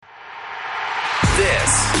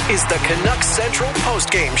This is the Canucks Central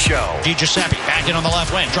postgame show. Giuseppe back in on the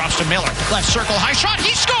left wing, drops to Miller. Left circle, high shot,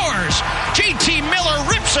 he scores! JT Miller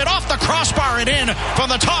rips it off the crossbar and in from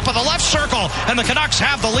the top of the left circle, and the Canucks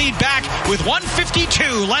have the lead back with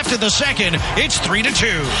 1:52 left in the second. It's 3-2.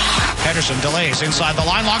 Pettersson delays inside the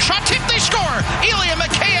line, long shot, tip, they score! Ilya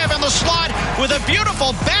Mikheyev in the slot with a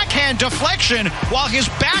beautiful backhand deflection while his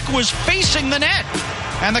back was facing the net.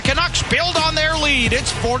 And the Canucks build on their lead.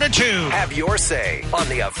 It's 4-2. Have your say on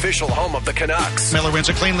the official home of the Canucks. Miller wins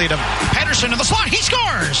a clean lead of Pettersson in the slot. He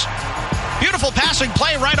scores! Beautiful passing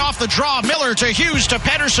play right off the draw. Miller to Hughes to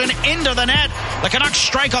Pettersson into the net. The Canucks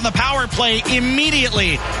strike on the power play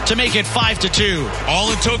immediately to make it 5-2.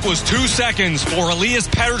 All it took was 2 seconds for Elias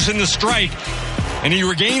Pettersson to strike, and he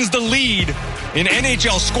regains the lead in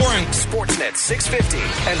NHL scoring. Sportsnet 650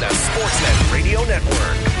 and the Sportsnet Radio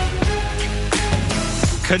Network.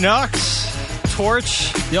 Canucks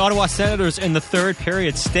torch the Ottawa Senators in the third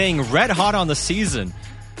period, staying red hot on the season.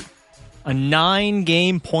 A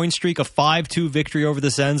 9-game point streak, a 5-2 victory over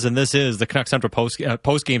the Sens, and this is the Canucks Central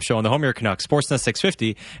post-game show on the Home Air Canucks, Sportsnet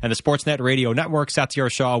 650, and the Sportsnet Radio Network.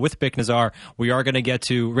 Satyar Shah with Bick Nazar. We are going to get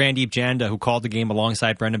to Randeep Janda, who called the game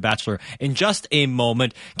alongside Brendan Batchelor, in just a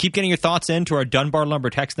moment. Keep getting your thoughts in to our Dunbar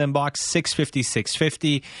Lumber text inbox,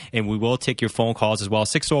 650-650, and we will take your phone calls as well,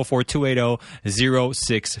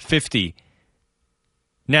 604-280-0650.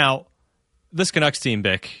 Now, this Canucks team,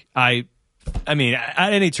 Bick, I mean,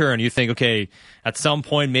 at any turn, you think, okay, at some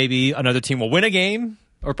point, maybe another team will win a game,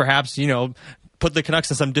 or perhaps, put the Canucks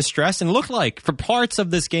in some distress. And it looked like, for parts of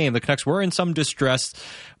this game, the Canucks were in some distress,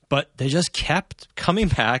 but they just kept coming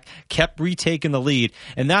back, kept retaking the lead.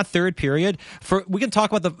 In that third period, we can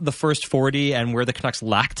talk about the first 40 and where the Canucks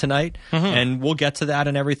lacked tonight, and we'll get to that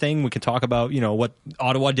and everything. We can talk about, what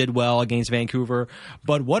Ottawa did well against Vancouver,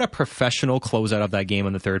 but what a professional closeout of that game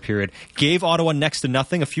in the third period. Gave Ottawa next to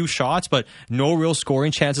nothing, a few shots, but no real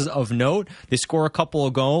scoring chances of note. They score a couple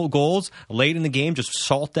of goals late in the game, just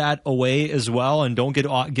salt that away as well, and don't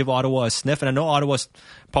give Ottawa a sniff. And I know Ottawa's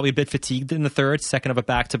probably a bit fatigued in the third, second of a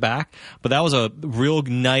back-to-back, but that was a real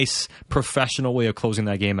nice professional way of closing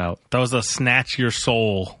that game out. That was a snatch your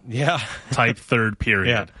soul type third period.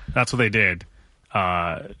 Yeah. That's what they did.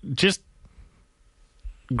 Just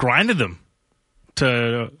grinded them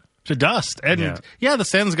to dust. And the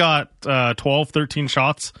Sens got 12, 13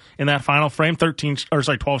 shots in that final frame,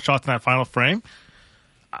 12 shots in that final frame.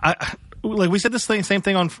 We said this same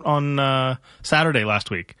thing on Saturday last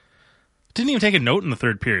week. Didn't even take a note in the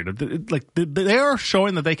third period. They are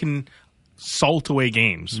showing that they can salt away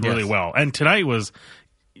games really well. And tonight was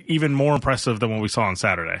even more impressive than what we saw on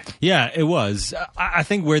Saturday. Yeah, it was. I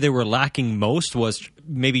think where they were lacking most was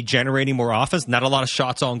maybe generating more offense. Not a lot of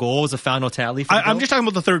shots on goal was a final tally. I'm just talking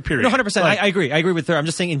about the third period. No, 100%. I agree. I agree with third. I'm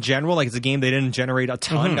just saying in general, it's a game they didn't generate a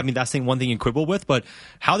ton. I mean, that's one thing you quibble with, but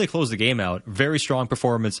how they closed the game out, very strong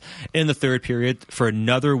performance in the third period for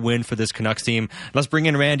another win for this Canucks team. Let's bring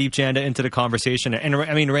in Randeep Janda into the conversation. And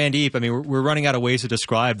Randeep, we're running out of ways to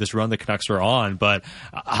describe this run the Canucks are on, but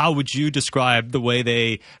how would you describe the way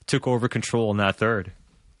they took over control in that third?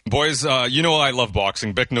 Boys, I love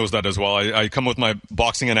boxing. Bick knows that as well. I come with my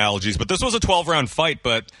boxing analogies, but this was a 12-round fight,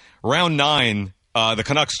 but round 9, the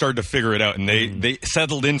Canucks started to figure it out, and they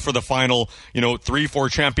settled in for the final, 3-4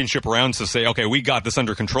 championship rounds to say, okay, we got this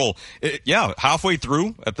under control. Halfway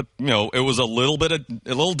through, it was a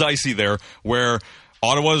little dicey there, where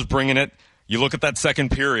Ottawa was bringing it. You look at that second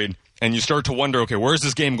period, and you start to wonder, okay, where's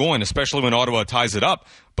this game going, especially when Ottawa ties it up.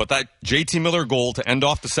 But that JT Miller goal to end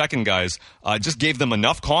off the second, guys, just gave them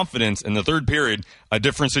enough confidence in the third period, a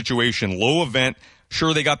different situation, low event.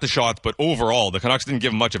 Sure, they got the shots, but overall, the Canucks didn't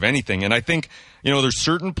give much of anything. And I think, there's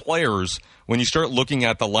certain players, when you start looking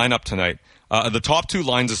at the lineup tonight, the top two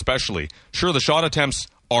lines especially, sure, the shot attempts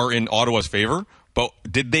are in Ottawa's favor, but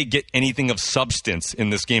did they get anything of substance in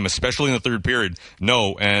this game, especially in the third period?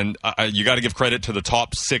 No, and you got to give credit to the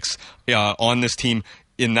top 6 on this team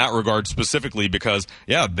in that regard specifically because,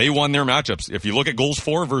 they won their matchups. If you look at goals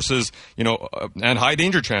for versus, and high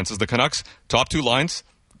danger chances, the Canucks, top 2 lines,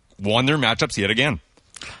 won their matchups yet again.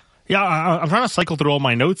 Yeah, I'm trying to cycle through all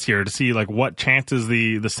my notes here to see what chances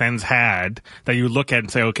the Sens had that you would look at and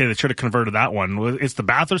say, okay, they should have converted that one. It's the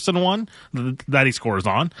Batherson one that he scores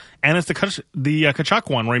on, and it's the Tkachuk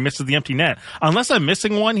one where he misses the empty net. Unless I'm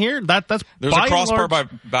missing one here, that's there's a crossbar by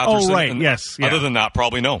Batherson. Oh, right, yes. Yeah. Other than that,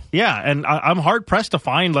 probably no. Yeah, and I'm hard pressed to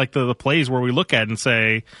find the plays where we look at and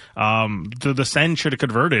say the Sens should have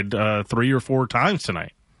converted 3 or 4 times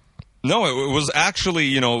tonight. No, it was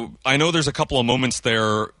actually, I know there's a couple of moments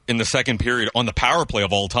there in the second period on the power play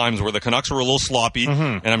of all times where the Canucks were a little sloppy,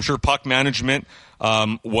 and I'm sure puck management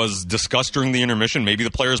was discussed during the intermission. Maybe the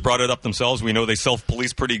players brought it up themselves. We know they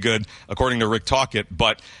self-police pretty good, according to Rick Tocchet.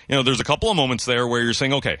 But, there's a couple of moments there where you're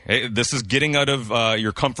saying, okay, hey, this is getting out of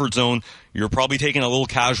your comfort zone. You're probably taking a little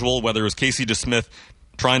casual, whether it was Casey DeSmith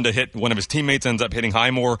trying to hit one of his teammates, ends up hitting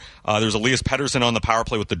Highmore. There's Elias Pettersson on the power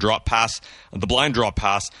play with the drop pass, the blind drop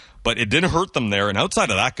pass, but it didn't hurt them there. And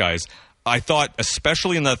outside of that, guys, I thought,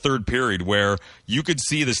 especially in that third period, where you could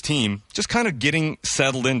see this team just kind of getting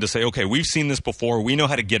settled in to say, okay, we've seen this before. We know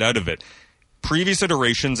how to get out of it. Previous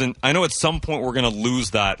iterations, and I know at some point we're going to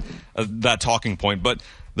lose that talking point, but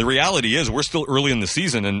the reality is we're still early in the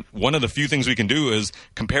season, and one of the few things we can do is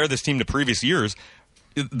compare this team to previous years.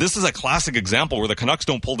 This is a classic example where the Canucks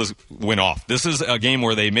don't pull this win off. This is a game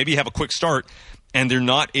where they maybe have a quick start, and they're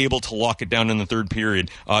not able to lock it down in the third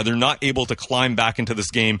period. They're not able to climb back into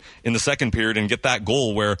this game in the second period and get that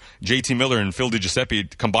goal where JT Miller and Phil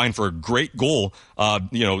DiGiuseppe combined for a great goal,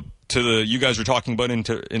 to the you guys were talking about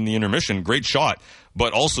in the intermission. Great shot,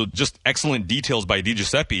 but also just excellent details by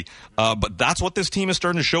DiGiuseppe. But that's what this team is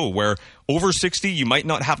starting to show, where over 60, you might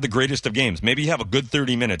not have the greatest of games. Maybe you have a good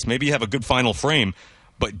 30 minutes. Maybe you have a good final frame,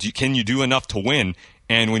 but can you do enough to win?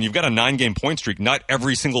 And when you've got a 9-game point streak, not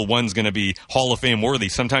every single one's going to be Hall of Fame worthy.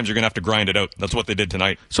 Sometimes you're going to have to grind it out. That's what they did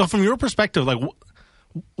tonight. So from your perspective, like,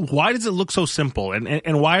 why does it look so simple?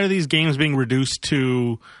 And why are these games being reduced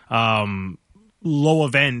to low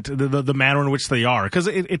event, the manner in which they are? Because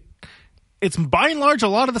it's by and large a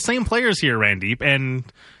lot of the same players here, Randeep, and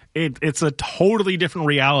it's a totally different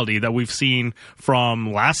reality that we've seen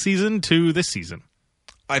from last season to this season.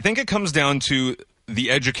 I think it comes down to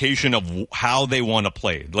the education of how they want to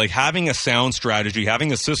play, like having a sound strategy,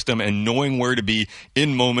 having a system, and knowing where to be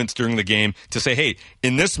in moments during the game to say, hey,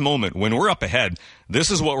 in this moment, when we're up ahead, this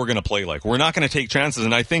is what we're going to play like. We're not going to take chances.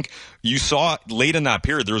 And I think you saw late in that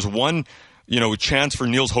period, there was one chance for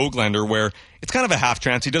Niels Höglander where it's kind of a half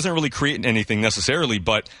chance. He doesn't really create anything necessarily,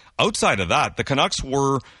 but outside of that, the Canucks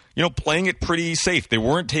were, playing it pretty safe. They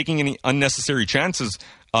weren't taking any unnecessary chances.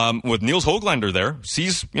 With Niels Höglander there,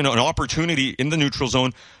 sees an opportunity in the neutral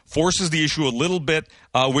zone, forces the issue a little bit,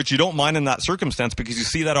 which you don't mind in that circumstance because you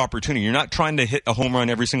see that opportunity. You're not trying to hit a home run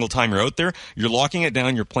every single time you're out there. You're locking it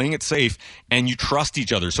down, you're playing it safe, and you trust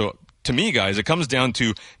each other. So to me, guys, it comes down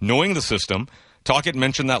to knowing the system. Tocchet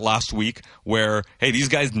mentioned that last week where, hey, these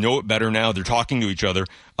guys know it better now. They're talking to each other.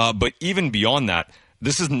 But even beyond that,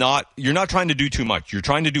 you're not trying to do too much. You're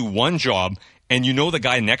trying to do one job, and the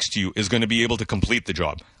guy next to you is going to be able to complete the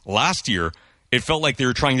job. Last year, it felt like they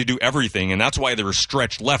were trying to do everything, and that's why they were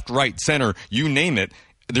stretched left, right, center, you name it.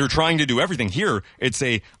 They're trying to do everything. Here, it's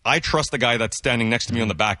I trust the guy that's standing next to me on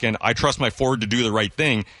the back end. I trust my forward to do the right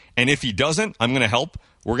thing, and if he doesn't, I'm going to help.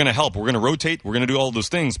 We're going to help. We're going to rotate. We're going to do all those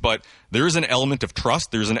things. But there is an element of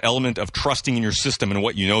trust. There's an element of trusting in your system and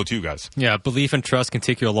what you know, too, guys. Yeah, belief and trust can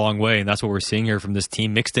take you a long way, and that's what we're seeing here from this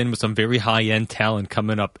team, mixed in with some very high-end talent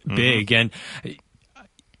coming up big. And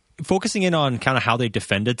focusing in on kind of how they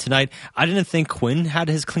defended tonight, I didn't think Quinn had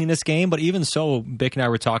his cleanest game, but even so, Bick and I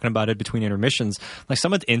were talking about it between intermissions. Like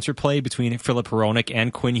some of the interplay between Filip Hronek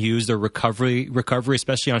and Quinn Hughes, their recovery,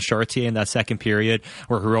 especially on Chartier in that second period,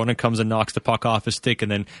 where Hronek comes and knocks the puck off his stick,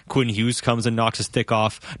 and then Quinn Hughes comes and knocks the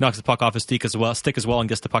puck off his stick as well, and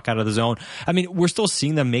gets the puck out of the zone. I mean, we're still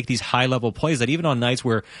seeing them make these high level plays that even on nights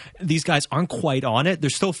where these guys aren't quite on it,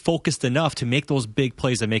 they're still focused enough to make those big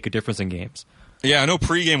plays that make a difference in games. Yeah, I know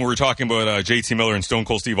pregame we were talking about JT Miller and Stone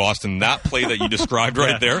Cold Steve Austin. That play that you described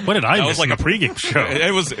right there. What did I miss? Was like a pregame show.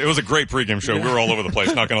 It was a great pregame show. We were all over the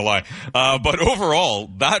place, not going to lie. But overall,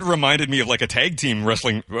 that reminded me of like a tag team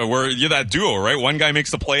wrestling where you're that duo, right? One guy makes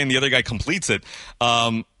the play and the other guy completes it.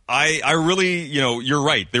 I really, you're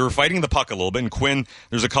right. They were fighting the puck a little bit. And Quinn,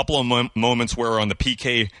 there's a couple of moments where on the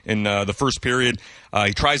PK in the first period,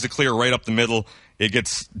 he tries to clear right up the middle. It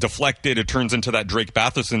gets deflected. It turns into that Drake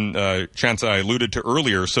Batherson chance I alluded to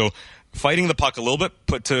earlier. So fighting the puck a little bit,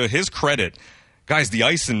 but to his credit, guys, the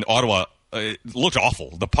ice in Ottawa looked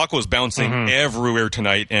awful. The puck was bouncing everywhere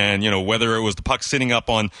tonight, and whether it was the puck sitting up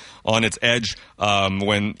on its edge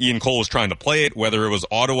when Ian Cole was trying to play it, whether it was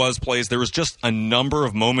Ottawa's plays, there was just a number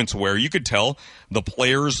of moments where you could tell the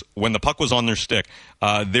players, when the puck was on their stick,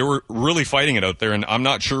 they were really fighting it out there. And I'm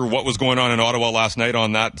not sure what was going on in Ottawa last night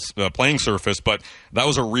on that playing surface, but that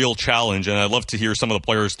was a real challenge. And I'd love to hear some of the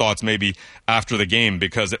players' thoughts maybe after the game,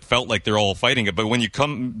 because it felt like they're all fighting it. But when you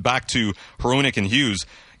come back to Hronek and Hughes,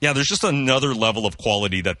 yeah, there's just another level of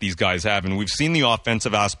quality that these guys have. And we've seen the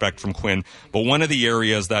offensive aspect from Quinn, but one of the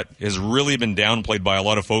areas that has really been downplayed by a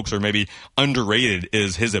lot of folks, or maybe underrated,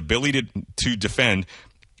 is his ability to defend.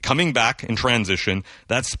 Coming back in transition,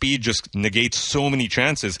 that speed just negates so many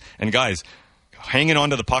chances. And guys, hanging on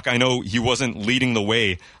to the puck, I know he wasn't leading the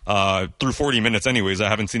way through 40 minutes anyways. I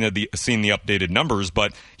haven't seen the updated numbers,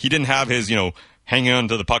 but he didn't have his, hanging on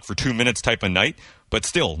to the puck for 2 minutes type of night. But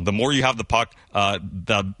still, the more you have the puck,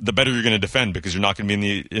 the better you're going to defend, because you're not going to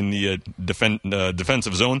be in the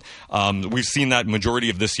defensive zone. We've seen that majority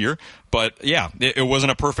of this year. But yeah, it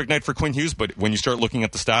wasn't a perfect night for Quinn Hughes. But when you start looking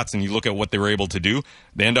at the stats and you look at what they were able to do,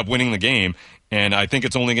 they end up winning the game. And I think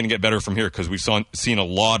it's only going to get better from here, because we've seen a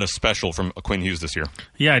lot of special from Quinn Hughes this year.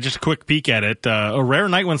 Yeah, just a quick peek at it. A rare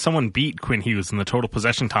night when someone beat Quinn Hughes in the total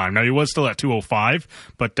possession time. Now, he was still at 2:05,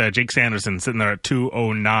 but Jake Sanderson sitting there at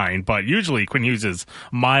 2:09. But usually Quinn Hughes is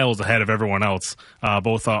miles ahead of everyone else,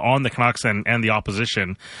 both on the Canucks and the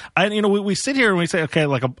opposition. And, we sit here and we say, okay,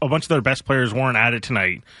 like a bunch of their best players weren't at it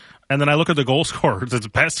tonight. And then I look at the goal scorers. It's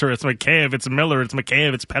Besser, it's McCabe, it's Miller, it's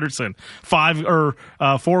McCabe, it's Pettersson.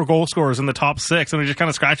 4 goal scorers in the top 6. And I just kind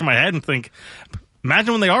of scratch my head and think,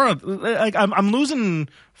 imagine when they are. I'm losing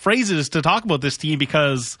phrases to talk about this team,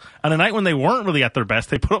 because on a night when they weren't really at their best,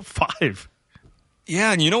 they put up 5.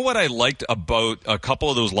 Yeah, and you know what I liked about a couple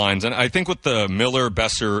of those lines? And I think with the Miller,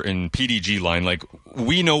 Besser, and PDG line, like,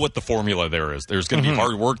 we know what the formula there is. There's going to be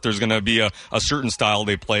hard work. There's going to be a certain style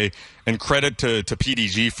they play. And credit to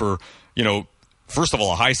PDG for, first of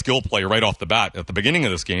all, a high skill play right off the bat at the beginning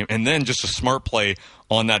of this game, and then just a smart play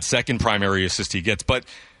on that second primary assist he gets. But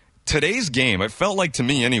today's game, it felt like, to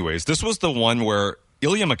me anyways, this was the one where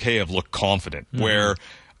Ilya Mikheyev looked confident, where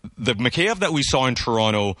the Mikheyev that we saw in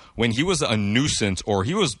Toronto when he was a nuisance, or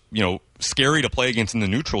he was, scary to play against in the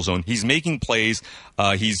neutral zone, he's making plays,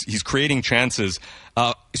 he's creating chances.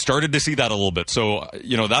 Started to see that a little bit. So,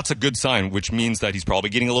 that's a good sign, which means that he's probably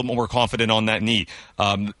getting a little more confident on that knee.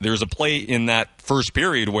 There's a play in that first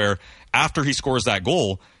period where after he scores that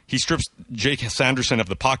goal, he strips Jake Sanderson of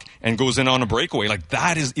the puck and goes in on a breakaway. Like,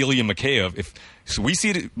 that is Ilya Mikheyev. If we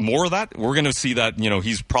see more of that, we're going to see that,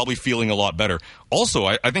 he's probably feeling a lot better. Also,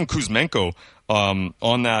 I think Kuzmenko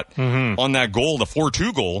on that goal, the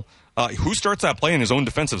 4-2 goal, who starts that play in his own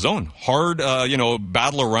defensive zone? Hard,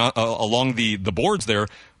 battle around along the boards there.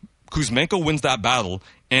 Kuzmenko wins that battle,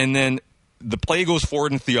 and then the play goes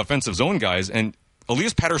forward into the offensive zone, guys, and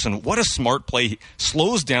Elias Pettersson, what a smart play. He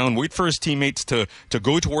slows down, wait for his teammates to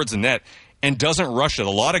go towards the net, and doesn't rush it. A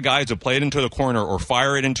lot of guys who play it into the corner or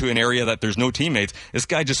fire it into an area that there's no teammates. This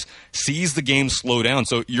guy just sees the game slow down.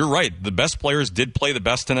 So you're right. The best players did play the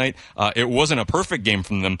best tonight. It wasn't a perfect game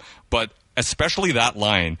from them, but especially that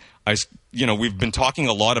line. We've been talking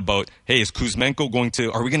a lot about, hey, is Kuzmenko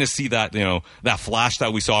are we going to see that, that flash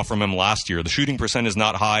that we saw from him last year? The shooting percent is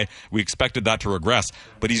not high. We expected that to regress,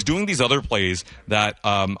 but he's doing these other plays that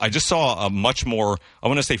I just saw a much more, I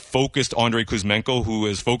want to say, focused Andrei Kuzmenko, who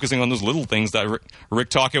is focusing on those little things that Rick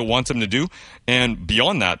Tocchet wants him to do. And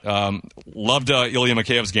beyond that, loved Ilya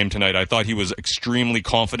Mikheyev's game tonight. I thought he was extremely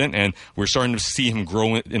confident, and we're starting to see him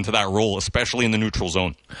grow into that role, especially in the neutral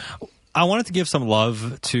zone. I wanted to give some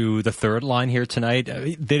love to the third line here tonight.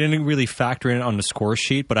 They didn't really factor in on the score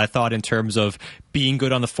sheet, but I thought in terms of being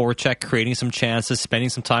good on the forecheck, creating some chances, spending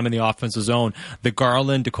some time in the offensive zone, the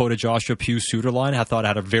Garland, Dakota Joshua, Pius Suter line, I thought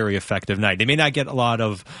had a very effective night. They may not get a lot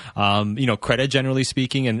of credit, generally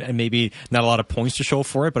speaking, and maybe not a lot of points to show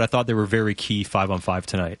for it, but I thought they were very key 5-on-5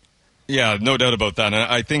 tonight. Yeah, no doubt about that. And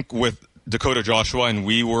I think with Dakota Joshua, and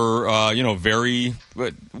we were,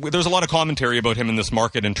 there's a lot of commentary about him in this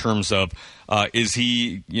market in terms of, is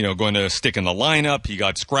he, going to stick in the lineup? He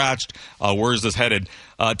got scratched. Where is this headed?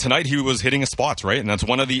 Tonight he was hitting his spots, right? And that's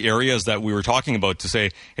one of the areas that we were talking about to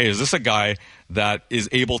say, hey, is this a guy that is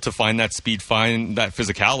able to find that speed, find that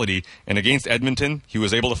physicality? And against Edmonton, he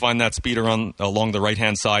was able to find that speed along the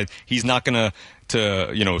right-hand side. He's not going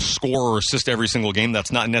to score or assist every single game.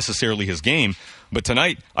 That's not necessarily his game. But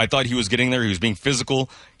tonight, I thought he was getting there. He was being physical.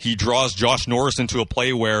 He draws Josh Norris into a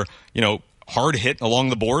play where, hard hit along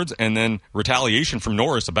the boards and then retaliation from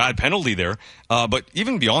Norris, a bad penalty there. But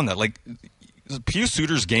even beyond that, Pius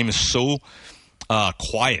Suter's game is so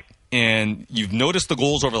quiet. And you've noticed the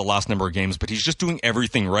goals over the last number of games, but he's just doing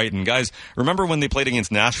everything right. And guys, remember when they played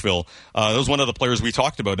against Nashville? That was one of the players we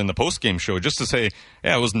talked about in the post-game show, just to say,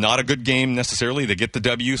 yeah, it was not a good game necessarily. They get the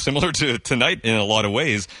W, similar to tonight in a lot of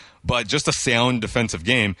ways, but just a sound defensive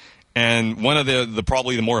game. And one of the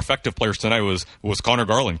probably the more effective players tonight was Connor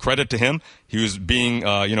Garland. Credit to him. He was being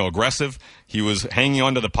aggressive. He was hanging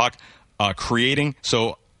onto the puck, creating.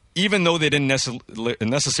 So even though they didn't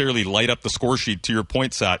necessarily light up the score sheet, to your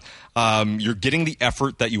point, Sat, you're getting the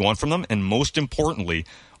effort that you want from them. And most importantly,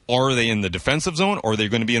 are they in the defensive zone or are they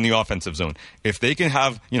going to be in the offensive zone? If they can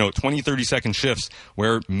have 20, 30-second shifts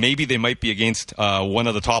where maybe they might be against one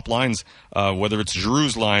of the top lines, whether it's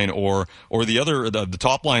Giroux's line or the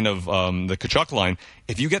top line of the Tkachuk line,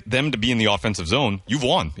 if you get them to be in the offensive zone, you've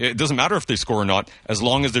won. It doesn't matter if they score or not, as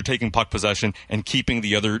long as they're taking puck possession and keeping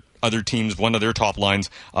the other teams, one of their top lines,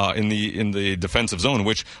 in the defensive zone,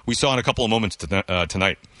 which we saw in a couple of moments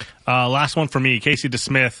tonight. Last one for me. Casey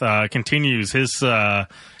DeSmith continues his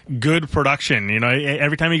good production.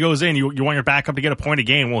 Every time he goes in, you want your backup to get a point a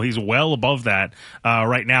game. Well, he's well above that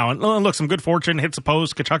right now. And look, some good fortune, hits a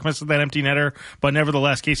post. Tkachuk misses that empty netter, but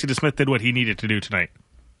nevertheless, Casey DeSmith did what he needed to do tonight.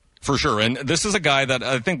 For sure. And this is a guy that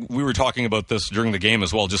I think we were talking about this during the game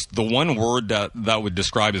as well. Just the one word that would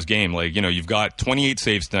describe his game. Like, you've got 28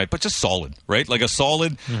 saves tonight, but just solid, right? Like a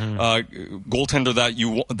solid goaltender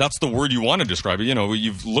that's the word you want to describe it.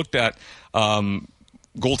 You've looked at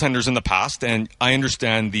goaltenders in the past, and I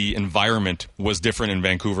understand the environment was different in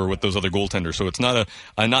Vancouver with those other goaltenders. So it's not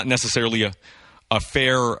not necessarily a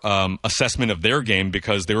fair assessment of their game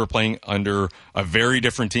because they were playing under a very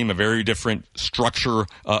different team, a very different structure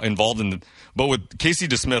involved in. But with Casey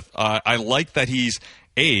DeSmith, I like that he's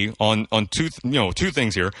on two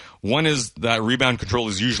things here. One is that rebound control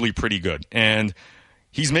is usually pretty good, and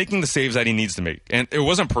he's making the saves that he needs to make. And it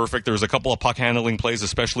wasn't perfect. There was a couple of puck handling plays,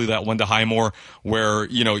 especially that one to Highmore, where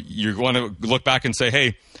you're going to look back and say,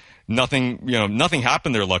 hey, nothing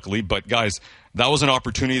happened there, luckily. But guys, that was an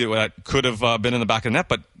opportunity that could have been in the back of the net,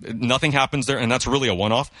 but nothing happens there, and that's really a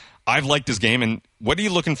one-off. I've liked his game, and what are you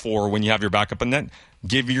looking for when you have your backup in net?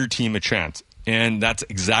 Give your team a chance. And that's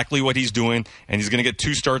exactly what he's doing. And he's going to get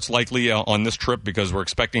 2 starts likely on this trip because we're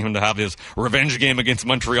expecting him to have his revenge game against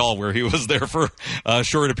Montreal where he was there for a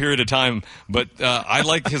short period of time. But I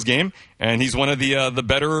like his game, and he's one of the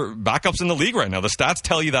better backups in the league right now. The stats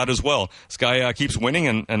tell you that as well. This guy keeps winning,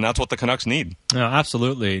 and that's what the Canucks need. No,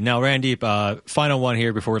 absolutely. Now, Randy, final one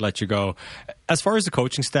here before we let you go. As far as the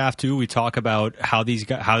coaching staff, too, we talk about how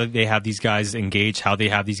they have these guys engaged, how they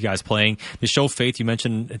have these guys playing. They show faith. You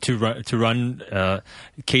mentioned to run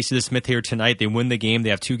Casey DeSmith here tonight. They win the game. They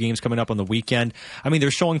have 2 games coming up on the weekend. I mean,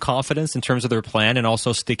 they're showing confidence in terms of their plan and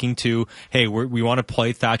also sticking to, hey, we want to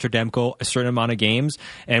play Thatcher Demko a certain amount of games,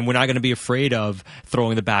 and we're not going to be afraid of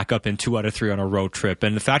throwing the backup in 2 out of 3 on a road trip.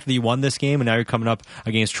 And the fact that you won this game and now you're coming up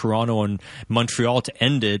against Toronto and Montreal to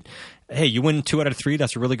end it, hey, you win 2 out of 3,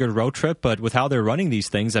 that's a really good road trip, but with how they're running these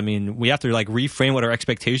things, I mean, we have to reframe what our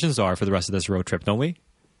expectations are for the rest of this road trip, don't we?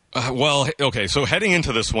 Well, okay, so heading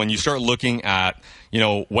into this one, you start looking at,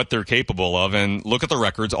 what they're capable of, and look at the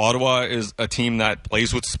records. Ottawa is a team that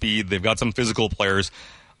plays with speed. They've got some physical players.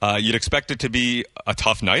 You'd expect it to be a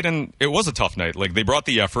tough night, and it was a tough night. Like, they brought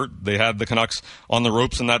the effort. They had the Canucks on the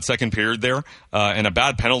ropes in that second period there, and a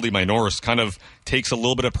bad penalty by Norris kind of takes a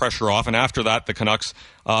little bit of pressure off, and after that, the Canucks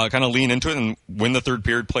kind of lean into it and win the third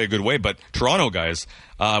period, play a good way. But Toronto, guys,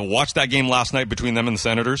 watched that game last night between them and the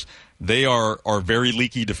Senators. They are very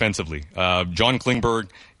leaky defensively. John Klingberg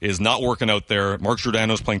is not working out there. Mark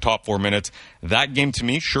Giordano's playing top 4 minutes. That game, to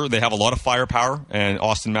me, sure, they have a lot of firepower, and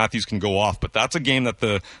Austin Matthews can go off, but that's a game that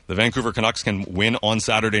the Vancouver Canucks can win on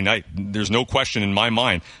Saturday night. There's no question in my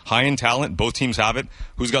mind. High in talent, both teams have it.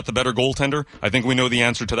 Who's got the better goaltender? I think we know the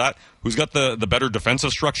answer to that. Who's got the better defensive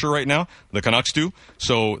structure right now? The Canucks do.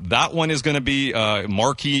 So that one is going to be a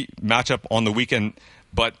marquee matchup on the weekend.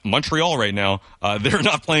 But Montreal right now, they're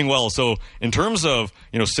not playing well. So in terms of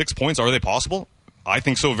 6 points, are they possible? I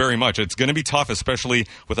think so very much. It's going to be tough, especially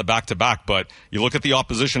with a back-to-back. But you look at the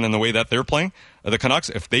opposition and the way that they're playing, the Canucks,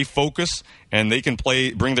 if they focus and they can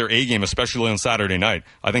bring their A game, especially on Saturday night,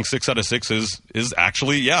 I think 6 out of 6 is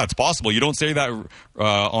actually, it's possible. You don't say that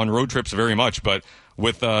on road trips very much, but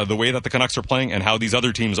with the way that the Canucks are playing and how these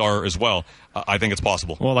other teams are as well, I think it's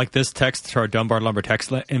possible. Well, like this text to our Dunbar Lumber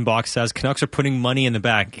text inbox says, Canucks are putting money in the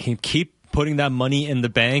bank. Keep putting that money in the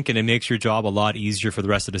bank, and it makes your job a lot easier for the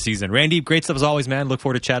rest of the season. Randy, great stuff as always, man. Look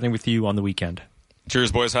forward to chatting with you on the weekend.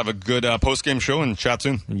 Cheers, boys. Have a good post-game show and chat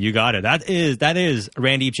soon. You got it. That is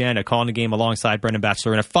Randy Janda calling the game alongside Brendan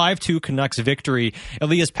Batchelor in a 5-2 Canucks victory.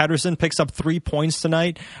 Elias Pettersson picks up 3 points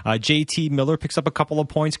tonight. JT Miller picks up a couple of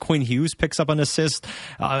points. Quinn Hughes picks up an assist.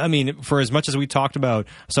 For as much as we talked about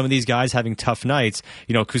some of these guys having tough nights,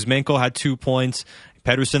 Kuzmenko had 2 points.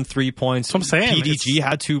 Pedersen 3 points. That's what I'm saying. PDG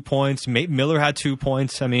had 2 points. Miller had 2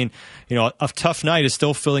 points. A tough night is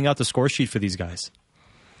still filling out the score sheet for these guys.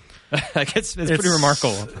 It's pretty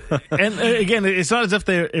remarkable. And again, it's not as if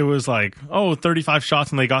it was like, 35 shots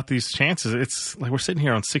and they got these chances. It's like we're sitting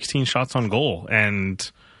here on 16 shots on goal.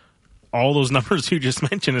 And all those numbers you just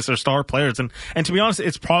mentioned as their star players. And to be honest,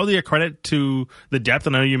 it's probably a credit to the depth.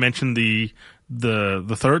 And I know you mentioned the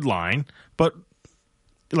third line, but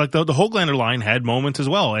like the Höglander line had moments as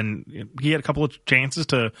well, and he had a couple of chances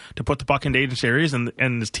to put the puck in dangerous areas,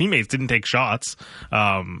 and his teammates didn't take shots.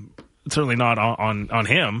 Certainly not on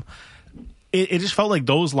him. It just felt like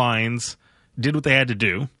those lines did what they had to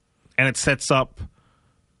do, and it sets up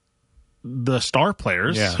the star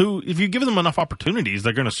players who, if you give them enough opportunities,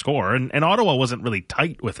 they're going to score. And Ottawa wasn't really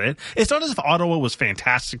tight with it. It's not as if Ottawa was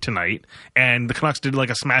fantastic tonight and the Canucks did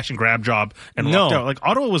like a smash and grab job and lucked out. Like,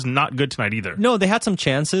 Ottawa was not good tonight either. No, they had some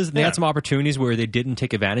chances. They had some opportunities where they didn't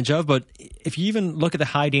take advantage of. But if you even look at the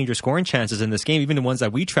high danger scoring chances in this game, even the ones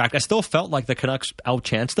that we tracked, I still felt like the Canucks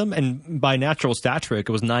outchanced them. And by natural stat trick,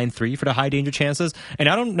 it was 9-3 for the high danger chances. And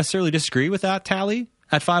I don't necessarily disagree with that tally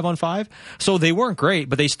at 5-on-5. So they weren't great,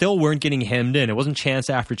 but they still weren't getting hemmed in. It wasn't chance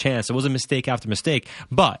after chance. It wasn't mistake after mistake.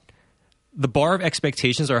 But the bar of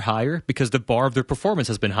expectations are higher because the bar of their performance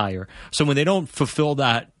has been higher. So when they don't fulfill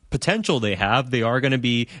that potential they have, they are going to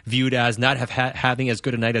be viewed as not having as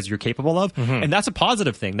good a night as you're capable of. Mm-hmm. And that's a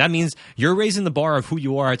positive thing. That means you're raising the bar of who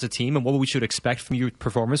you are as a team and what we should expect from you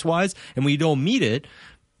performance-wise. And when you don't meet it,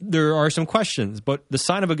 there are some questions. But the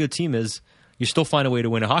sign of a good team is you still find a way to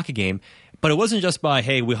win a hockey game. But it wasn't just by,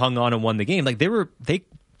 hey, we hung on and won the game. Like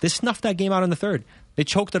they snuffed that game out in the third. They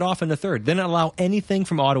choked it off in the third. They didn't allow anything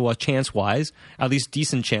from Ottawa chance-wise, at least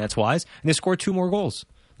decent chance-wise, and they scored 2 more goals.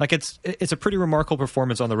 Like, it's a pretty remarkable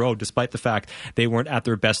performance on the road, despite the fact they weren't at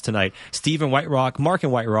their best tonight. Steve and Whiterock, Mark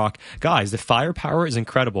and Whiterock, guys, the firepower is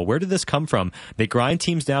incredible. Where did this come from? They grind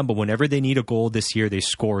teams down, but whenever they need a goal this year, they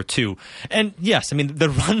score 2. And yes, I mean, the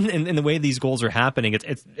run and the way these goals are happening,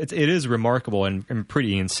 it is remarkable and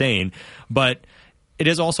pretty insane. But it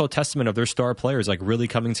is also a testament of their star players like really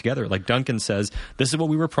coming together. Like Duncan says, this is what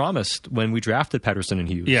we were promised when we drafted Pettersson and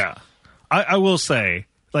Hughes. Yeah, I will say,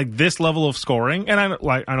 like, this level of scoring, and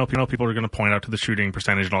I know people are going to point out to the shooting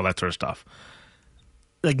percentage and all that sort of stuff.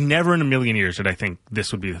 Like, never in a million years did I think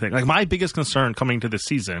this would be the thing. Like, my biggest concern coming to this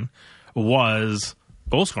season was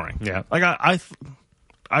goal scoring. Yeah, like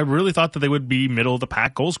I really thought that they would be middle of the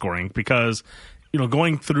pack goal scoring because, you know,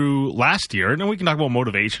 going through last year, and we can talk about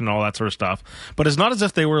motivation and all that sort of stuff, but it's not as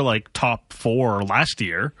if they were like top 4 last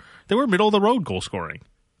year. They were middle of the road goal scoring.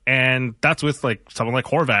 And that's with like someone like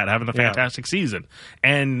Horvat having a fantastic season.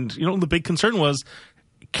 And, you know, the big concern was,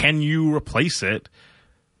 can you replace it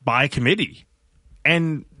by committee?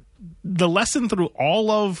 And the lesson through all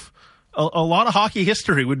of a lot of hockey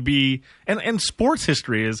history would be, and sports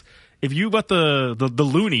history is, if you got the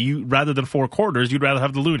loony, rather than 4 quarters, you'd rather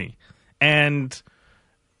have the loony. And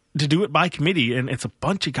to do it by committee, and it's a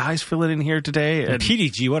bunch of guys filling in here today. And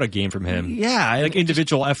PDG, what a game from him. Yeah. Like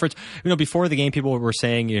individual efforts. You know, before the game, people were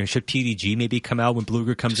saying, you know, should PDG maybe come out when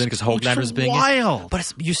Blueger comes in because Höglander's being wild.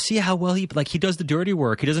 But you see how well he does the dirty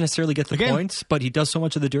work. He doesn't necessarily get the points, but he does so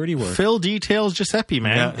much of the dirty work. Phil details Giuseppe,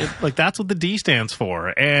 man. Yeah. Like, that's what the D stands for.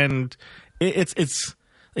 And it's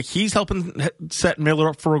like he's helping set Miller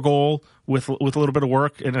up for a goal with a little bit of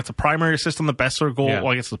work, and it's a primary assist on the Besser goal. Yeah.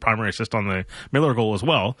 Well, I guess it's a primary assist on the Miller goal as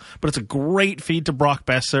well. But it's a great feed to Brock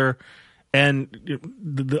Besser. And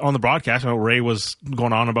on the broadcast, I know Ray was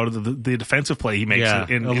going on about the defensive play he makes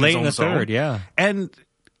in late in the third. Yeah, and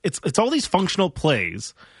it's all these functional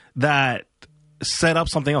plays that set up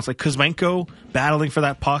something else. Like Kuzmenko battling for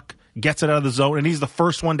that puck, gets it out of the zone, and he's the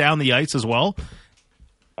first one down the ice as well.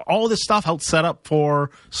 All this stuff helped set up for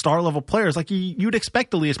star-level players. Like, you'd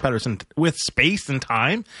expect Elias Pettersson with space and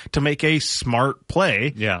time to make a smart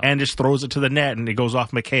play and just throws it to the net and it goes off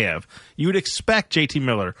Mikheyev. You'd expect JT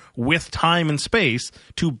Miller with time and space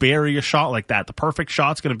to bury a shot like that. The perfect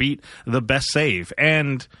shot's going to beat the best save.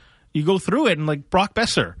 And you go through it, and like Brock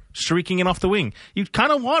Besser streaking in off the wing. You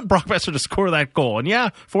kind of want Brock Besser to score that goal. And yeah,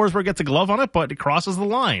 Forsberg gets a glove on it, but it crosses the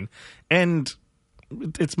line. And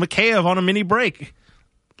it's Mikheyev on a mini break.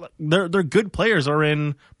 They're good players, are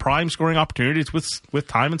in prime scoring opportunities with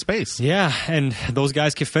time and space. Yeah, and those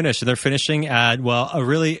guys can finish. They're finishing at, well, a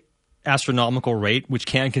really astronomical rate, which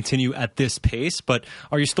can continue at this pace. But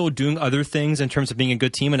are you still doing other things in terms of being a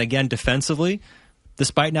good team? And again, defensively,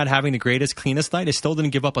 despite not having the greatest, cleanest night, they still didn't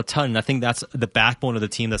give up a ton. And I think that's the backbone of the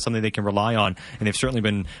team. That's something they can rely on. And they've certainly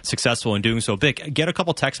been successful in doing so. Vic, get a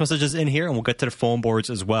couple text messages in here, and we'll get to the phone boards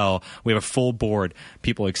as well. We have a full board.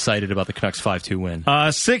 People excited about the Canucks 5-2 win.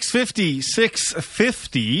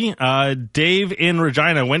 650. Dave in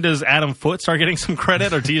Regina. When does Adam Foote start getting some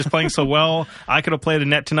credit? Or is playing so well? I could have played a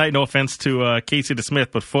net tonight. No offense to Casey DeSmith,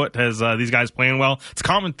 but Foote has these guys playing well. It's a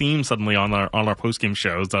common theme suddenly on our post-game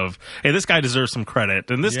shows of, hey, this guy deserves some credit.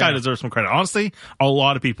 credit, and this guy deserves some credit. Honestly, a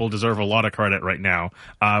lot of people deserve a lot of credit right now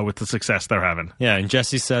with the success they're having. Yeah, and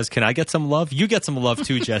Jesse says, can I get some love? You get some love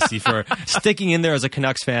too, Jesse, for sticking in there as a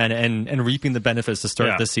Canucks fan and reaping the benefits to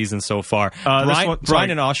start this season so far.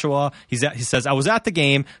 Brian in Oshawa, he says, I was at the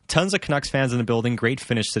game. Tons of Canucks fans in the building. Great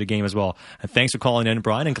finish to the game as well. And thanks for calling in,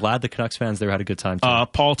 Brian, and glad the Canucks fans there had a good time too.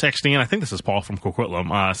 Paul texting in, I think this is Paul from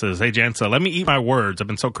Coquitlam, says, hey, gents, let me eat my words. I've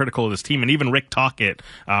been so critical of this team, and even Rick Tocchet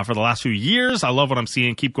for the last few years. I love what I'm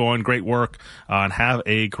seeing. Keep going. Great work, and have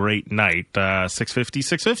a great night.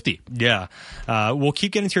 650. Yeah. We'll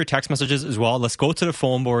keep getting to your text messages as well. Let's go to the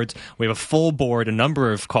phone boards. We have a full board, a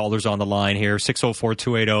number of callers on the line here,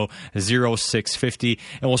 604-280-0650.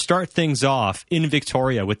 And we'll start things off in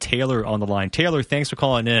Victoria with Taylor on the line. Taylor, thanks for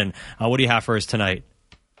calling in. What do you have for us tonight?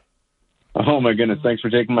 Oh, my goodness. Thanks for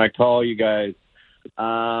taking my call, you guys.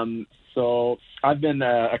 So I've been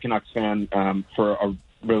a Canucks fan for a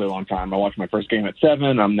really long time. I watched my first game at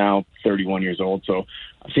 7. I'm now 31 years old, so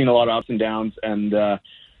I've seen a lot of ups and downs. And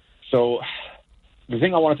so the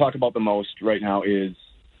thing I want to talk about the most right now is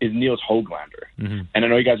Nils Höglander. Mm-hmm. And I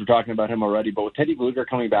know you guys were talking about him already, but with Teddy Blueger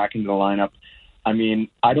coming back into the lineup, I mean,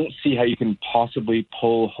 I don't see how you can possibly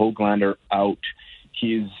pull Höglander out.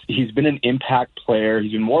 He's been an impact player.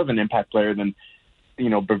 He's been more of an impact player than,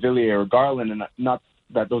 Beauvillier or Garland, and not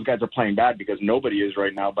that those guys are playing bad, because nobody is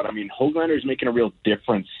right now. But, I mean, Höglander is making a real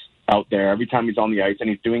difference out there every time he's on the ice, and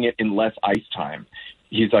he's doing it in less ice time.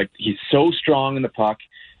 He's so strong in the puck,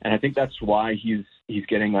 and I think that's why he's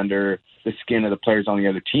getting under the skin of the players on the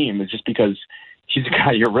other team, is just because he's a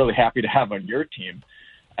guy you're really happy to have on your team.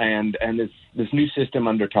 And this new system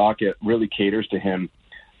under Tocchet really caters to him.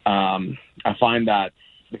 I find that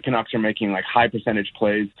the Canucks are making high percentage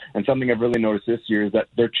plays, and something I've really noticed this year is that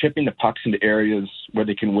they're chipping the pucks into areas where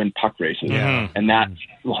they can win puck races. Yeah. And that's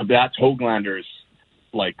Höglander's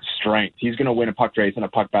strength. He's going to win a puck race and a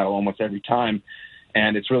puck battle almost every time.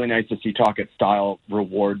 And it's really nice to see Tocchet's style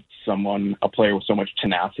reward a player with so much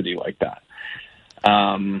tenacity like that.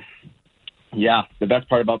 The best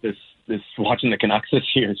part about this watching the Canucks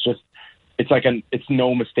this year is just it's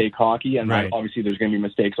no mistake hockey, and obviously there's going to be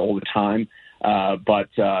mistakes all the time. But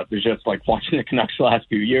there's just watching the Canucks the last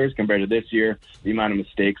few years compared to this year, the amount of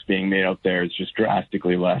mistakes being made out there is just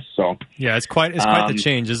drastically less. So yeah, it's quite the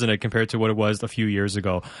change, isn't it, compared to what it was a few years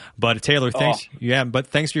ago? But Taylor, thanks. Yeah, but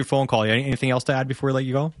thanks for your phone call. Anything else to add before we let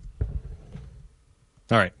you go?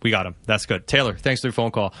 All right, we got him. That's good. Taylor, thanks for your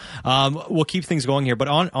phone call. We'll keep things going here, but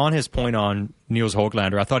on his point on Nils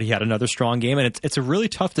Höglander, I thought he had another strong game, and it's a really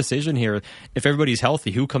tough decision here. If everybody's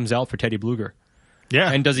healthy, who comes out for Teddy Blueger?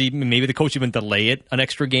 Yeah. And does maybe the coach even delay it an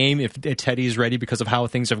extra game if Teddy is ready because of how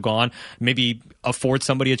things have gone? Maybe afford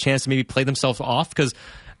somebody a chance to maybe play themselves off? Because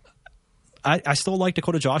I still like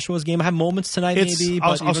Dakota Joshua's game. I have moments tonight, maybe. I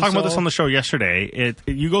was talking about this on the show yesterday.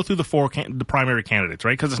 You go through the primary candidates,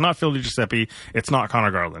 right? Because it's not Phil Giuseppe, it's not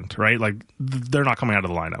Connor Garland, right? They're not coming out of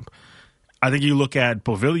the lineup. I think you look at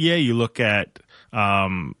Beauvillier, you look at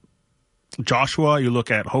Joshua, you look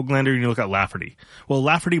at Höglander, and you look at Lafferty. Well,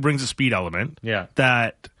 Lafferty brings a speed element. Yeah.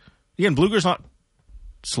 That, again, Blueger's not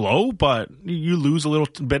slow, but you lose a little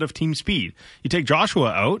bit of team speed. You take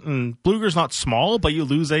Joshua out, and Blueger's not small, but you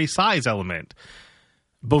lose a size element.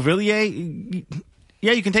 Beauvillier,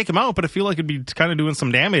 yeah, you can take him out, but I feel like it'd be kind of doing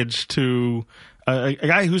some damage to a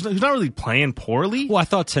guy who's not really playing poorly. Well, I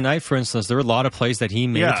thought tonight, for instance, there were a lot of plays that he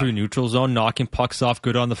made through neutral zone, knocking pucks off,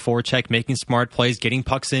 good on the forecheck, making smart plays, getting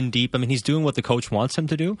pucks in deep. I mean, he's doing what the coach wants him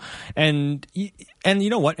to do. And you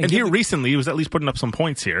know what? And here recently, he was at least putting up some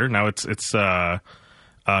points here. Now it's a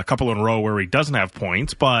couple in a row where he doesn't have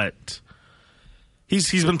points, but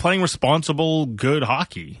he's been playing responsible, good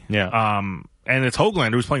hockey. Yeah. And it's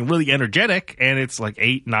Höglander who's playing really energetic, and it's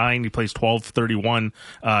 8-9. He plays 12-31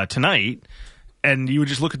 tonight. And you would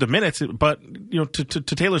just look at the minutes, but to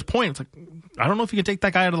Taylor's point, it's I don't know if you can take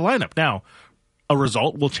that guy out of the lineup. Now, a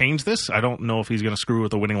result will change this. I don't know if he's going to screw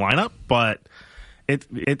with a winning lineup, but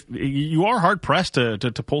you are hard pressed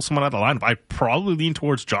to pull someone out of the lineup. I probably lean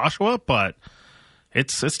towards Joshua, but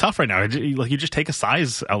it's tough right now. You just take a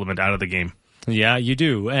size element out of the game. Yeah, you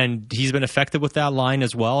do. And he's been effective with that line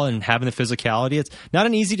as well and having the physicality. It's not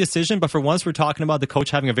an easy decision, but for once we're talking about the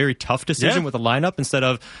coach having a very tough decision with the lineup instead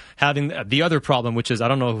of having the other problem, which is I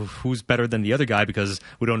don't know who's better than the other guy because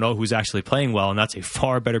we don't know who's actually playing well, and that's a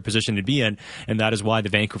far better position to be in. And that is why the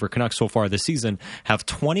Vancouver Canucks so far this season have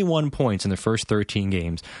 21 points in their first 13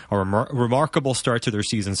 games. A remarkable start to their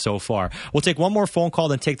season so far. We'll take one more phone call,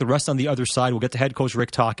 then take the rest on the other side. We'll get to head coach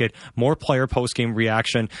Rick Tocchet, more player post-game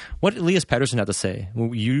reaction. What Elias Pettersson Pettersson had to say.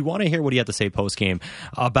 You want to hear what he had to say post-game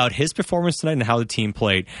about his performance tonight and how the team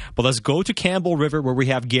played. But let's go to Campbell River where we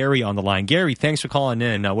have Gary on the line. Gary, thanks for calling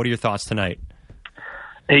in. What are your thoughts tonight?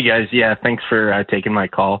 Hey, guys. Yeah, thanks for taking my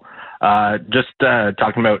call. Just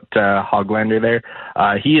talking about Hoglander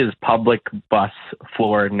there. He is public bus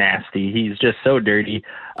floor nasty. He's just so dirty,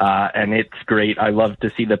 and it's great. I love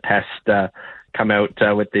to see the pest come out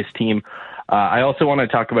with this team. I also want to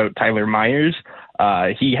talk about Tyler Myers.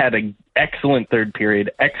 He had an excellent third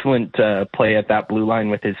period, excellent play at that blue line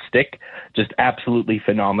with his stick, just absolutely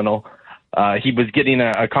phenomenal. He was getting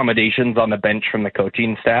accommodations on the bench from the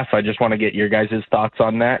coaching staff. I just want to get your guys' thoughts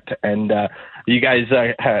on that. And you guys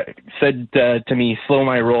said to me, slow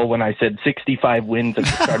my roll when I said 65 wins at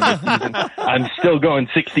the start of the season. I'm still going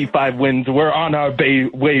 65 wins. We're on our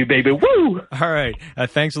way, baby. Woo! All right.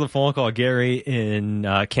 Thanks for the phone call, Gary in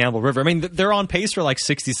Campbell River. I mean, they're on pace for like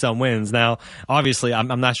 60-some wins. Now, obviously,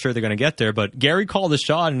 I'm not sure they're going to get there, but Gary called the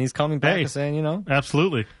shot, and he's coming back and saying,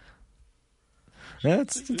 Absolutely. Yeah,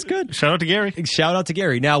 it's good. Shout out to Gary. Shout out to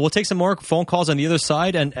Gary. Now, we'll take some more phone calls on the other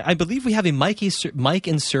side, and I believe we have a Mike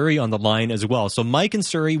in Surrey on the line as well. So Mike in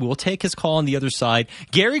Surrey, we'll take his call on the other side.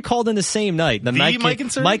 Gary called in the same night. Mike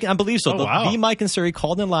in Surrey? I believe so. Oh, wow. The Mike in Surrey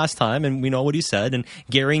called in last time, and we know what he said, and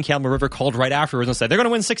Gary in Campbell River called right afterwards and said they're going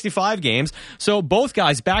to win 65 games. So both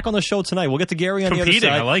guys back on the show tonight. We'll get to Gary on the other side.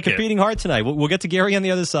 I like Competing hard tonight. We'll get to Gary on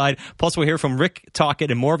the other side. Plus, we'll hear from Rick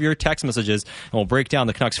Tocchet and more of your text messages, and we'll break down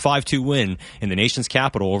the Canucks 5-2 win in the nation's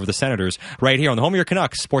capital over the Senators right here on the home of your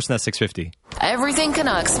Canucks, Sportsnet 650. Everything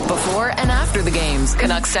Canucks before and after the games.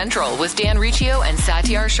 Canucks Central with Dan Riccio and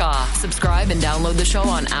Satyar Shah. Subscribe and download the show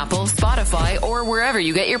on Apple, Spotify, or wherever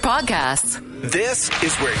you get your podcasts. This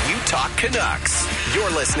is where you talk Canucks.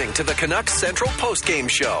 You're listening to the Canucks Central postgame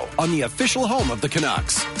show on the official home of the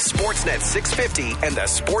Canucks, Sportsnet 650 and the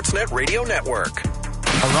Sportsnet Radio Network.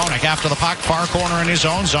 Hronek after the puck, far corner in his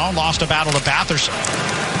own zone, lost a battle to Batherson,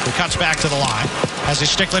 who cuts back to the line. Has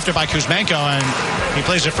his stick lifted by Kuzmenko, and he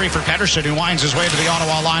plays it free for Pettersson, who winds his way to the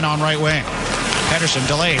Ottawa line on right wing. Pettersson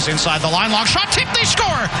delays inside the line, long shot, tip, they score!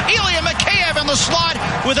 Ilya Mikheyev in the slot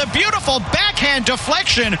with a beautiful backhand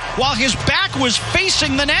deflection while his back was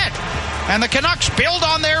facing the net. And the Canucks build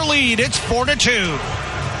on their lead. It's 4-2.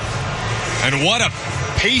 And what a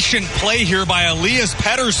patient play here by Elias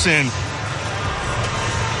Pettersson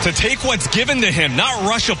to take what's given to him, not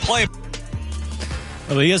rush a play.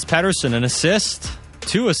 Elias Pettersson, an assist,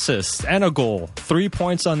 2 assists, and a goal. 3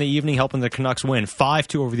 points on the evening, helping the Canucks win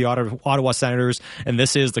 5-2 over the Ottawa Senators. And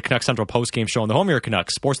this is the Canucks Central postgame show on the home of your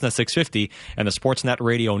Canucks, Sportsnet 650 and the Sportsnet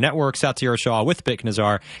Radio Network. Satyar Shah with Bik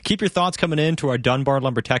Nazar. Keep your thoughts coming in to our Dunbar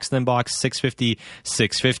Lumber text inbox,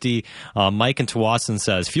 650-650. Mike in Tawasin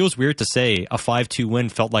says, feels weird to say a 5-2 win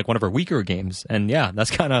felt like one of our weaker games. And yeah,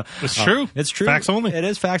 that's kind of... It's true. It's true. Facts only. It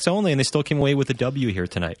is facts only, and they still came away with a W here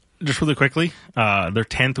tonight. Just really quickly, their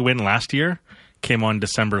 10th win last year came on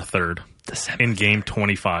December 3rd in game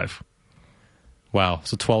 25. Wow.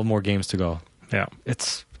 So 12 more games to go. Yeah.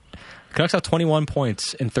 Canucks have 21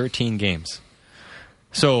 points in 13 games.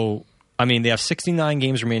 So, I mean, they have 69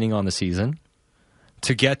 games remaining on the season.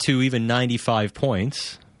 To get to even 95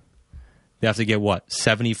 points, they have to get,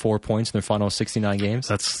 74 points in their final 69 games?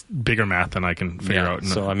 That's bigger math than I can figure out.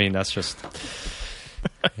 So, I mean, that's just...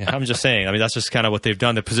 Yeah, I'm just saying. I mean, that's just kind of what they've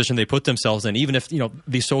done, the position they put themselves in. Even if,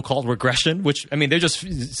 the so-called regression, which, I mean, they're just,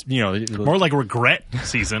 more like regret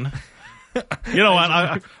season. You know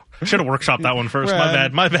what? I should have workshopped that one first.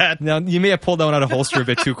 My bad. Now, you may have pulled that one out of holster a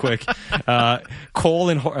bit too quick.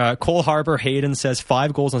 Cole Harbor Hayden says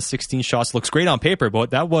 5 goals on 16 shots. Looks great on paper,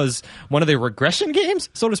 but that was one of the regression games,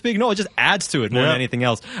 so to speak. No, it just adds to it more than anything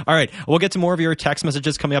else. All right, we'll get to more of your text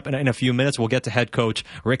messages coming up in a few minutes. We'll get to head coach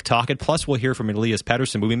Rick Tocchet, plus we'll hear from Elias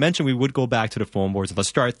Pettersson. But we mentioned we would go back to the phone boards. Let's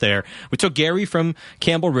start there. We took Gary from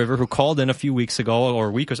Campbell River, who called in a few weeks ago, or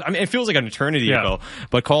a week or so. I mean, it feels like an eternity ago,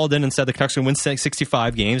 but called in and said the Canucks will win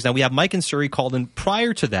 65 games. Now, we have Mike in Surrey called in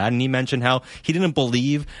prior to that, and he mentioned how he didn't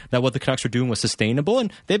believe that what the Canucks were doing was sustainable,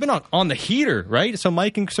 and they've been on the heater, right? So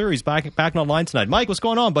Mike in Surrey's back on line tonight. Mike, what's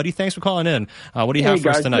going on, buddy? Thanks for calling in. What do you have for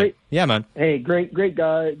us tonight? Great. Yeah, man. Hey, great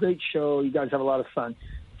guy, great show. You guys have a lot of fun.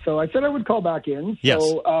 So I said I would call back in. Yes.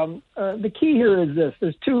 So the key here is this.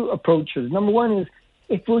 There's 2 approaches. Number one is,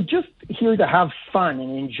 if we're just here to have fun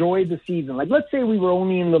and enjoy the season, like let's say we were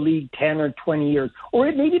only in the league 10 or 20 years,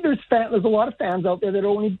 or maybe there's a lot of fans out there that are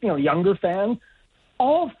only, younger fans,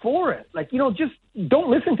 all for it. Like, just don't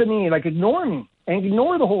listen to me, like ignore me and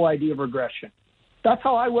ignore the whole idea of regression. That's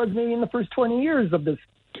how I was maybe in the first 20 years of this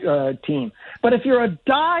team. But if you're a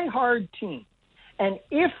die-hard team, and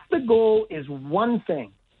if the goal is one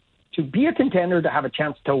thing, to be a contender, to have a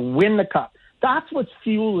chance to win the cup, That's what's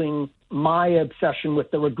fueling my obsession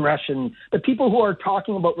with the regression. The people who are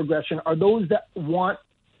talking about regression are those that want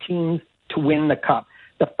teams to win the cup.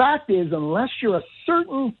 The fact is, unless you're a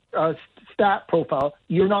certain stat profile,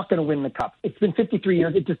 you're not going to win the cup. It's been 53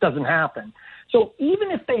 years. It just doesn't happen. So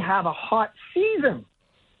even if they have a hot season,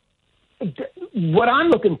 what I'm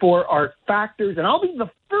looking for are factors, and I'll be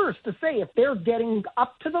the first to say if they're getting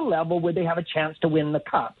up to the level where they have a chance to win the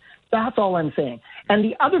cup. That's all I'm saying. And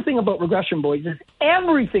the other thing about regression, boys, is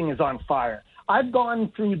everything is on fire. I've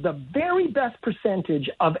gone through the very best percentage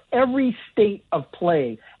of every state of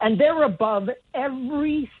play, and they're above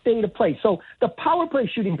every state of play. So the power play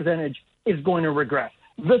shooting percentage is going to regress.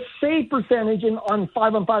 The save percentage on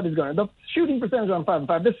 5-on-5 is going to. The shooting percentage on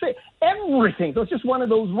 5-on-5. The save, everything. So it's just one of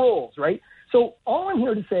those roles, right? So all I'm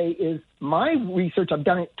here to say is my research, I've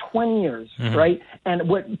done it 20 years, right? And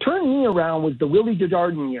what turned me around was the Willie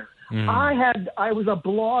Desjardins year. I was a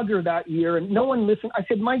blogger that year, and no one listened. I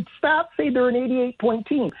said, my stats say they're an 88-point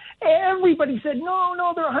team. Everybody said,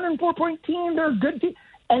 no, they're a 104-point team. They're a good team.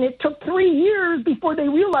 And it took 3 years before they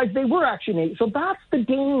realized they were actually an 8. So that's the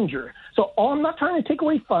danger. So I'm not trying to take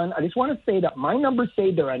away fun. I just want to say that my numbers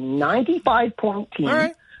say they're a 95-point team. All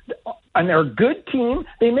right. And they're a good team.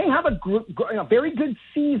 They may have a very good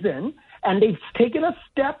season, and they've taken a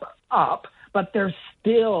step up, but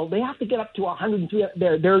they have to get up to 103.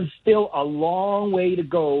 There's still a long way to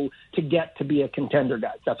go to get to be a contender,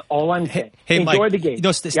 guys. That's all I'm saying. Hey, enjoy Mike, the game.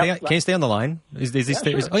 Can you stay on the line?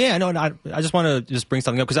 Sure. Oh, yeah, no, I just want to bring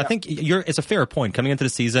something up because I think it's a fair point. Coming into the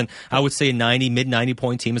season, I would say mid-90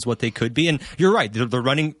 point team is what they could be. And you're right. They're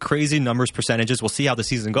running crazy numbers, percentages. We'll see how the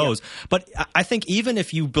season goes. But I think even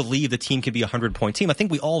if you believe the team can be a 100-point team, I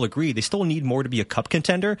think we all agree they still need more to be a cup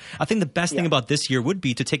contender. I think the best thing about this year would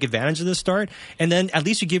be to take advantage of this start, and then at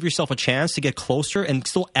least you give yourself a chance to get closer and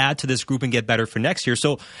still add to this group and get better for next year.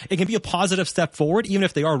 So it can be a positive step forward, even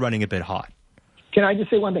if they are running a bit hot. Can I just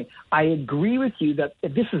say one thing? I agree with you that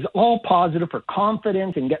this is all positive for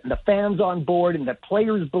confidence and getting the fans on board and the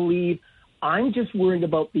players believe. I'm just worried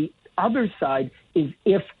about the other side is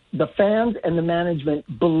if the fans and the management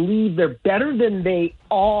believe they're better than they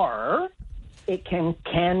are, it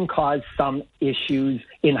can cause some issues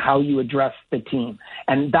in how you address the team.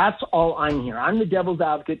 And that's all I'm here. I'm the devil's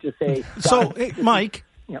advocate to say. So, Mike,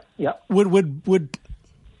 would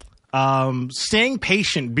staying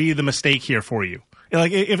patient be the mistake here for you?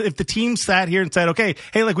 Like if the team sat here and said, okay,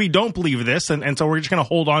 hey, like we don't believe this, and so we're just going to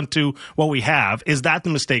hold on to what we have, is that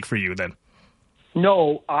the mistake for you then?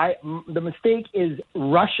 No, the mistake is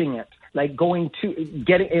rushing it. Like thinking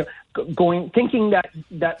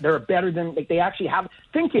that they're better than they actually have,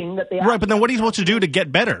 thinking that they right. But then what are you supposed to do to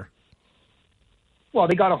get better? Well,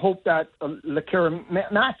 they got to hope that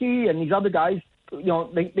Lekkerimäki and these other guys,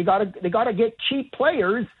 they got to get cheap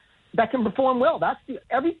players that can perform well.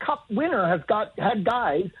 Every cup winner has had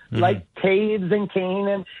guys like Taves and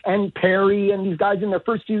Kane and Perry and these guys in their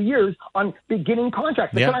first few years on beginning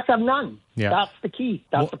contracts. The Canucks have none. Yeah. That's the key.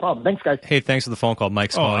 That's the problem. Thanks, guys. Hey, thanks for the phone call.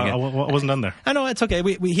 Mike's calling in. I wasn't done there. I know, it's okay.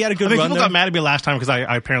 He had a good run people got mad at me last time because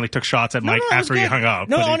I apparently took shots at Mike after he hung up.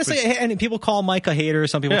 No, honestly, and people call Mike a hater,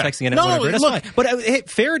 some people texting in whatever. That's fine. But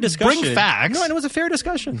fair discussion. Bring facts. No, it was a fair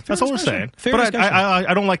discussion. That's what we're saying. But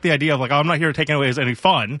I don't like the idea of I'm not here to take away any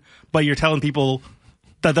fun, but you're telling people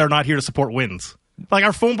that they're not here to support wins. Like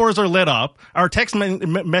our phone boards are lit up, our text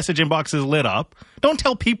message inbox is lit up. Don't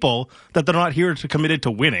tell people that they're not here to committed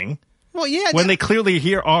to winning. Well, yeah, when they clearly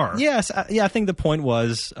here are. Yes, I think the point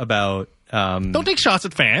was about. Don't take shots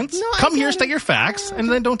at fans. No, come here, state your facts,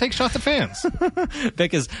 and then don't take shots at fans.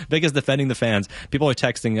 Vic is defending the fans. People are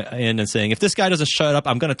texting in and saying, if this guy doesn't shut up,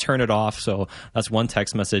 I'm going to turn it off. So that's one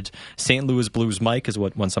text message. St. Louis Blues Mike is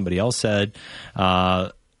what somebody else said.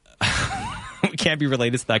 We can't be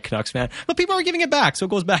related to that Canucks fan. But people are giving it back, so it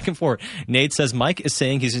goes back and forth. Nate says Mike is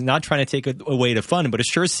saying he's not trying to take it away to fun, but it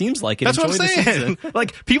sure seems like it. That's what I'm saying.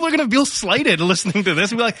 Like, people are going to feel slighted listening to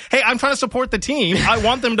this and be like, hey, I'm trying to support the team. I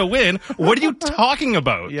want them to win. What are you talking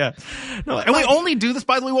about? Yeah. No, and we only do this,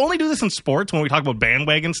 by the way, we only do this in sports when we talk about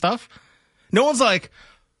bandwagon stuff. No one's like,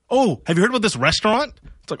 oh, have you heard about this restaurant?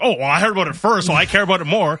 It's like, oh, well, I heard about it first, so I care about it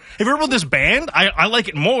more. Have you heard about this band? I like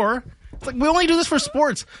it more. It's like, we only do this for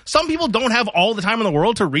sports. Some people don't have all the time in the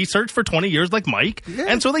world to research for 20 years like Mike,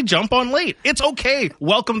 and so they jump on late. It's okay.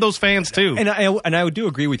 Welcome those fans, too. And I do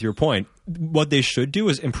agree with your point. What they should do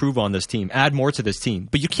is improve on this team, add more to this team.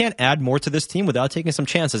 But you can't add more to this team without taking some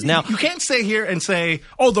chances. Now, you can't stay here and say,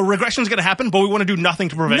 "Oh, the regression is going to happen," but we want to do nothing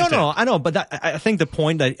to prevent it. No, I know, but I think the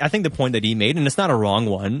point that he made, and it's not a wrong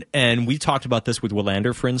one, and we talked about this with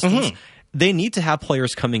Willander, for instance. they need to have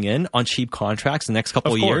players coming in on cheap contracts the next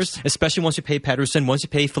couple of years, especially once you pay Pettersson, once you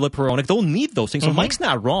pay Filip Hronek. They'll need those things. So Mike's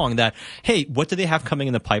not wrong that, hey, what do they have coming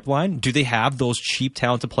in the pipeline? Do they have those cheap,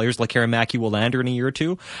 talented players like Karamaki, Willander in a year or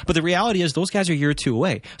two? But the reality is those guys are a year or two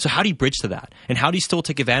away. So how do you bridge to that? And how do you still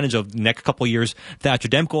take advantage of the next couple of years that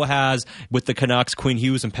Demko has with the Canucks, Quinn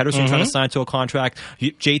Hughes and Pettersson trying to sign to a contract?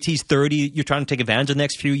 JT's 30. You're trying to take advantage of the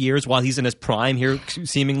next few years while he's in his prime here,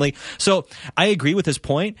 seemingly. So I agree with his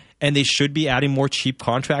point. And they should be adding more cheap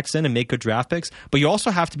contracts in and make good draft picks. But you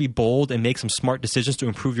also have to be bold and make some smart decisions to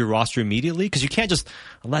improve your roster immediately, because you can't just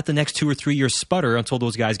let the next 2 or 3 years sputter until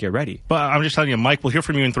those guys get ready. But I'm just telling you, Mike, we'll hear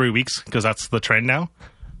from you in 3 weeks, because that's the trend now.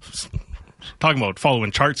 Talking about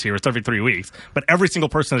following charts here, it's every 3 weeks. But every single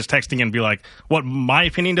person is texting in and be like, what, my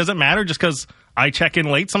opinion doesn't matter just because I check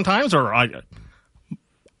in late sometimes, or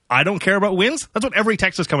I don't care about wins? That's what every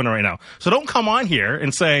text is coming in right now. So don't come on here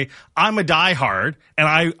and say, I'm a diehard,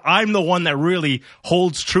 and I'm the one that really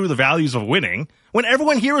holds true the values of winning, when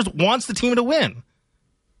everyone here wants the team to win.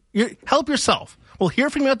 Help yourself. We'll hear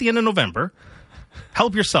from you at the end of November.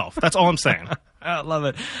 Help yourself. That's all I'm saying. I love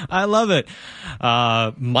it. I love it.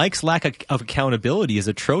 Mike's lack of accountability is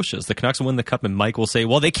atrocious. The Canucks will win the cup, and Mike will say,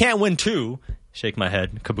 well, they can't win too. Shake my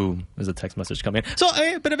head. Kaboom. There's a text message coming in. So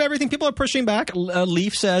a bit of everything. People are pushing back.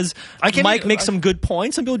 Leaf says Mike makes some good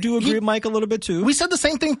points. Some people do agree with Mike a little bit too. We said the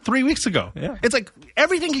same thing 3 weeks ago. Yeah. It's like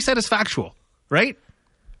everything he said is factual, right?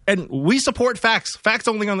 And we support facts. Facts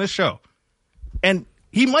only on this show. And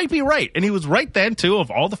he might be right. And he was right then too, of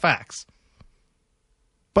all the facts.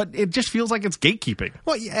 But it just feels like it's gatekeeping.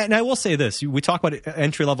 Well, yeah, and I will say this. We talk about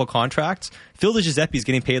entry-level contracts. Phil DiGiuseppe is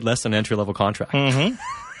getting paid less than an entry-level contract. Mm-hmm.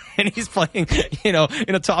 And he's playing, in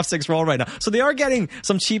a top 6 role right now. So they are getting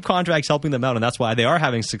some cheap contracts helping them out, and that's why they are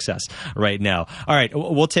having success right now. All right,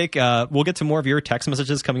 we'll get to more of your text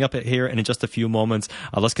messages coming up here in just a few moments.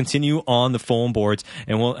 Let's continue on the phone boards,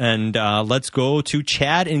 and let's go to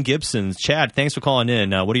Chad in Gibson. Chad, thanks for calling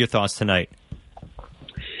in. What are your thoughts tonight?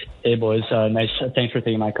 Hey, boys. Nice. Thanks for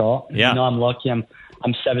taking my call. Yeah. I'm lucky.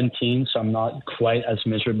 I'm 17, so I'm not quite as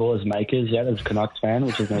miserable as Mike is yet as a Canucks fan,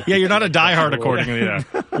 which is nice. Yeah, you're not a diehard accordingly. Yeah.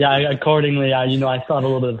 Yeah, accordingly, I still have a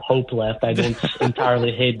little bit of hope left. I don't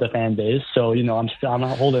entirely hate the fan base, so I'm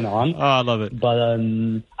holding on. Oh, I love it. But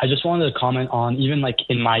I just wanted to comment on, even like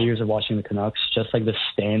in my years of watching the Canucks, just like the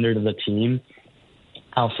standard of the team.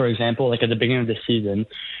 How, for example, like at the beginning of the season,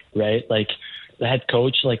 right, like the head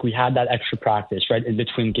coach, like we had that extra practice, right, in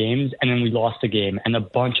between games, and then we lost the game, and a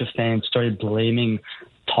bunch of fans started blaming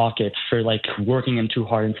Tocchet for like working him too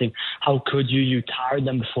hard and saying, how could you tired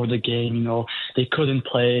them before the game, they couldn't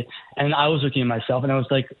play. And I was looking at myself and I was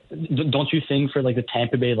like, don't you think for like the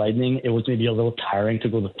Tampa Bay Lightning, it was maybe a little tiring to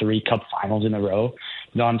go to 3 cup finals in a row?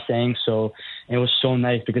 You know what I'm saying? So it was so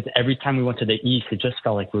nice, because every time we went to the East, it just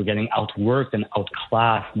felt like we were getting outworked and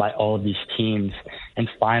outclassed by all of these teams. And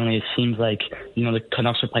finally, it seems like, the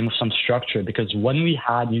Canucks are playing with some structure, because when we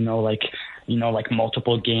had, like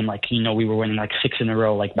multiple game, like, we were winning like 6 in a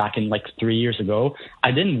row, like back in like 3 years ago,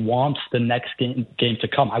 I didn't want the next game to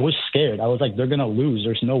come. I was scared. I was like, they're going to lose.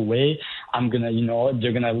 There's no way I'm going to,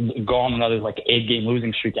 they're going to go on another like 8-game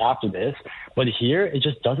losing streak after this. But here, it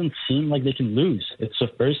just doesn't seem like they can lose. It's the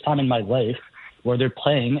first time in my life where they're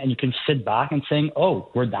playing and you can sit back and saying, oh,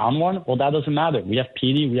 we're down 1. Well, that doesn't matter. We have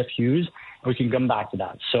Petey, we have Hughes. We can come back to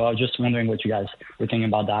that. So I was just wondering what you guys were thinking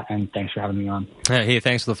about that, and thanks for having me on. Hey,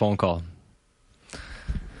 thanks for the phone call.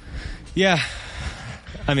 Yeah.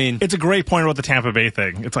 I mean, it's a great point about the Tampa Bay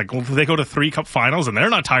thing. It's like, well, they go to 3 cup finals and they're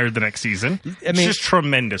not tired the next season. It's just a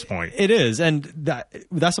tremendous point. It is. And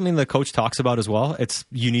that's something the coach talks about as well. It's,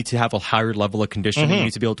 you need to have a higher level of conditioning. Mm-hmm. You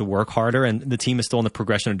need to be able to work harder. And the team is still in the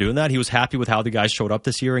progression of doing that. He was happy with how the guys showed up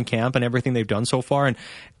this year in camp and everything they've done so far. And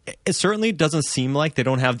it certainly doesn't seem like they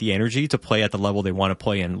don't have the energy to play at the level they want to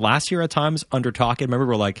play in. Last year at times under Tocchet, remember,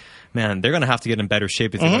 we're like, man, they're going to have to get in better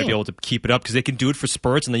shape if they want to be able to keep it up, because they can do it for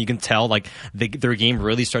spurts and then you can tell like their game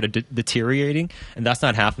really started deteriorating, and that's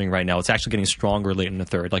not happening right now. It's actually getting stronger late in the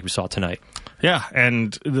third, like we saw tonight. Yeah,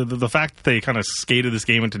 and the fact that they kind of skated this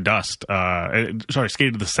game into dust,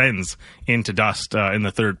 skated the Sens into dust in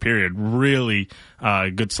the third period, really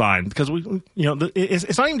good sign, because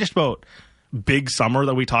it's not even just about big summer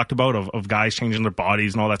that we talked about of guys changing their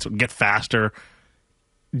bodies and all that, so get faster.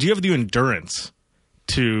 Do you have the endurance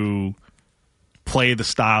to play the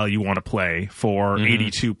style you want to play for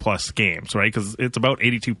 82 plus games, right? Because it's about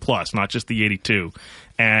 82 plus, not just the 82.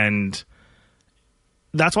 And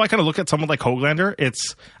that's why I kind of look at someone like Höglander.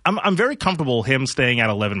 I'm very comfortable him staying at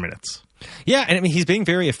 11 minutes. Yeah, and I mean, he's being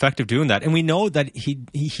very effective doing that. And we know that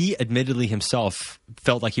he admittedly himself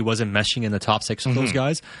felt like he wasn't meshing in the top 6 of those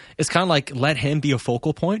guys. It's kind of like, let him be a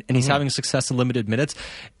focal point, and he's having success in limited minutes.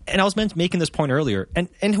 And I was making this point earlier,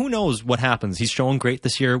 and who knows what happens. He's showing great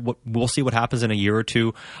this year. We'll see what happens in a year or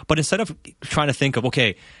two. But instead of trying to think of,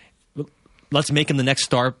 okay, let's make him the next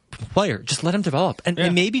star player, just let him develop. And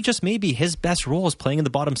maybe, just maybe, his best role is playing in the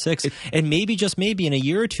bottom 6. And maybe, just maybe, in a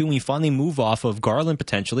year or two, when you finally move off of Garland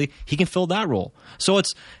potentially, he can fill that role. So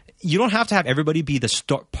you don't have to have everybody be the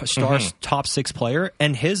star top 6 player.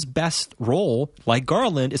 And his best role, like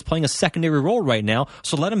Garland, is playing a secondary role right now.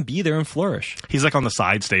 So let him be there and flourish. He's like on the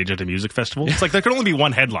side stage at a music festival. It's like there can only be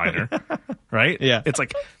one headliner, right? Yeah. It's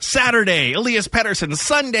like Saturday, Elias Pettersson,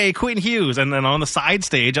 Sunday, Quinn Hughes. And then on the side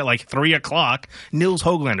stage at like 3 o'clock, Nils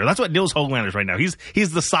Höglander. That's what Nils Höglander is right now.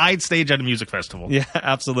 He's the side stage at a music festival. Yeah,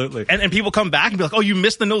 absolutely. And people come back and be like, oh, you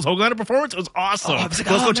missed the Nils Höglander performance? It was awesome. Let's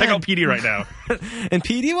go check out PD right now. And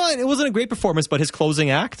PD, well, it wasn't a great performance, but his closing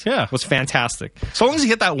act was fantastic. So long as he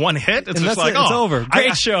hit that one hit, it's just like, it's over.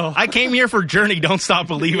 Great show. I came here for Journey, Don't Stop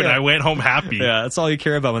Believing. I went home happy. Yeah, that's all you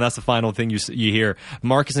care about when that's the final thing you hear.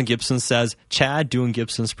 Marcus and Gibson says, Chad doing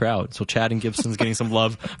Gibson's proud. So Chad and Gibson's getting some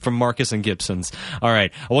love from Marcus and Gibson's. All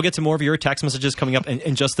right, we'll get to more of your text messages coming up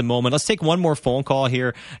in just a moment. Let's take one more phone call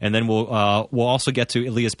here, and then we'll also get to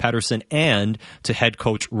Elias Pettersson and to head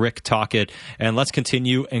coach Rick Tocchet. And let's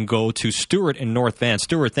continue and go to Stuart in North Van.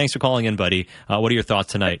 Stuart, thanks for calling in, buddy. What are your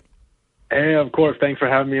thoughts tonight? Hey, of course. Thanks for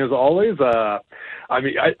having me as always. I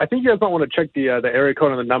think you guys don't want to check the area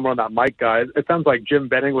code and the number on that mic, guys. It sounds like Jim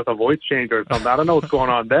Benning with a voice change or something. I don't know what's going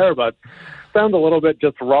on there, but sounds a little bit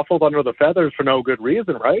just ruffled under the feathers for no good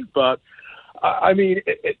reason, right? But I mean,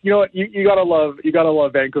 you know what? You gotta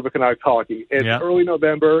love Vancouver Canucks hockey. It's early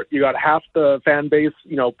November. You got half the fan base,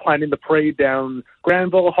 planning the parade down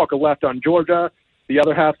Granville, Huck a left on Georgia. The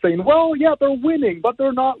other half saying, well, yeah, they're winning, but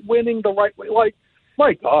they're not winning the right way. Like,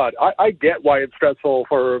 my God, I get why it's stressful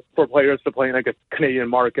for players to play in like a Canadian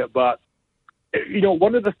market, but,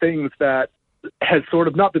 one of the things that has sort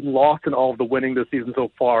of not been lost in all of the winning this season so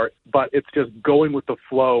far, but it's just going with the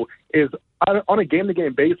flow, is on a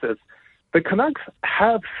game-to-game basis, the Canucks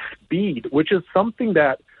have speed, which is something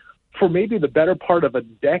that for maybe the better part of a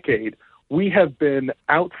decade, we have been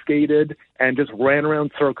outskated and just ran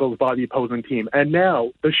around circles by the opposing team. And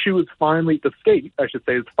now the shoe is finally, the skate, I should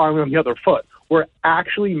say, is finally on the other foot. We're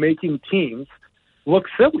actually making teams look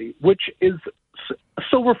silly, which is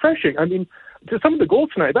so refreshing. I mean, some of the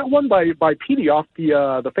goals tonight, that one by Petey off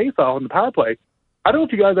the face-off on the power play, I don't know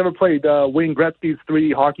if you guys ever played Wayne Gretzky's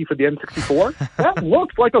 3D hockey for the N64. That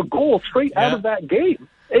looked like a goal straight out of that game.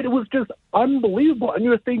 It was just unbelievable. And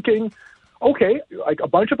you're thinking, okay, like a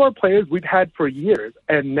bunch of our players we've had for years,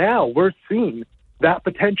 and now we're seeing that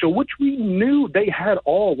potential, which we knew they had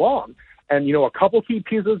all along. And, a couple key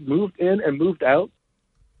pieces moved in and moved out.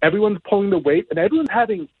 Everyone's pulling the weight, and everyone's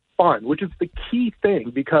having fun, which is the key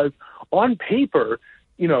thing, because on paper,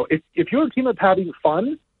 if you're a team that's having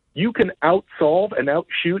fun, you can outsolve and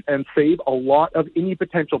outshoot and save a lot of any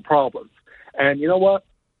potential problems. And you know what?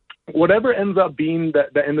 Whatever ends up being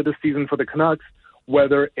the end of the season for the Canucks,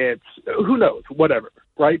 whether it's, who knows, whatever,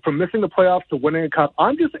 right? From missing the playoffs to winning a cup,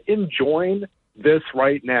 I'm just enjoying this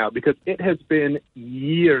right now because it has been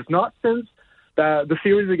years, not since the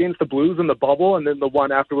series against the Blues in the bubble and then the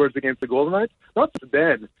one afterwards against the Golden Knights, not since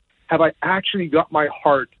then have I actually got my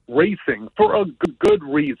heart racing for a good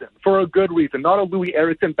reason, not a Louis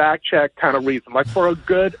Eriksson back check kind of reason, like for a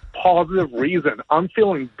good, positive reason. I'm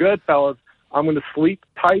feeling good, fellas. I'm going to sleep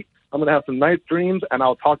tight. I'm going to have some nice dreams, and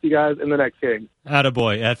I'll talk to you guys in the next game.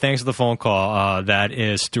 Attaboy. Thanks for the phone call. That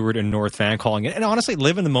is Stuart in North Van calling it. And honestly,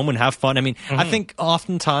 live in the moment, have fun. I mean, I think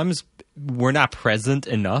oftentimes we're not present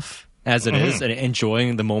enough as it is and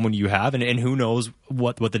enjoying the moment you have. And who knows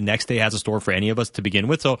what the next day has in store for any of us to begin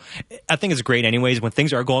with. So I think it's great anyways. When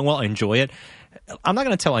things are going well, enjoy it. I'm not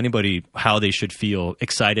going to tell anybody how they should feel.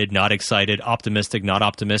 Excited, not excited, optimistic, not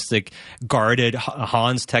optimistic, guarded.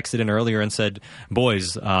 Hans texted in earlier and said,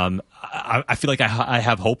 boys, I feel like I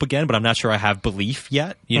have hope again, but I'm not sure I have belief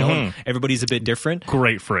yet. Everybody's a bit different.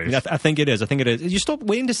 Great phrase. I think it is. You're still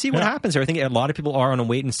waiting to see what happens here. I think a lot of people are on a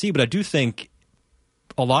wait and see, but I do think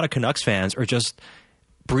a lot of Canucks fans are just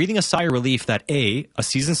breathing a sigh of relief that a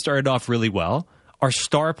season started off really well. Our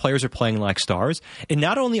star players are playing like stars. And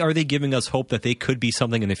not only are they giving us hope that they could be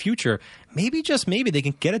something in the future, maybe just maybe they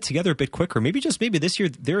can get it together a bit quicker. Maybe just maybe this year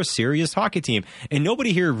they're a serious hockey team. And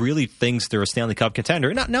nobody here really thinks they're a Stanley Cup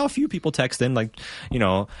contender. Now a few people text in like,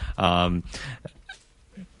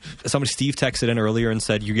 Steve texted in earlier and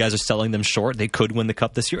said, you guys are selling them short. They could win the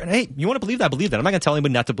cup this year. And hey, you want to believe that? Believe that. I'm not going to tell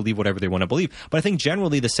anybody not to believe whatever they want to believe. But I think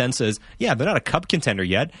generally the sense is, yeah, they're not a cup contender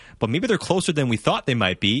yet, but maybe they're closer than we thought they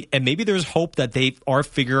might be. And maybe there's hope that they are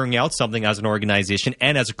figuring out something as an organization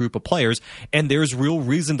and as a group of players. And there's real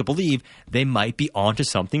reason to believe they might be onto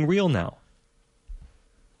something real now.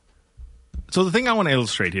 So the thing I want to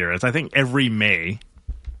illustrate here is I think every May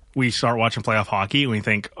we start watching playoff hockey and we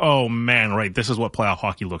think, oh man, right, this is what playoff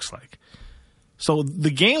hockey looks like. So the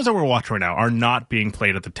games that we're watching right now are not being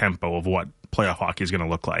played at the tempo of what playoff hockey is going to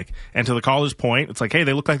look like. And to the caller's point, it's like, hey,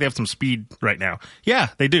 they look like they have some speed right now. Yeah,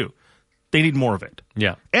 they do. They need more of it.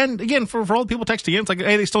 Yeah. And again, for all the people texting in, it's like,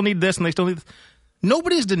 hey, they still need this and they still need this.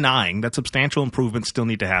 Nobody's denying that substantial improvements still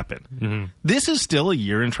need to happen. Mm-hmm. This is still a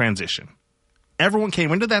year in transition. Everyone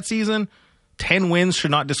came into that season. 10 wins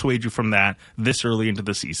should not dissuade you from that this early into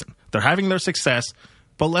the season. They're having their success,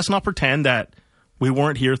 but let's not pretend that we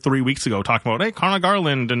weren't here 3 weeks ago talking about, hey, Connor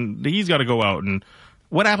Garland, and he's got to go out, and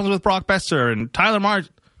what happens with Brock Besser and Tyler March.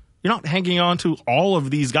 You're not hanging on to all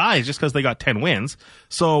of these guys just because they got 10 wins.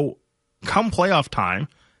 So come playoff time,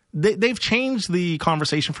 they've changed the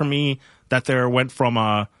conversation for me that they went from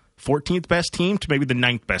a 14th best team to maybe the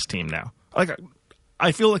 9th best team now. Like,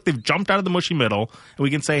 I feel like they've jumped out of the mushy middle, and we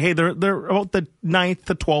can say, hey, they're about the 9th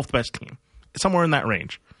to 12th best team, somewhere in that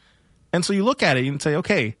range. And so you look at it and say,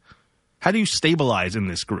 okay, how do you stabilize in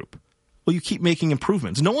this group? Well, you keep making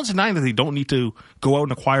improvements. No one's denying that they don't need to go out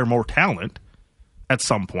and acquire more talent at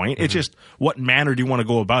some point. Mm-hmm. It's just, what manner do you want to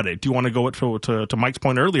go about it? Do you want to go to Mike's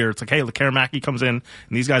point earlier? It's like, hey, Karamaki comes in, and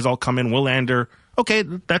these guys all come in. Willander, okay,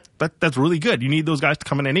 that's really good. You need those guys to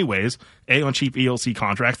come in anyways, on cheap ELC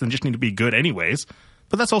contracts, and just need to be good anyways.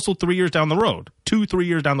 But that's also 3 years down the road, 2-3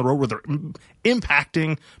 years down the road where they're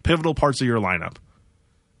impacting pivotal parts of your lineup.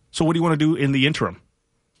 So what do you want to do in the interim?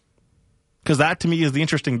 Because that, to me, is the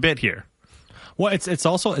interesting bit here. Well, it's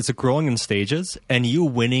also a growing in stages, and you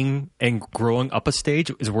winning and growing up a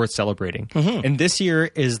stage is worth celebrating. Mm-hmm. And this year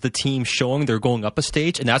is the team showing they're going up a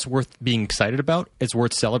stage, and that's worth being excited about. It's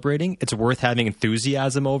worth celebrating. It's worth having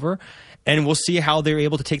enthusiasm over. And we'll see how they're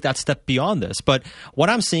able to take that step beyond this. But what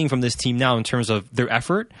I'm seeing from this team now in terms of their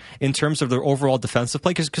effort, in terms of their overall defensive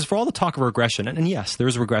play, because for all the talk of regression, and yes,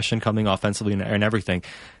 there's regression coming offensively and everything,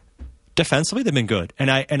 defensively, they've been good.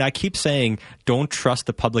 And I keep saying, don't trust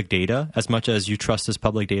the public data as much as you trust this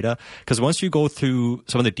public data. Because once you go through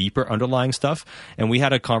some of the deeper underlying stuff, and we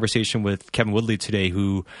had a conversation with Kevin Woodley today,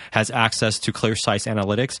 who has access to ClearSight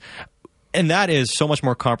analytics, and that is so much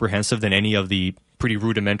more comprehensive than any of the pretty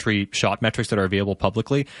rudimentary shot metrics that are available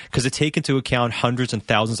publicly, because it take into account hundreds and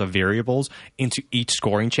thousands of variables into each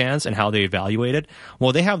scoring chance and how they evaluate it.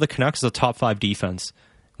 Well, they have the Canucks as a top 5 defense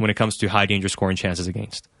when it comes to high danger scoring chances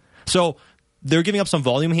against. So they're giving up some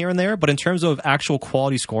volume here and there, but in terms of actual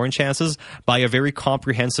quality scoring chances, by a very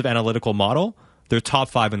comprehensive analytical model, they're top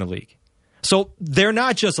 5 in the league. So they're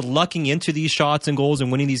not just lucking into these shots and goals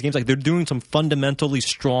and winning these games. Like, they're doing some fundamentally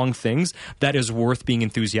strong things that is worth being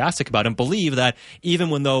enthusiastic about, and believe that even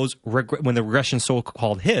when when the regression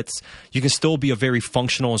so-called hits, you can still be a very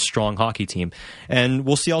functional and strong hockey team. And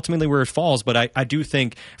we'll see ultimately where it falls. But I do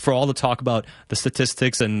think, for all the talk about the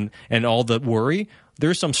statistics and all the worry,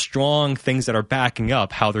 there's some strong things that are backing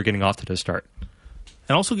up how they're getting off to the start.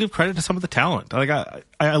 And also give credit to some of the talent. Like,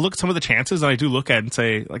 I look at some of the chances, and I do look at it and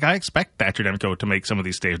say, like, I expect Thatcher Demko to make some of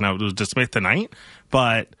these saves. Now, it was DeSmith tonight,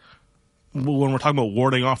 but when we're talking about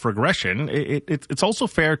warding off regression, it's also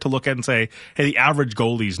fair to look at and say, hey, the average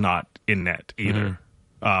goalie's not in net either.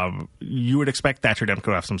 Mm-hmm. You would expect Thatcher Demko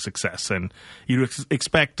to have some success, and you'd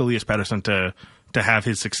expect Elias Pettersson to have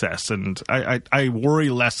his success. And I worry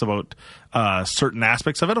less about certain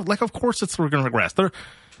aspects of it. Like, of course, we're going to regress.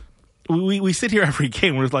 We sit here every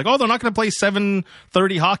game where it's like, oh, they're not going to play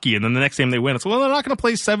 7:30 hockey, and then the next game they win. It's, well, they're not going to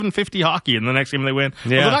play 7:50 hockey, and the next game they win.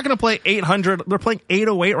 Yeah. Well, they're not going to play 800. They're playing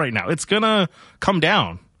 808 right now. It's going to come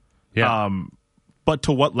down. Yeah. But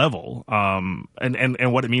to what level? And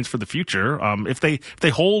what it means for the future. If they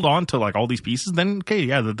hold on to, like, all these pieces, then okay,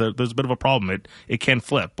 yeah, there's a bit of a problem. It can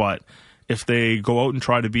flip. But if they go out and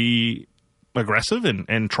try to be aggressive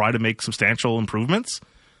and try to make substantial improvements,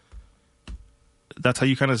 that's how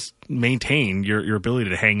you kind of maintain your ability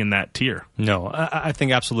to hang in that tier. No, I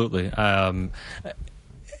think absolutely. And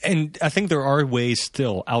I think there are ways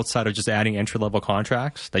still outside of just adding entry-level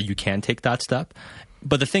contracts that you can take that step.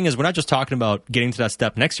 But the thing is, we're not just talking about getting to that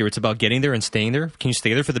step next year. It's about getting there and staying there. Can you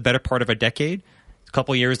stay there for the better part of a decade? a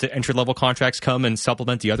couple of years the entry-level contracts come and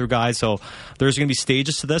supplement the other guys. So there's going to be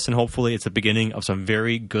stages to this, and hopefully it's the beginning of some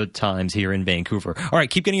very good times here in Vancouver. All right,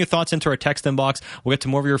 keep getting your thoughts into our text inbox. We'll get to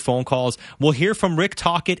more of your phone calls. We'll hear from Rick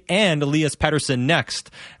Tocchet and Elias Pettersson next,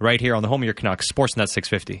 right here on the home of your Canucks, Sportsnet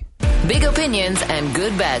 650. Big opinions and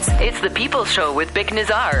good bets. It's the People's Show with Bick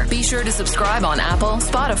Nazar. Be sure to subscribe on Apple,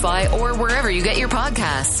 Spotify, or wherever you get your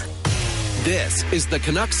podcasts. This is the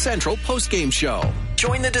Canucks Central postgame show.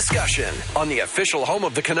 Join the discussion on the official home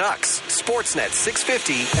of the Canucks, Sportsnet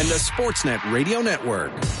 650 and the Sportsnet Radio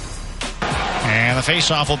Network. And the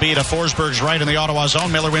faceoff will be to Forsberg's right in the Ottawa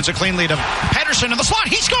zone. Miller wins a clean lead of Pettersson in the slot.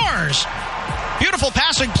 He scores! Beautiful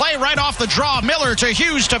passing play right off the draw. Miller to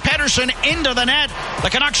Hughes to Pettersson into the net. The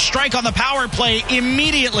Canucks strike on the power play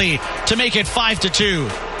immediately to make it 5-2.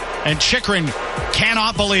 And Chychrun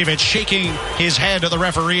cannot believe it, shaking his head at the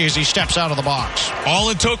referee as he steps out of the box. All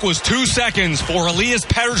it took was 2 seconds for Elias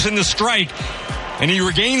Pettersson to strike, and he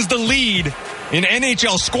regains the lead in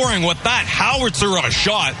NHL scoring with that howitzer of a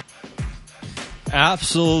shot.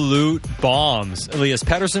 Absolute bombs. Elias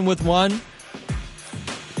Pettersson with one.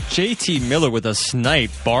 JT Miller with a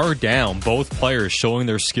snipe, bar down. Both players showing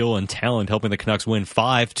their skill and talent, helping the Canucks win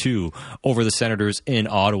 5-2 over the Senators in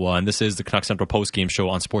Ottawa. And this is the Canucks Central postgame show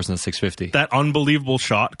on Sportsnet 650. That unbelievable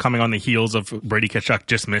shot coming on the heels of Brady Tkachuk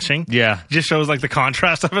just missing. Yeah. Just shows like the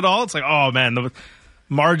contrast of it all. It's like, oh man, the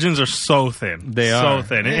margins are so thin. They are. So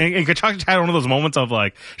thin. And Tkachuk had one of those moments of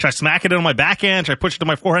like, should I smack it on my backhand? Should I push it to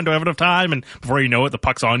my forehand? Do I have enough time? And before you know it, the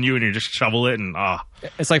puck's on you and you just shovel it and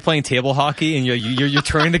It's like playing table hockey and you're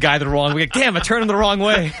turning the guy the wrong way. Like, damn, I turned him the wrong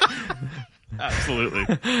way. Absolutely.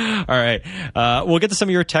 All right. We'll get to some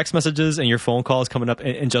of your text messages and your phone calls coming up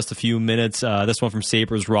in just a few minutes. This one from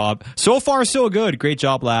Sabres Rob. So far, so good. Great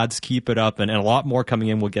job, lads. Keep it up. And a lot more coming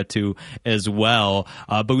in we'll get to as well.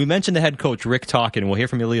 But we mentioned the head coach, Rick Tocchet, and we'll hear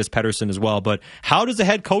from Elias Pettersson as well. But how does the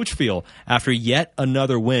head coach feel after yet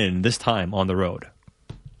another win, this time on the road?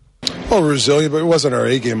 Well, we're resilient, but it wasn't our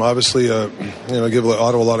A game. Obviously, give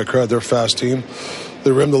Ottawa a lot of credit. They're a fast team.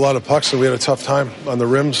 They rimmed a lot of pucks, and we had a tough time on the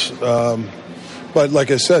rims. But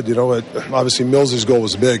like I said, obviously Mills' goal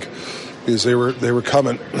was big because they were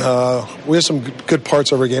coming. We had some good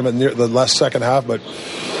parts of our game at the last second half, but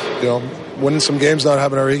winning some games, not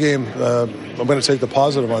having our A game, I'm going to take the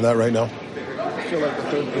positive on that right now. I feel like the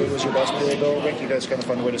third period was your best period, though. Rick, you guys kind of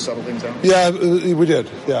found a way to settle things down. Yeah, we did.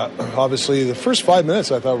 Yeah, obviously the first 5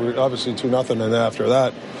 minutes I thought we were obviously 2-0, and then after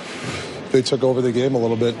that they took over the game a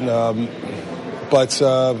little bit. But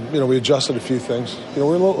we adjusted a few things. We're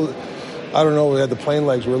a little. I don't know. We had the plane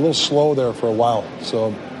legs. We were a little slow there for a while.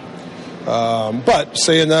 So, but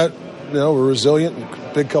saying that, we're resilient.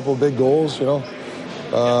 Couple of big goals. They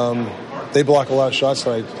block a lot of shots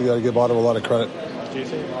tonight. You got to give Ottawa a lot of credit. Do you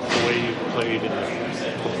think the way you played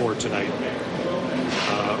before tonight,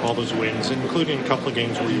 all those wins, including a couple of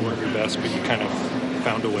games where you weren't your best, but you kind of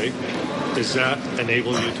found a way, does that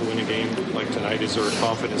enable you to win a game like tonight? Is there a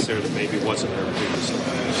confidence there that maybe wasn't there previously?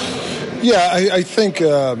 Yeah, I think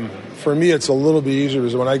for me it's a little bit easier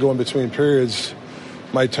because when I go in between periods,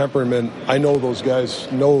 my temperament, I know those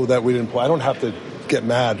guys know that we didn't play. I don't have to get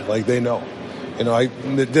mad like they know. I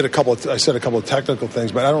said a couple of technical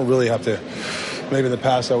things, but I don't really have to. Maybe in the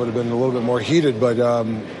past I would have been a little bit more heated, but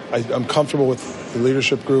I'm comfortable with the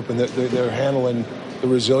leadership group and they're handling the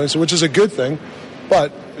resilience, which is a good thing.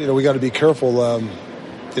 But we got to be careful.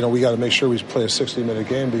 We got to make sure we play a 60-minute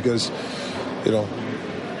game because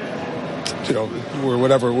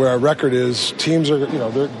where our record is, teams are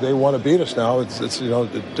they want to beat us now. It's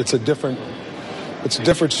a different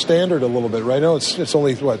standard a little bit right now. It's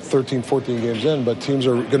only 13, 14 games in, but teams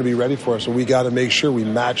are going to be ready for us, so we got to make sure we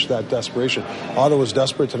match that desperation. Ottawa's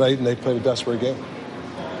desperate tonight, and they played a desperate game.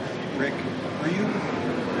 Rick,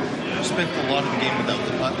 you spent a lot of the game without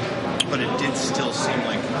the puck, but it did still seem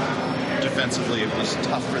like defensively it was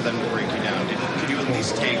tough for them to break you down. Could you at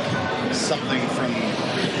least take something from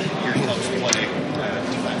your club's play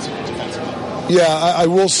defensively? Yeah, I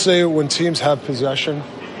will say when teams have possession,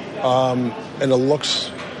 and it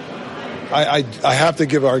looks, I have to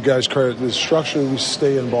give our guys credit. The structure, we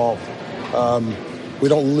stay involved. We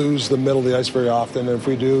don't lose the middle of the ice very often. And if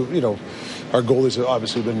we do, our goalies have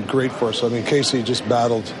obviously been great for us. I mean, Casey just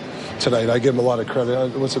battled tonight. I give him a lot of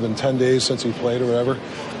credit. What's it been, 10 days since he played or whatever?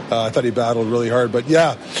 I thought he battled really hard. But,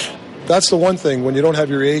 yeah, that's the one thing. When you don't have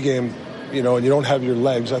your A game, and you don't have your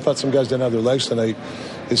legs, I thought some guys didn't have their legs tonight,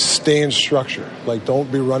 is stay in structure. Like,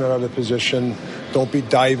 don't be running out of position. Don't be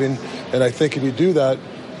diving. And I think if you do that,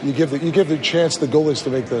 you give the chance the goalies to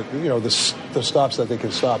make the stops that they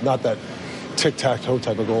can stop, not that tic-tac-toe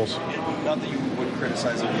type of goals. Not that you would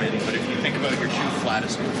criticize overrating, but if you think about your two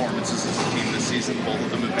flattest performances as a team this season, both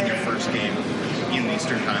of them have been your first game in the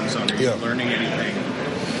Eastern time zone. Are you learning anything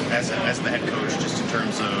as the head coach, just in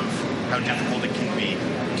terms of how difficult it can be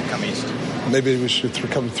to come east? Maybe we should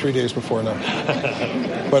come 3 days before now.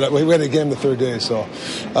 But we had a game the third day, so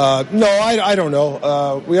no, I don't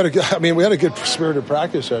know. We had a good spirited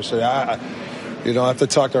practice yesterday. I have to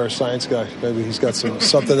talk to our science guy. Maybe he's got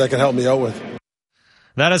something that can help me out with.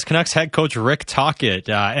 That is Canucks head coach Rick Tocchet,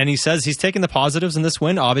 and he says he's taking the positives in this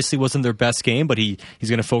win. Obviously, wasn't their best game, but he's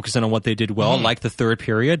going to focus in on what they did well, like the third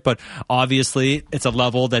period. But obviously, it's a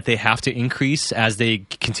level that they have to increase as they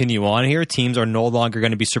continue on here. Teams are no longer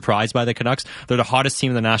going to be surprised by the Canucks. They're the hottest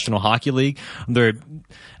team in the National Hockey League.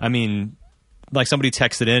 Like somebody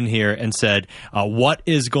texted in here and said, what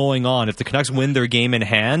is going on? If the Canucks win their game in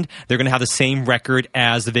hand, they're going to have the same record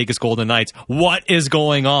as the Vegas Golden Knights. What is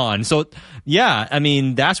going on? So, yeah,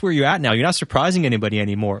 that's where you're at now. You're not surprising anybody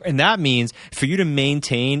anymore. And that means for you to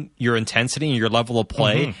maintain your intensity and your level of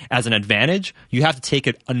play as an advantage, you have to take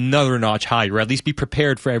it another notch higher, or at least be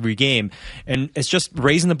prepared for every game. And it's just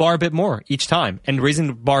raising the bar a bit more each time and raising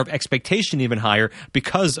the bar of expectation even higher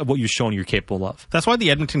because of what you've shown you're capable of. That's why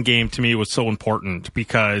the Edmonton game to me was so important,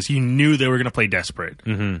 because you knew they were going to play desperate.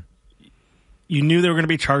 You knew they were going to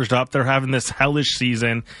be charged up. They're having this hellish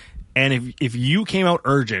season. And if you came out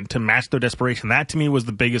urgent to match their desperation, that to me was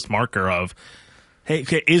the biggest marker of, hey,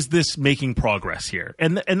 okay, is this making progress here?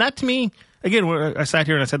 And that to me, again, I sat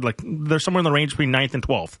here and I said, like, they're somewhere in the range between 9th and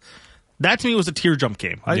 12th. That to me was a tear jump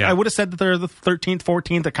game. I would have said that they're the 13th,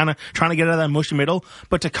 14th, they're kind of trying to get out of that mushy middle.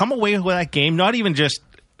 But to come away with that game, not even just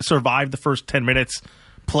survive the first 10 minutes,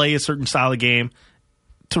 play a certain style of game,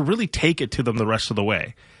 to really take it to them the rest of the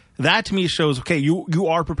way. That to me shows, okay, you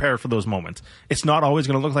are prepared for those moments. It's not always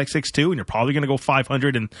going to look like 6-2, and you're probably going to go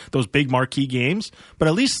 500 in those big marquee games, but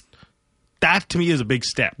at least that to me is a big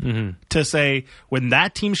step to say when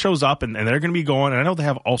that team shows up and they're going to be going, and I know they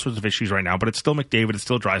have all sorts of issues right now, but it's still McDavid, it's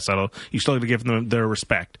still Draisaitl, you still have to give them their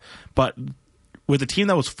respect. But with a team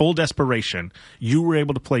that was full desperation, you were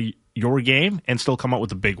able to play your game and still come out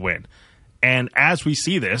with a big win. And as we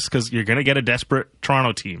see this, because you're going to get a desperate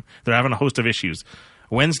Toronto team, they're having a host of issues.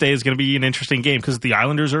 Wednesday is going to be an interesting game because the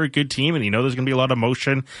Islanders are a good team, and there's going to be a lot of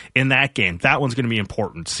motion in that game. That one's going to be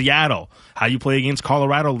important. Seattle, how you play against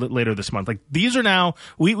Colorado later this month. Like, these are now,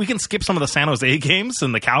 we can skip some of the San Jose games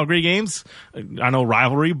and the Calgary games. I know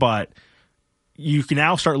rivalry, but you can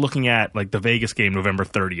now start looking at like the Vegas game November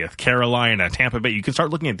 30th, Carolina, Tampa Bay. You can start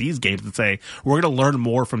looking at these games and say, we're going to learn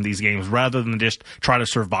more from these games rather than just try to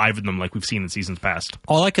survive in them like we've seen in seasons past.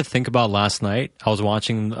 All I could think about last night, I was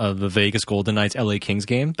watching the Vegas Golden Knights LA Kings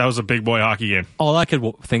game. That was a big boy hockey game. All I could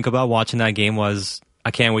think about watching that game was, I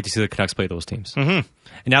can't wait to see the Canucks play those teams. And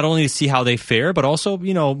not only to see how they fare, but also,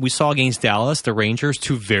 we saw against Dallas, the Rangers,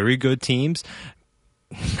 two very good teams.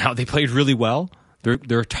 How they played really well.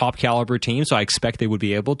 They're a top caliber team, so I expect they would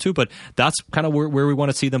be able to, but that's kind of where we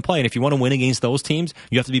want to see them play. And if you want to win against those teams,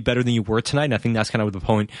 you have to be better than you were tonight, and I think that's kind of the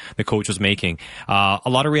point the coach was making. A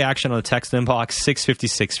lot of reaction on the text inbox,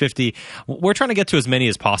 650. We're trying to get to as many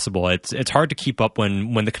as possible. It's hard to keep up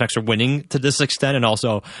when the Canucks are winning to this extent, and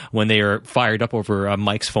also when they are fired up over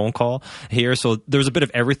Mike's phone call here. So there's a bit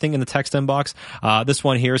of everything in the text inbox. This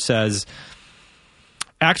one here says,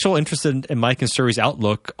 actual interest in Mike and Surrey's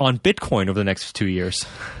outlook on Bitcoin over the next 2 years.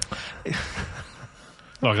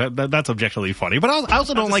 Look, that's objectively funny, but I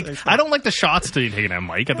also don't like the shots to be taken at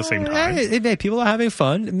Mike at the same time. Hey, people are having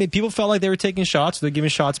fun. People felt like they were taking shots. They're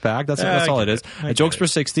giving shots back. That's all it is. Jokes for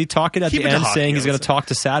 60. Talking at the end, saying he's going to talk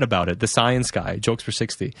to Sad about it. The science guy. Jokes for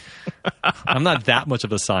 60. I'm not that much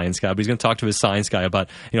of a science guy, but he's going to talk to his science guy about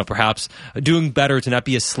perhaps doing better to not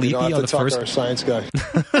be as sleepy on the first. To our science guy.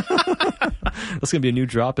 That's going to be a new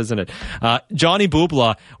drop, isn't it? Johnny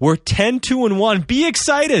Bubla, we're 10-2-1. Be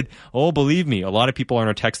excited. Oh, believe me, a lot of people in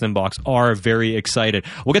our text inbox are very excited.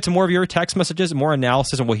 We'll get to more of your text messages, more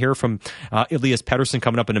analysis, and we'll hear from Elias Pettersson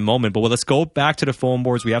coming up in a moment. But let's go back to the phone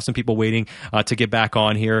boards. We have some people waiting to get back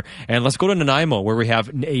on here. And let's go to Nanaimo, where we have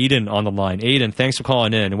Aiden on the line. Aiden, thanks for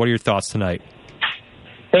calling in. What are your thoughts tonight?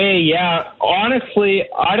 Hey, yeah, honestly,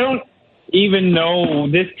 I don't even know.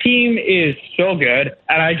 This team is so good,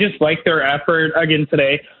 and I just like their effort again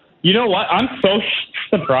today. You know what? I'm so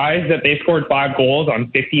surprised that they scored 5 goals on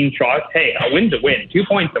 15 shots. Hey, a win's a win. 2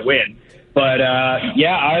 points a win. But,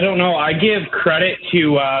 I don't know. I give credit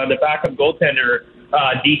to the backup goaltender,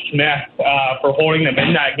 D. Smith, for holding them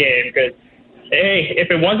in that game. Because, hey, if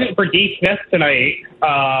it wasn't for D. Smith tonight,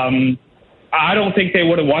 I don't think they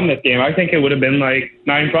would have won this game. I think it would have been like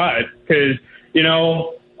 9-5. Because,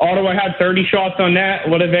 Ottawa had 30 shots on net.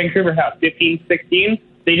 What did Vancouver have? 15, 16?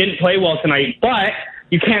 they didn't play well tonight, but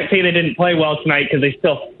you can't say they didn't play well tonight because they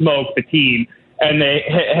still smoked the team. And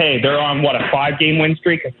they're on, what, a 5-game win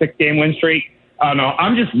streak, a 6-game win streak? I don't know.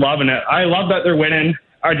 I'm just loving it. I love that they're winning.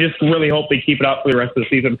 I just really hope they keep it up for the rest of the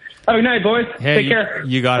season. Have a good night, boys. Hey, Take care.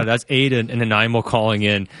 You got it. That's Aiden and Nanaimo calling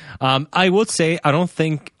in. I would say I don't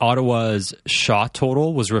think Ottawa's shot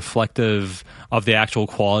total was reflective of the actual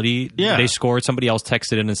quality. Yeah. They scored. Somebody else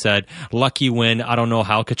texted in and said, lucky win. I don't know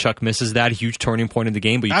how Tkachuk misses that huge turning point in the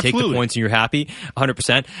game, but you take the points and you're happy.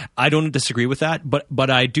 100%. I don't disagree with that, but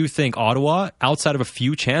I do think Ottawa, outside of a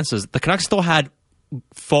few chances, the Canucks still had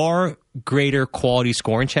far greater quality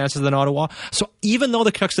scoring chances than Ottawa. So even though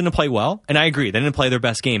the Canucks didn't play well, and I agree, they didn't play their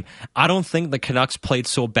best game, I don't think the Canucks played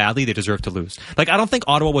so badly they deserve to lose. Like, I don't think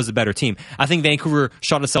Ottawa was a better team. I think Vancouver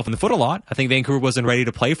shot itself in the foot a lot. I think Vancouver wasn't ready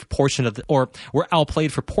to play for portion of or were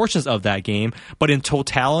outplayed for portions of that game. But in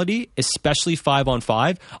totality, especially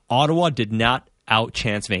 5-on-5, Ottawa did not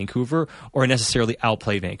outchance Vancouver or necessarily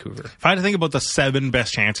outplay Vancouver. If I had to think about the 7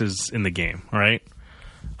 best chances in the game, right?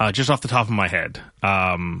 Just off the top of my head,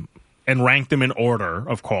 and rank them in order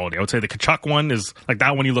of quality. I would say the Tkachuk one is like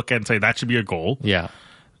that one you look at and say that should be a goal. Yeah.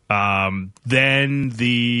 Then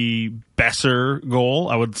the Besser goal,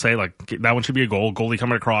 I would say like that one should be a goal. Goalie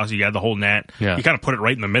coming across, you had the whole net. Yeah. You kind of put it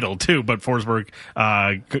right in the middle too, but Forsberg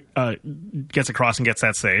gets across and gets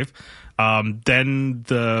that save. Then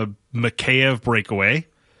the Mikheyev breakaway,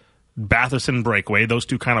 Batherson breakaway, those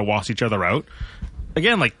two kind of wash each other out.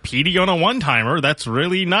 Again, like Petey on a one-timer, that's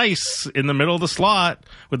really nice in the middle of the slot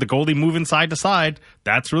with the goalie moving side to side.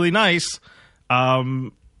 That's really nice.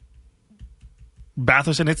 Batherson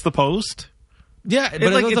hits the post. Yeah, but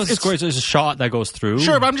it's a shot that goes through.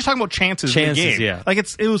 Sure, but I'm just talking about chances in the game. Yeah. Like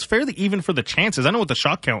it was fairly even for the chances. I know what the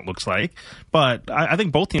shot count looks like, but I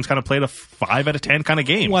think both teams kind of played a 5 out of 10 kind of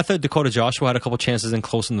game. Well, I thought Dakota Joshua had a couple chances in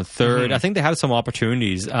close in the third. Mm-hmm. I think they had some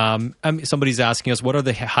opportunities. Somebody's asking us, what are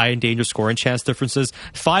the high and danger scoring chance differences?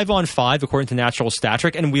 5-on-5, according to Natural Stat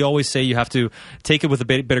Trick, and we always say you have to take it with a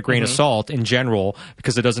bit of grain of salt in general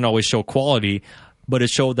because it doesn't always show quality. But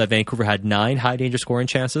it showed that Vancouver had 9 high danger scoring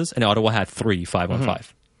chances and Ottawa had 3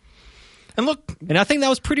 5-on-5. And look, and I think that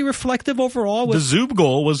was pretty reflective overall. The Zub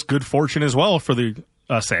goal was good fortune as well for the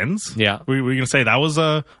Sens. Yeah. Were you going to say that was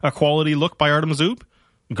a quality look by Artem Zub?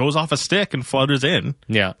 Goes off a stick and flutters in.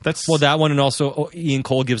 Yeah. Well, that one, and also Ian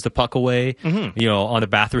Cole gives the puck away, on the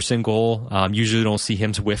Batherson goal. Usually don't see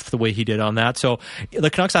him whiff the way he did on that. So the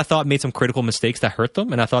Canucks, I thought, made some critical mistakes that hurt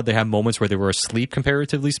them, and I thought they had moments where they were asleep,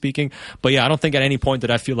 comparatively speaking. But yeah, I don't think at any point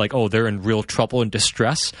did I feel like, they're in real trouble and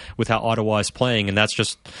distress with how Ottawa is playing, and that's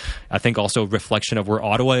just, I think, also a reflection of where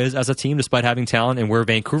Ottawa is as a team, despite having talent, and where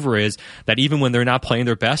Vancouver is, that even when they're not playing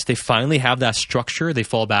their best, they finally have that structure they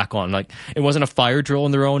fall back on. Like, it wasn't a fire drill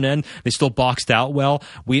in their own end. They still boxed out well.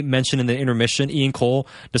 We mentioned in the intermission, Ian Cole,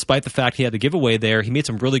 despite the fact he had the giveaway there, he made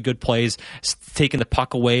some really good plays, taking the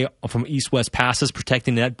puck away from east-west passes,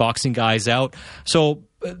 protecting the net, boxing guys out. So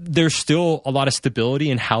there's still a lot of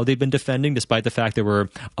stability in how they've been defending, despite the fact they were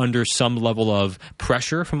under some level of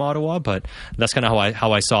pressure from Ottawa. But that's kind of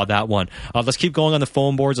how I saw that one. Let's keep going on the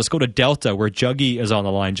phone boards. Let's go to Delta, where Juggy is on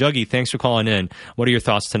the line. Juggy, thanks for calling in. What are your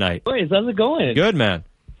thoughts tonight? Boys, how's it going? Good, man.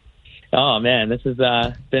 Oh man, this has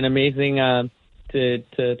been amazing to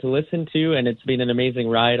listen to, and it's been an amazing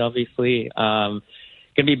ride. Obviously, gonna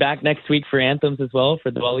be back next week for Anthems as well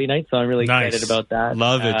for the Wally night, so I'm really excited about that.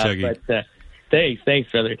 Love it, Juggy. But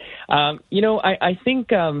thanks, brother. I think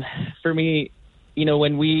for me,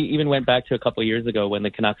 when we even went back to a couple of years ago when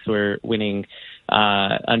the Canucks were winning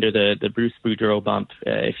under the Bruce Boudreau bump,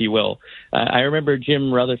 if you will. I remember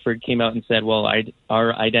Jim Rutherford came out and said, well,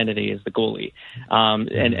 our identity is the goalie.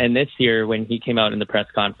 And this year, when he came out in the press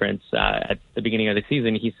conference at the beginning of the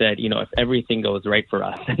season, he said, if everything goes right for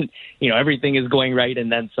us, and, everything is going right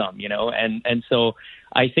and then some, and so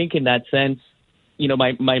I think in that sense,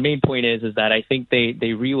 my main point is that I think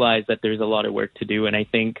they realize that there's a lot of work to do. And I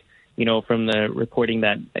think, from the reporting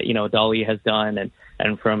that, Dolly has done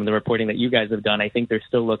and from the reporting that you guys have done, I think they're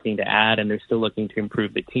still looking to add and they're still looking to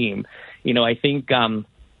improve the team. I think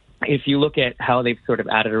if you look at how they've sort of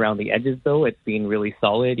added around the edges, though, it's been really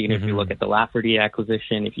solid. If you look at the Lafferty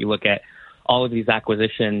acquisition, if you look at all of these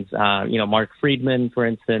acquisitions, Mark Friedman, for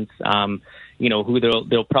instance, who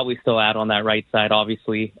they'll probably still add on that right side,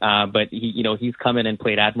 obviously, but he's come in and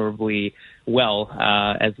played admirably well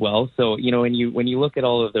as well. So when you look at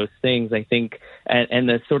all of those things, I think, and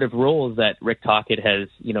the sort of roles that Rick Tocchet has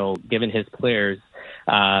given his players,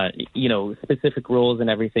 specific roles and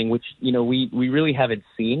everything, which we really haven't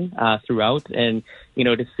seen throughout, and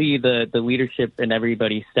to see the leadership and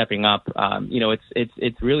everybody stepping up,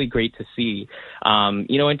 it's really great to see.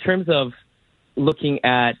 In terms of looking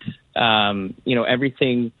at,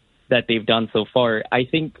 everything that they've done so far, I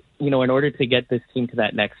think, in order to get this team to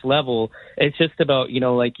that next level, it's just about,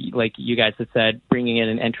 like you guys have said, bringing in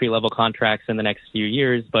an entry-level contracts in the next few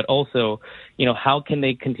years, but also, how can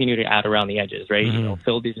they continue to add around the edges, right? Mm-hmm.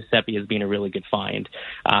 Phil DiGiuseppe has been a really good find,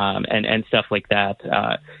 and stuff like that.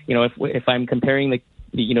 If I'm comparing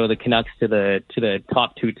the Canucks to the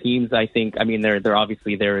top two teams, I think, they're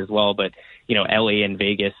obviously there as well, but, LA and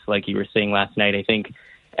Vegas, like you were saying last night, I think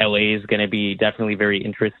LA is going to be definitely very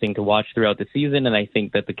interesting to watch throughout the season, and I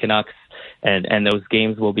think that the Canucks and those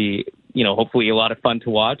games will be, hopefully a lot of fun to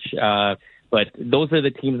watch. But those are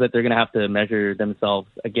the teams that they're going to have to measure themselves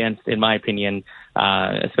against, in my opinion,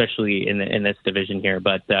 especially in this division here.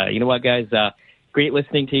 But you know what, guys? Great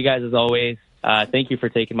listening to you guys as always. Thank you for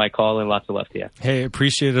taking my call, and lots of love to you. Hey,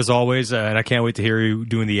 appreciate it as always, and I can't wait to hear you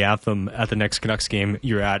doing the anthem at the next Canucks game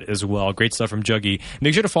you're at as well. Great stuff from Juggy.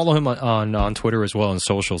 Make sure to follow him on Twitter as well and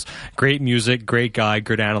socials. Great music, great guy,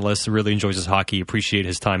 good analyst, really enjoys his hockey. Appreciate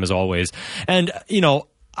his time as always. And,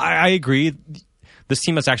 I agree. This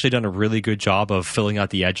team has actually done a really good job of filling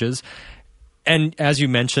out the edges. And as you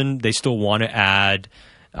mentioned, they still want to add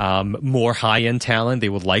more high-end talent. They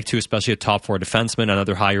would like to, especially a top-four defenseman,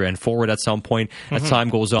 another higher-end forward at some point as time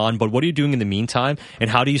goes on. But what are you doing in the meantime, and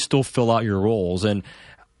how do you still fill out your roles? And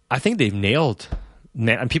I think they've nailed.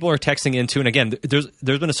 And people are texting into, and again, there's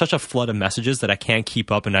been such a flood of messages that I can't keep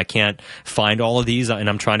up, and I can't find all of these, and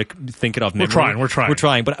I'm trying to think it off memory. We're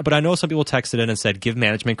trying. But I know some people texted in and said, give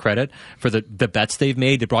management credit for the bets they've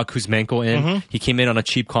made. They brought Kuzmenko in. He came in on a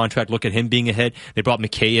cheap contract. Look at him being a hit. They brought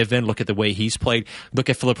Mikheyev in. Look at the way he's played. Look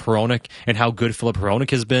at Filip Hronek and how good Filip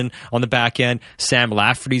Hronek has been on the back end. Sam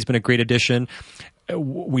Lafferty's been a great addition.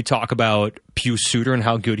 We talk about Pius Suter and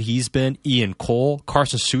how good he's been. Ian Cole.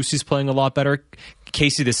 Carson Soucy's playing a lot better.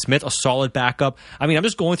 Casey DeSmith, a solid backup. I'm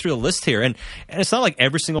just going through the list here, and it's not like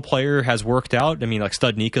every single player has worked out. Like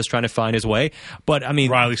Studnicka's trying to find his way, but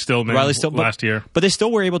Riley Stillman last year. But they still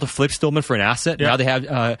were able to flip Stillman for an asset. Yep. Now they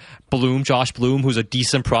have Josh Bloom, who's a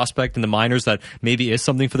decent prospect in the minors that maybe is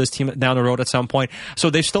something for this team down the road at some point. So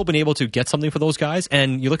they've still been able to get something for those guys,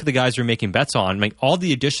 and you look at the guys you're making bets on. All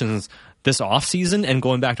the additions this offseason and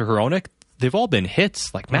going back to Hronek, they've all been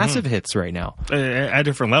hits, like massive hits right now. At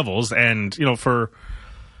different levels. And,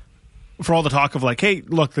 for all the talk of hey,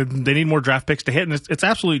 look, they need more draft picks to hit. And it's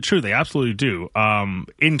absolutely true. They absolutely do.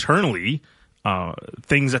 Internally,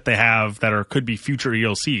 things that they have that could be future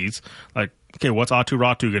ELCs, what's Aatu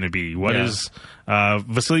Räty going to be? What is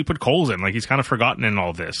Vasily Podkolzin? He's kind of forgotten in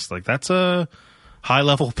all this. That's a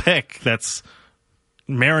high-level pick that's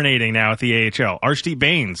marinating now at the AHL. Arshdeep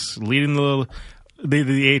Bains leading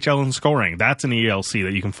the AHL in scoring. That's an ELC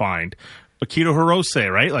that you can find. Akito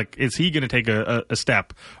Hirose, right? Is he going to take a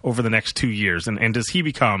step over the next 2 years? And does he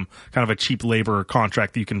become kind of a cheap labor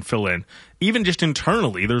contract that you can fill in? Even just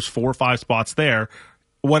internally, there's 4 or 5 spots there.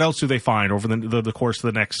 What else do they find over the course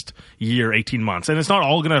of the next year, 18 months? And it's not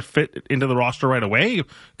all going to fit into the roster right away. It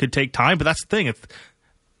could take time, but that's the thing.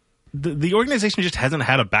 The organization just hasn't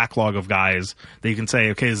had a backlog of guys that you can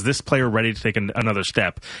say, okay, is this player ready to take another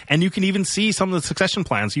step? And you can even see some of the succession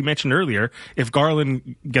plans you mentioned earlier. If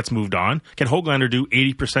Garland gets moved on, can Höglander do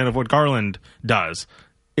 80% of what Garland does?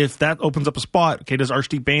 If that opens up a spot, okay, does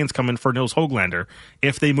Arshdeep Bains come in for Nils Höglander?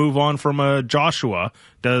 If they move on from Joshua,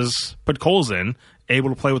 does Podkolzin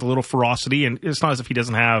able to play with a little ferocity? And it's not as if he's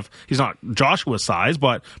not Joshua's size,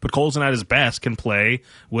 but Podkolzin at his best can play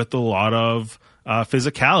with a lot of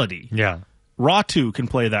physicality. Yeah. Räty can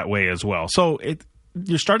play that way as well. So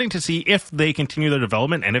you're starting to see, if they continue their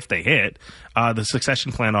development and if they hit the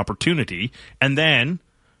succession plan opportunity, and then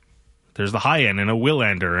there's the high end and a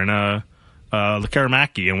Willander and a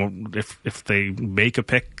Lekaramaki, and if they make a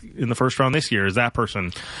pick in the first round this year, is that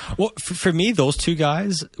person? Well, for me, those two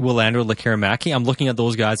guys, Willander, Lekaramaki, I'm looking at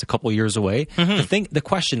those guys a couple of years away. The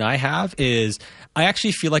question I have is, I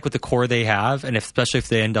actually feel like with the core they have, and especially if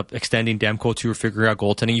they end up extending Demko to or figuring out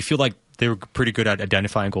goaltending, you feel like they were pretty good at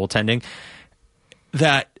identifying goaltending,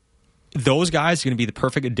 that those guys are going to be the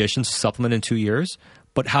perfect additions to supplement in 2 years.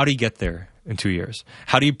 But how do you get there in 2 years?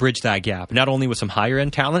 How do you bridge that gap? Not only with some higher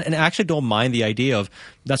end talent, and I actually don't mind the idea of,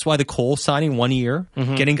 that's why the Cole signing 1 year,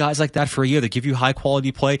 getting guys like that for a year that give you high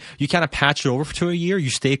quality play. You kind of patch it over to a year, you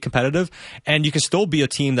stay competitive, and you can still be a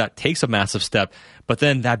team that takes a massive step. But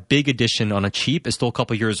then that big addition on a cheap is still a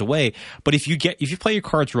couple years away. But if you play your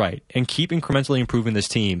cards right and keep incrementally improving this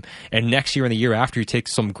team, and next year and the year after you take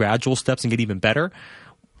some gradual steps and get even better,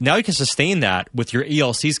 now you can sustain that with your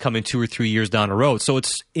ELCs coming 2 or 3 years down the road. So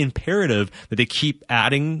it's imperative that they keep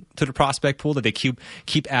adding to the prospect pool, that they keep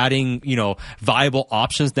adding, viable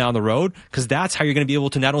options down the road, because that's how you're going to be able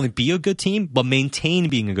to not only be a good team, but maintain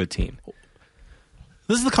being a good team.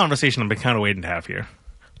 This is the conversation I've been kind of waiting to have here.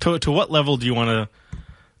 To what level do you want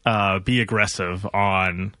to be aggressive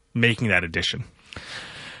on making that addition?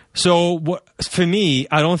 So for me,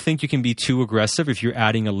 I don't think you can be too aggressive if you're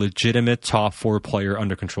adding a legitimate top 4 player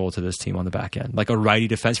under control to this team on the back end, like a righty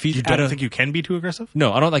defense. If you don't think you can be too aggressive?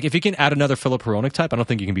 No, I don't. Like if you can add another Filip Hronek type, I don't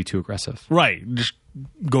think you can be too aggressive. Right, just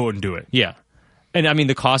go and do it. Yeah, and I mean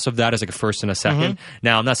the cost of that is like a first and a second.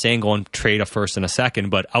 Now I'm not saying go and trade a first and a second,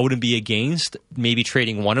 but I wouldn't be against maybe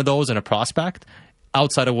trading one of those and a prospect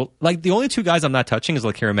outside of like the only 2 guys I'm not touching is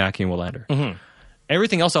Lekkerimaki and Willander.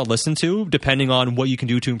 Everything else I'll listen to, depending on what you can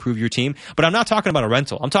do to improve your team. But I'm not talking about a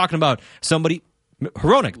rental. I'm talking about somebody,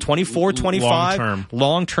 Hronek, 24, 25,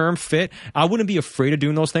 long-term fit. I wouldn't be afraid of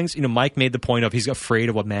doing those things. Mike made the point of he's afraid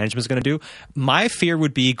of what management's going to do. My fear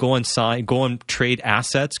would be go and trade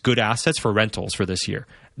assets, good assets, for rentals for this year.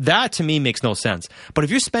 That, to me, makes no sense. But if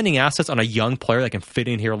you're spending assets on a young player that can fit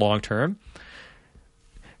in here long-term,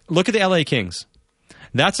 look at the LA Kings.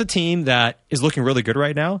 That's a team that is looking really good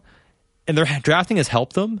right now. And their drafting has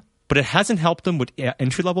helped them, but it hasn't helped them with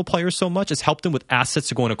entry-level players so much. It's helped them with assets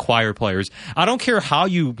to go and acquire players. I don't care how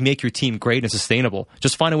you make your team great and sustainable.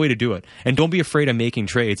 Just find a way to do it. And don't be afraid of making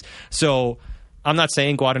trades. So I'm not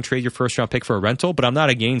saying go out and trade your first-round pick for a rental, but I'm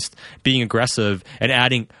not against being aggressive and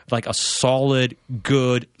adding like a solid,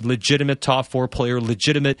 good, legitimate top 4 player,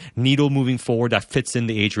 legitimate needle moving forward that fits in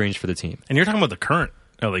the age range for the team. And you're talking about the current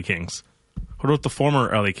LA Kings. What about the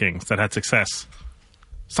former LA Kings that had success?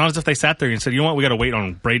 It's not as if they sat there and said, you know what, we got to wait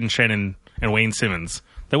on Braden Shannon and Wayne Simmons.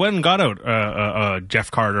 They went and got out Jeff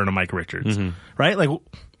Carter and a Mike Richards, right? Like,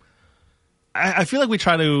 I feel like we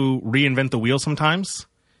try to reinvent the wheel sometimes.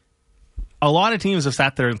 A lot of teams have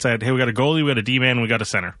sat there and said, hey, we got a goalie, we got a D-man, we got a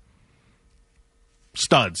center.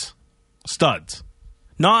 Studs.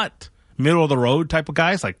 Not middle-of-the-road type of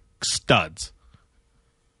guys, like studs.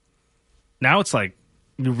 Now it's like,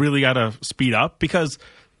 you really got to speed up because...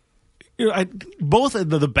 both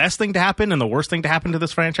the best thing to happen and the worst thing to happen to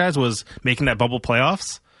this franchise was making that bubble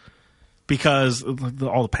playoffs, because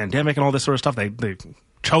all the pandemic and all this sort of stuff, they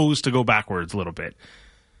chose to go backwards a little bit.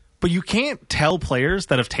 But you can't tell players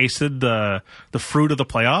that have tasted the fruit of the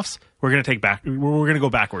playoffs, we're going to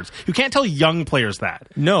go backwards. You can't tell young players that.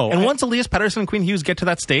 No. And once Elias Pettersson and Quinn Hughes get to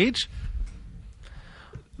that stage,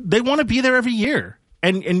 they want to be there every year.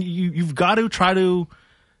 And you've got to try to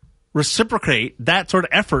reciprocate that sort of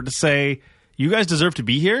effort to say, you guys deserve to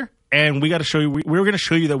be here, and we got to show you. We're going to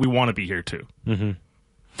show you that we want to be here too.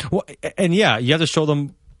 Well, and yeah, you have to show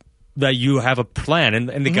them that you have a plan.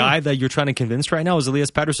 And the guy that you're trying to convince right now is Elias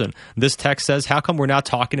Pettersson. This text says, how come we're not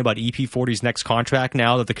talking about EP40's next contract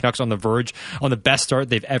now that the Canucks on the verge on the best start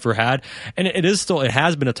they've ever had? And it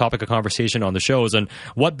has been a topic of conversation on the shows, and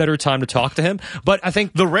what better time to talk to him? But I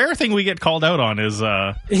think the rare thing we get called out on is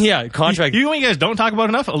contract. You guys don't talk about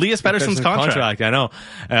enough Elias Pettersson's contract. I know.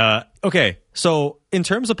 Okay, so in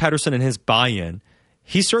terms of Pettersson and his buy-in,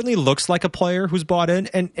 he certainly looks like a player who's bought in.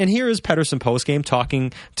 And here is Pettersson postgame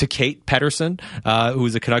talking to Kate Pettersson,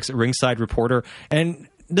 who's a Canucks ringside reporter. And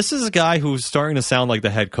this is a guy who's starting to sound like the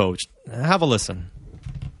head coach. Have a listen.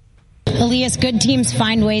 Elias, good teams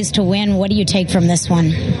find ways to win. What do you take from this one?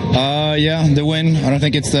 The win. I don't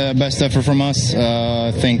think it's the best effort from us.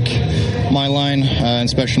 I think my line, and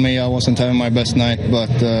especially me, I wasn't having my best night, but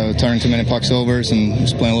turned too many pucks overs and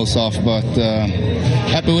was playing a little soft. But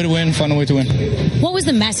happy with the win, found a way to win. What was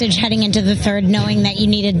the message heading into the third, knowing that you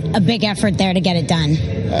needed a big effort there to get it done?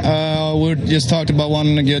 We just talked about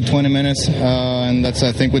wanting a good 20 minutes, and that's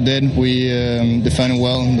I think we did. We defended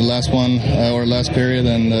well in the last one, or last period,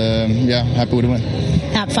 and happy with the win.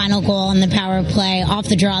 That final goal on the power play, off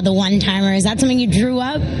the draw, the one-timer, is that something you drew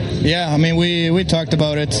up? Yeah, I mean, we talked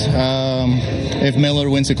about it. If Miller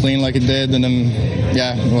wins it clean like it did, then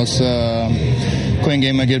it was Quinn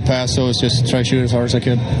gave me a good pass, so it's just try to shoot as hard as I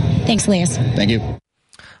could. Thanks, Elias. Thank you.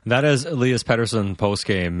 That is Elias Pettersson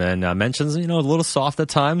postgame, and mentions, a little soft at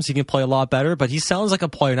times. He can play a lot better, but he sounds like a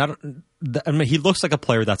player. He looks like a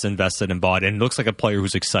player that's invested and bought in. Looks like a player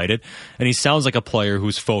who's excited, and he sounds like a player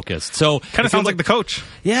who's focused. So kind of sounds like the coach.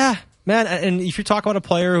 Yeah, man. And if you talk about a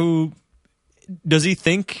player who does he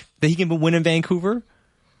think that he can win in Vancouver?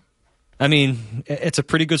 I mean, it's a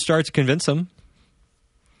pretty good start to convince him.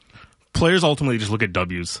 Players ultimately just look at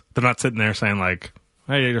W's. They're not sitting there saying like,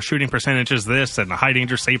 hey, your shooting percentage is this and the high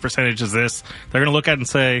danger save percentage is this. They're going to look at it and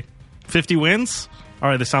say, 50 wins? all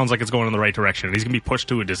right, this sounds like it's going in the right direction. And he's going to be pushed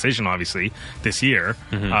to a decision, obviously, this year.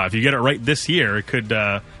 If you get it right this year, it could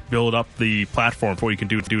build up the platform for what you can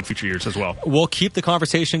do in future years as well. We'll keep the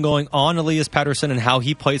conversation going on Elias Pettersson and how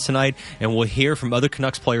he played tonight, and we'll hear from other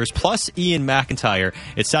Canucks players, plus Ian McIntyre.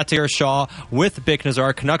 It's Satiar Shah with Bick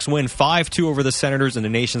Nazar. Canucks win 5-2 over the Senators in the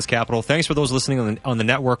nation's capital. Thanks for those listening on the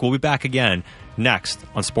network. We'll be back again next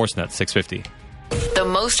on Sportsnet 650. The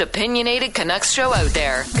most opinionated Canucks show out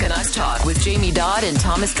there. Canucks Talk with Jamie Dodd and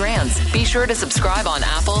Thomas Drance. Be sure to subscribe on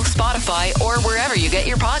Apple, Spotify, or wherever you get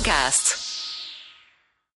your podcasts.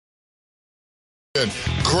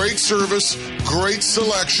 Great service, great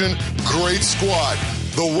selection, great squad.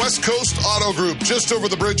 The West Coast Auto Group, just over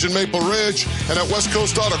the bridge in Maple Ridge and at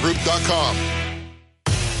westcoastautogroup.com.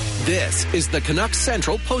 This is the Canucks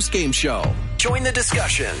Central postgame show. Join the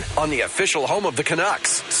discussion on the official home of the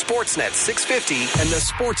Canucks, Sportsnet 650 and the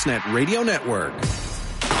Sportsnet Radio Network.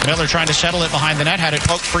 Miller trying to settle it behind the net, had it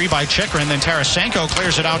poked free by Chychrun, then Tarasenko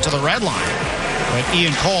clears it out to the red line. But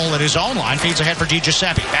Ian Cole at his own line feeds ahead for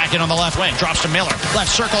DiGiuseppe. Back in on the left wing, drops to Miller. Left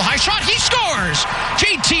circle, high shot, he scores!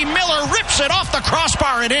 JT Miller rips it off the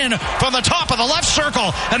crossbar and in from the top of the left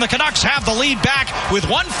circle. And the Canucks have the lead back with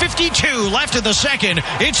 1:52 left in the second.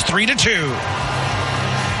 It's 3-2.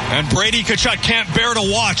 And Brady Tkachuk can't bear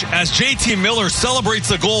to watch as JT Miller celebrates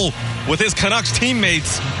the goal with his Canucks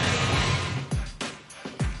teammates.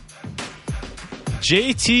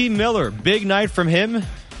 JT Miller, big night from him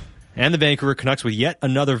and the Vancouver Canucks with yet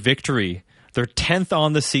another victory. They're 10th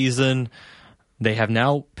on the season. They have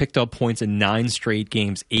now picked up points in 9 straight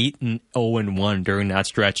games, 8-0-1 during that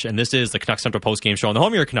stretch. And this is the Canucks Central postgame show on the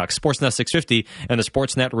home of your Canucks, Sportsnet 650 and the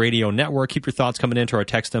Sportsnet Radio Network. Keep your thoughts coming into our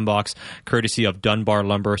text inbox, courtesy of Dunbar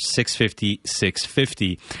Lumber,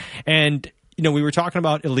 650-650. And you know, we were talking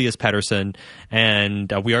about Elias Pettersson,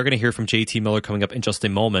 and we are going to hear from JT Miller coming up in just a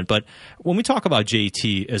moment. But when we talk about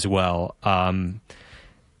JT as well,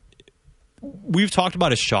 we've talked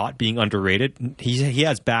about his shot being underrated. He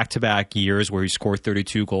has back-to-back years where he scored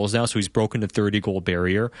 32 goals now, so he's broken the 30-goal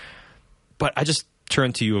barrier. But I just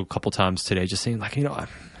turned to you a couple times today just saying, like, you know,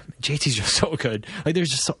 JT's just so good. Like, there's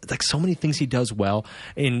just so many things he does well,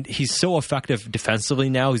 and he's so effective defensively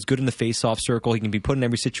now. He's good in the face-off circle. He can be put in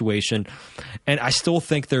every situation, and I still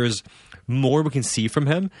think there's more we can see from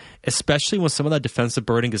him, especially when some of that defensive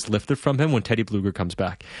burden gets lifted from him when Teddy Blueger comes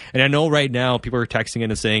back. And I know right now people are texting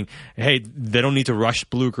in and saying, hey, they don't need to rush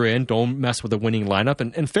Blueger in. Don't mess with the winning lineup.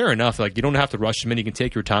 And fair enough. Like, you don't have to rush him in. You can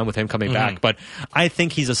take your time with him coming back. But I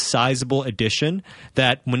think he's a sizable addition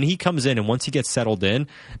that when he comes in and once he gets settled in,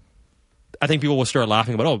 I think people will start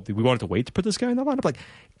laughing about, oh, we wanted to wait to put this guy in the lineup. Like,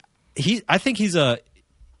 I think he's a,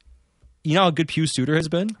 you know how good Pius Suter has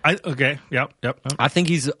been? Yep. I think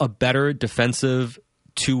he's a better defensive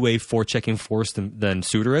two-way forechecking force than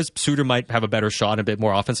Suter is. Suter might have a better shot and a bit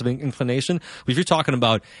more offensive inclination. But if you're talking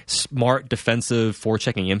about smart defensive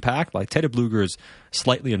forechecking impact, like Teddy Blueger is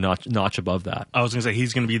slightly a notch above that. I was going to say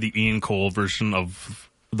he's going to be the Ian Cole version of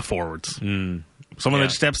the forwards. Someone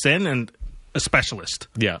that steps in and a specialist.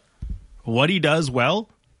 Yeah. What he does well,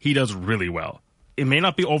 he does really well. It may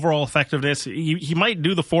not be overall effectiveness. He might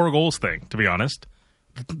do the 4 goals thing, to be honest.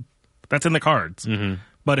 That's in the cards.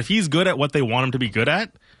 But if he's good at what they want him to be good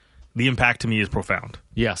at, the impact to me is profound.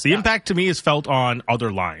 Yes. The impact to me is felt on other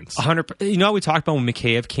lines. 100%. You know how we talked about when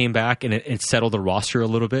Mikheyev came back and it settled the roster a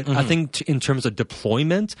little bit? I think in terms of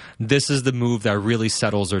deployment, this is the move that really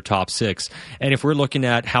settles their top 6. And if we're looking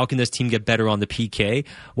at how can this team get better on the PK,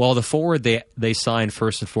 well, the forward they signed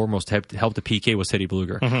first and foremost to help the PK was Teddy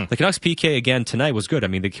Blueger. The Canucks PK again tonight was good. I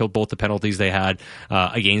mean, they killed both the penalties they had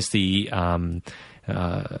against the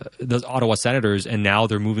Ottawa Senators, and now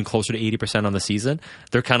they're moving closer to 80% on the season.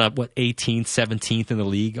 They're kind of, 18th, 17th in the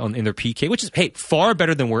league in their PK, which is, hey, far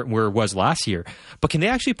better than where it was last year. But can they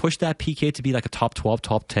actually push that PK to be like a top 12,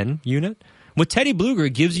 top 10 unit? With Teddy Blueger,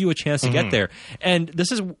 it gives you a chance to get there. And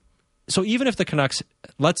this is, so even if the Canucks,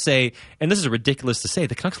 let's say, and this is ridiculous to say,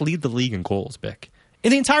 the Canucks lead the league in goals, Bick. In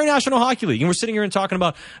the entire National Hockey League. And we're sitting here and talking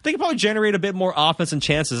about, they can probably generate a bit more offense and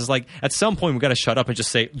chances. It's like, at some point, we've got to shut up and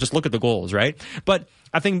just look at the goals, right? But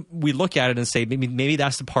I think we look at it and say, maybe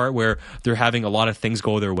that's the part where they're having a lot of things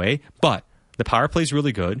go their way. But the power play is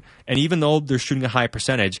really good. And even though they're shooting a high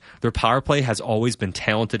percentage, their power play has always been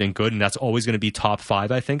talented and good. And that's always going to be top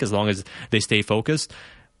 5, I think, as long as they stay focused.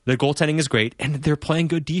 Their goaltending is great. And they're playing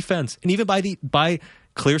good defense. And even by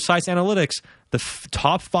Clear Sight Analytics, the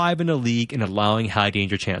top 5 in the league in allowing high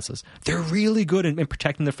danger chances. They're really good in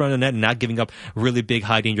protecting the front of the net and not giving up really big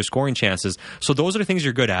high danger scoring chances. So those are the things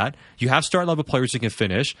you're good at. You have start level players who can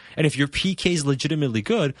finish, and if your PK is legitimately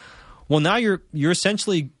good, well, now you're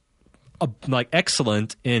essentially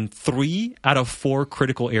excellent in 3 out of 4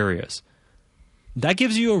 critical areas. That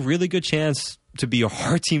gives you a really good chance to be a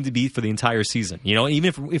hard team to beat for the entire season.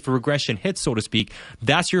 Even if a regression hits, so to speak,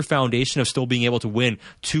 that's your foundation of still being able to win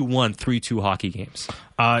 2-1, 3-2 hockey games.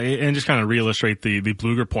 And just kind of re-illustrate the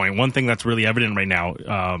Blueger point, one thing that's really evident right now,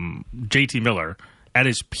 JT Miller, at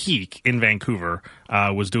his peak in Vancouver,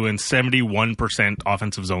 was doing 71%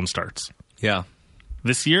 offensive zone starts. Yeah.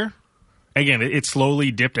 This year, again, it slowly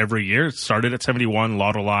dipped every year. It started at 71,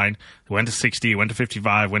 lotto line, went to 60, went to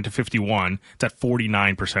 55, went to 51. It's at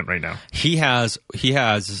 49% right now. He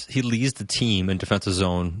leads the team in defensive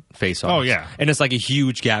zone faceoffs. Oh, yeah. And it's like a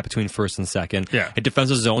huge gap between first and second. Yeah. In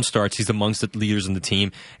defensive zone starts, he's amongst the leaders in the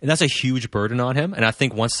team. And that's a huge burden on him. And I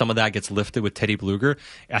think once some of that gets lifted with Teddy Blueger,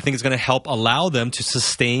 I think it's going to help allow them to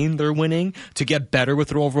sustain their winning, to get better with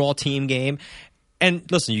their overall team game. And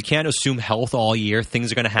listen, you can't assume health all year.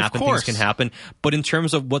 Things are going to happen. Things can happen. But in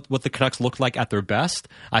terms of what the Canucks look like at their best,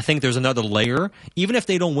 I think there's another layer. Even if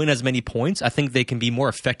they don't win as many points, I think they can be more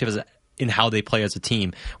effective in how they play as a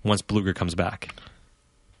team once Blueger comes back.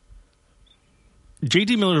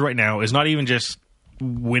 JT Miller right now is not even just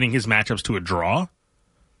winning his matchups to a draw.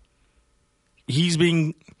 He's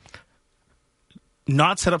being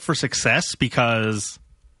not set up for success because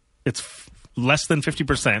it's less than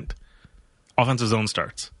 50%. Offensive zone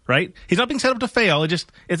starts, right? He's not being set up to fail.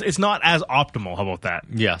 It's not as optimal. How about that?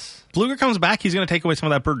 Yes. Blueger comes back, he's going to take away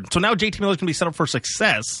some of that burden. So now JT Miller's going to be set up for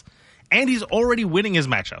success, and he's already winning his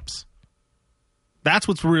matchups. That's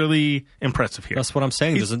what's really impressive here. That's what I'm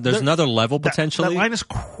saying. There's another level potentially. That line is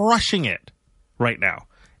crushing it right now.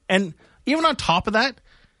 And even on top of that,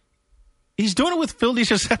 he's doing it with Phil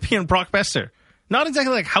DiGiuseppe and Brock Boeser. Not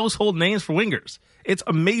exactly like household names for wingers. It's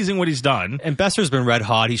amazing what he's done. And Boeser's been red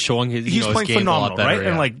hot. He's showing his playing game phenomenal, a lot better, right? Yeah.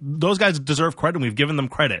 And like those guys deserve credit, and we've given them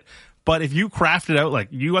credit. But if you craft it out, like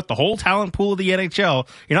you got the whole talent pool of the NHL,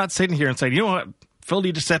 you're not sitting here and saying, you know what, Phil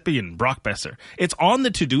DiGiuseppe and Brock Boeser. It's on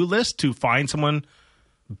the to-do list to find someone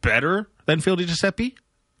better than Phil DiGiuseppe,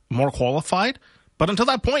 more qualified. But until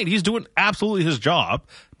that point, he's doing absolutely his job.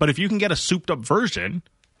 But if you can get a souped-up version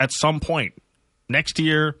at some point, next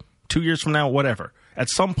year, 2 years from now, whatever, at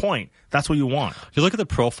some point, that's what you want. If you look at the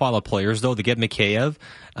profile of players, though, to get Mikheyev,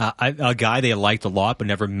 a guy they liked a lot but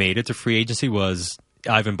never made it to free agency was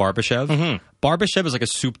Ivan Barbashev. Mm-hmm. Barbashev is like a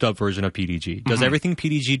souped-up version of PDG. Does everything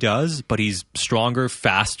PDG does, but he's stronger,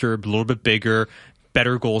 faster, a little bit bigger,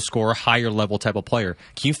 better goal scorer, higher-level type of player.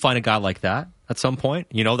 Can you find a guy like that at some point?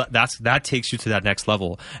 That takes you to that next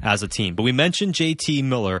level as a team. But we mentioned JT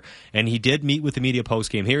Miller, and he did meet with the media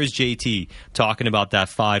postgame. Here is JT talking about that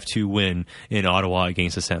 5-2 win in Ottawa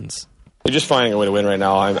against the Sens. We're just finding a way to win right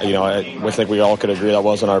now. I think we all could agree that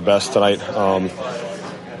wasn't our best tonight.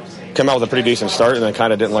 Came out with a pretty decent start, and then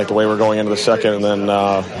kind of didn't like the way we're going into the second, and then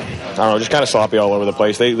I don't know, just kind of sloppy all over the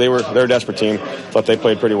place. They're a desperate team. Thought they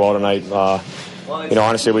played pretty well tonight.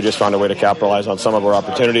 Honestly, we just found a way to capitalize on some of our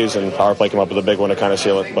opportunities, and power play came up with a big one to kind of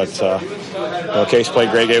seal it. But Case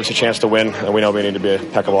played great, gave us a chance to win, and we know we need to be a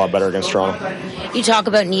heck of a lot better against Toronto. You talk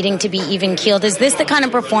about needing to be even-keeled. Is this the kind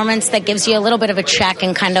of performance that gives you a little bit of a check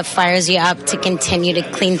and kind of fires you up to continue to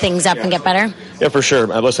clean things up and get better? Yeah, for sure.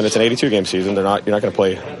 Listen, it's an 82-game season. You're not going to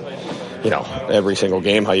play every single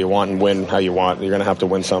game how you want and win how you want. You're going to have to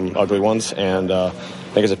win some ugly ones, and I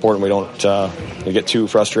think it's important we don't get too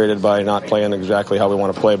frustrated by not playing exactly how we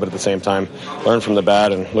want to play, but at the same time, learn from the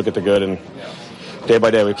bad and look at the good. And day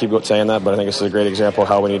by day, we keep saying that, but I think this is a great example of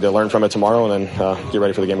how we need to learn from it tomorrow and then get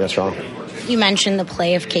ready for the game against Toronto. You mentioned the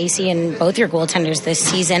play of Casey and both your goaltenders this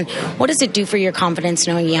season. What does it do for your confidence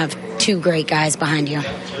knowing you have two great guys behind you?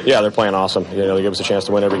 Yeah, they're playing awesome. They give us a chance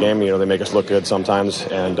to win every game. They make us look good sometimes,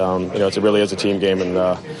 and it really is a team game, and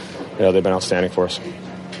they've been outstanding for us.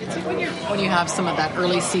 When you have some of that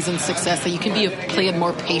early season success, that you can play a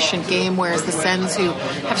more patient game, whereas the Sens, who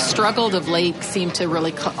have struggled of late, seem to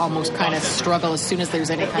really almost kind of struggle as soon as there's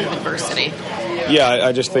any kind of adversity. Yeah,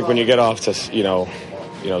 I just think when you get off to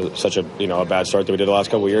such a bad start that we did the last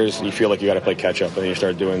couple of years, you feel like you got to play catch up, and you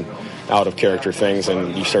start doing out of character things,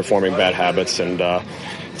 and you start forming bad habits, and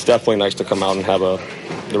it's definitely nice to come out and have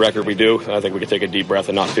the record we do. I think we can take a deep breath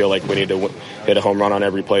and not feel like we need to hit a home run on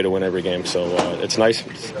every play to win every game. So it's nice.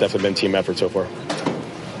 It's definitely been team effort so far.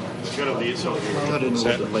 You got a lead, so you got in a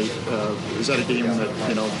little bit late. Is that a game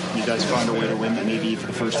that you guys found a way to win that maybe for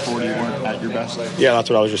the first 40 you weren't at your best? Yeah, that's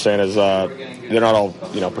what I was just saying. Is they're not all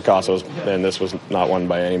Picassos, and this was not one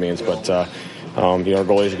by any means. But our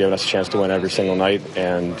goalies are giving us a chance to win every single night,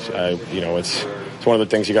 and it's one of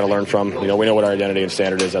the things you got to learn from. We know what our identity and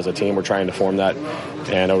standard is as a team. We're trying to form that,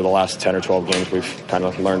 and over the last 10 or 12 games, we've kind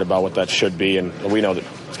of learned about what that should be, and we know that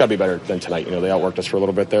it's got got to be better than tonight. They outworked us for a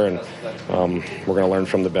little bit there, and we're going to learn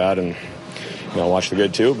from the bad and watch the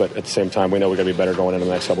good too. But at the same time, we know we got to be better going into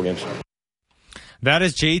the next couple games. That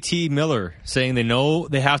is JT Miller saying they know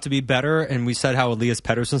they have to be better, and we said how Elias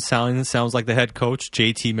Pettersson sounds like the head coach.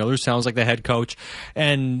 JT Miller sounds like the head coach,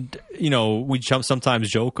 and we sometimes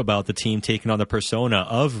joke about the team taking on the persona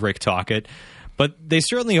of Rick Tocchet, but they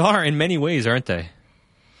certainly are in many ways, aren't they?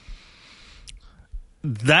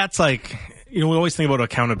 That's like, we always think about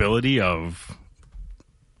accountability of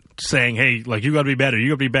saying, hey, like, you got to be better, you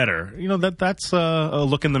got to be better. That's a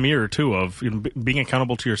look in the mirror, too, of being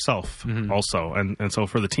accountable to yourself also. And so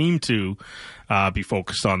for the team to be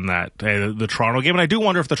focused on that, the Toronto game, and I do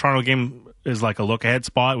wonder if the Toronto game is like a look-ahead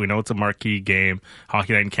spot. We know it's a marquee game,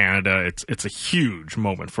 Hockey Night in Canada. It's a huge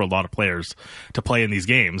moment for a lot of players to play in these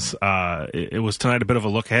games. It was tonight a bit of a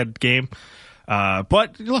look-ahead game.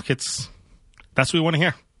 But, look, that's what we want to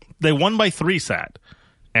hear. They won by 3, Sat.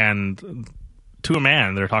 And to a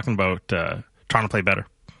man, they're talking about trying to play better.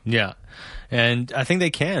 Yeah, and I think they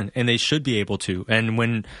can, and they should be able to. And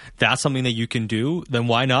when that's something that you can do, then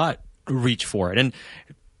why not reach for it? And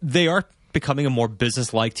they are becoming a more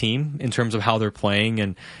business-like team in terms of how they're playing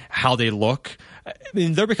and how they look. I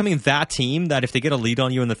mean, they're becoming that team that if they get a lead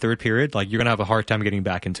on you in the third period, like, you're going to have a hard time getting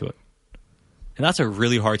back into it. And that's a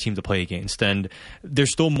really hard team to play against. And there's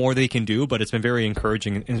still more they can do, but it's been very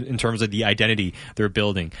encouraging in terms of the identity they're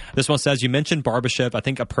building. This one says, you mentioned Barbashev. I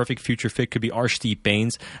think a perfect future fit could be Arshdeep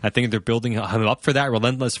Bains. I think they're building him up for that.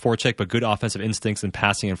 Relentless forecheck, but good offensive instincts in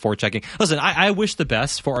passing and forechecking. Listen, I wish the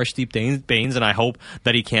best for Arshdeep Bains, and I hope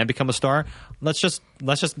that he can become a star. Let's just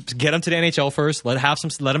get him to the NHL first. Let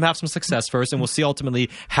him have some success first, and we'll see ultimately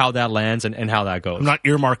how that lands and how that goes. I'm not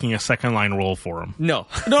earmarking a second-line role for him. No.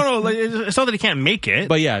 It's not that he can't make it.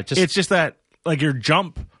 But yeah, it's just that, like, your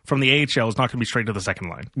jump from the AHL is not going to be straight to the second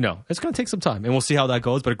line. No, it's going to take some time, and we'll see how that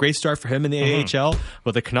goes. But a great start for him in the AHL.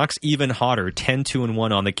 But the Canucks even hotter,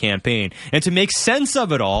 10-2-1 on the campaign. And to make sense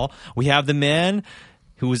of it all, we have the man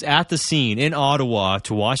who was at the scene in Ottawa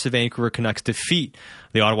to watch the Vancouver Canucks defeat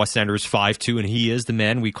the Ottawa Senators 5-2, and he is the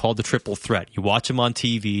man we call the triple threat. You watch him on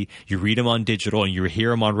TV, you read him on digital, and you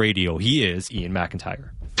hear him on radio. He is Ian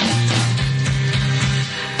McIntyre.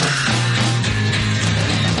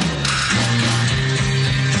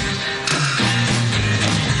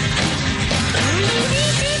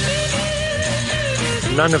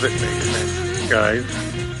 None of it makes sense, guys.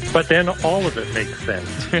 But then all of it makes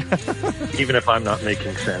sense, even if I'm not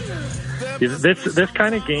making sense. This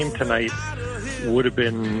kind of game tonight would have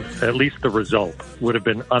been, at least the result, would have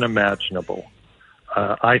been unimaginable,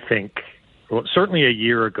 I think, well, certainly a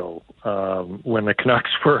year ago, when the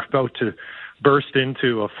Canucks were about to burst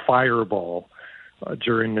into a fireball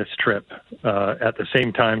during this trip at the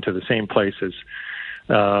same time to the same places.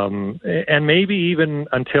 And maybe even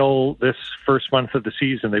until this first month of the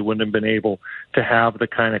season, they wouldn't have been able to have the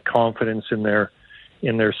kind of confidence in their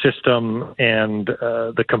system and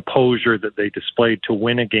the composure that they displayed to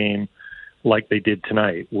win a game like they did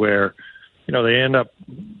tonight, where, they end up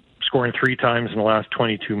scoring 3 times in the last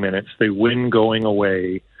 22 minutes. They win going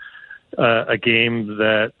away, a game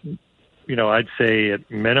that, I'd say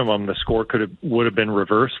at minimum the score would have been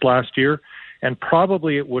reversed last year. And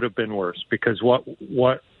probably it would have been worse, because what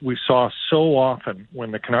we saw so often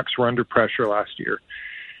when the Canucks were under pressure last year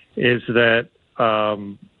is that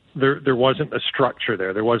there wasn't a structure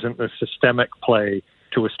there. There wasn't a systemic play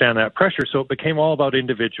to withstand that pressure. So it became all about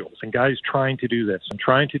individuals and guys trying to do this and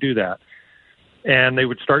trying to do that. And they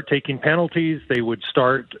would start taking penalties. They would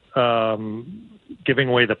start giving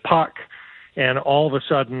away the puck. And all of a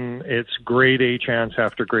sudden, it's grade A chance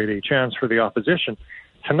after grade A chance for the opposition.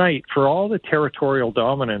 Tonight, for all the territorial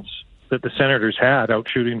dominance that the Senators had, out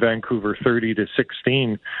shooting Vancouver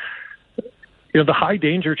 30-16, the high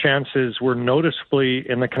danger chances were noticeably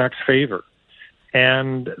in the Canucks' favor.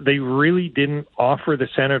 And they really didn't offer the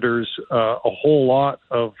Senators a whole lot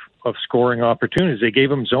of scoring opportunities. They gave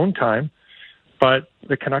them zone time, but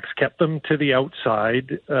the Canucks kept them to the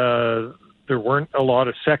outside. There weren't a lot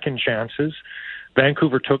of second chances.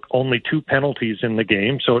 Vancouver took only 2 penalties in the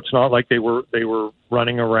game, so it's not like they were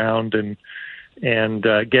running around and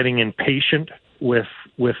getting impatient with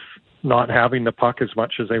not having the puck as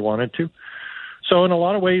much as they wanted to. So in a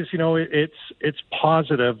lot of ways, it's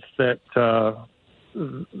positive that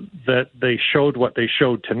they showed what they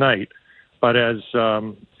showed tonight. But as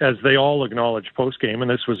they all acknowledged post game,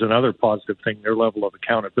 and this was another positive thing, their level of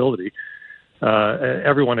accountability.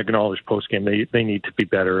 Everyone acknowledged post game they need to be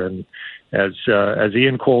better, and as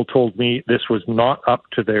Ian Cole told me, this was not up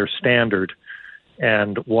to their standard,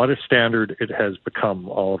 and what a standard it has become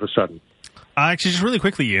all of a sudden. Actually, just really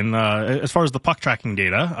quickly, Ian, as far as the puck tracking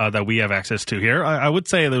data that we have access to here, I would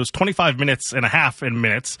say there was 25 minutes and a half in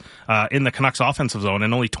minutes in the Canucks offensive zone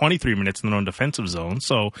and only 23 minutes in their own defensive zone.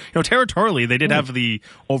 So, territorially, they did have the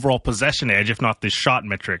overall possession edge, if not the shot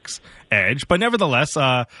metrics edge. But nevertheless,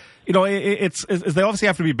 it's they obviously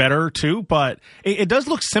have to be better too, but it does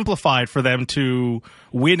look simplified for them to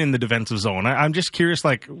win in the defensive zone. I'm just curious,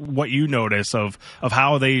 like, what you notice of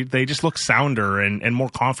how they just look sounder and more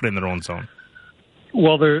confident in their own zone.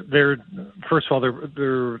 Well, they're first of all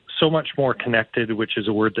they're so much more connected, which is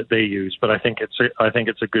a word that they use, but I think it's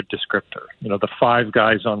a good descriptor. The 5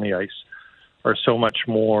 guys on the ice are so much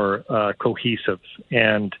more cohesive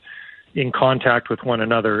and in contact with one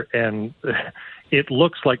another, and it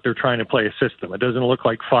looks like they're trying to play a system. It doesn't look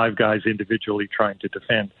like 5 guys individually trying to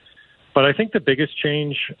defend. But I think the biggest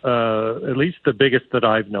change, at least the biggest that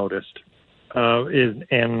I've noticed, is,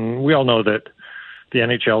 and we all know that the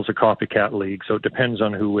NHL is a copycat league, so it depends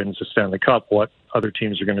on who wins the Stanley Cup, what other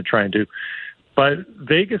teams are going to try and do. But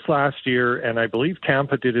Vegas last year, and I believe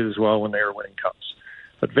Tampa did it as well when they were winning cups,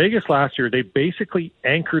 but Vegas last year, they basically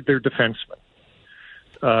anchored their defensemen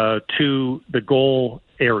to the goal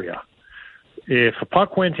area. If a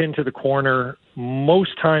puck went into the corner,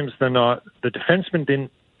 most times than not, the defenseman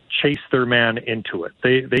didn't chase their man into it.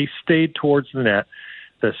 They stayed towards the net.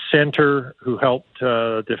 The center, who helped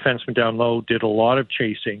defenseman down low, did a lot of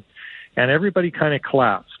chasing, and everybody kind of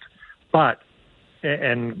collapsed. But,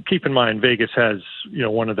 and keep in mind, Vegas has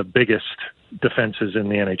one of the biggest defenses in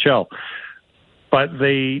the NHL. But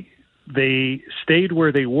they stayed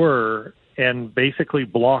where they were and basically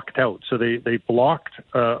blocked out. So they blocked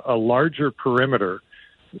a larger perimeter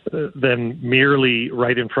than merely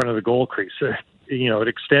right in front of the goal crease. It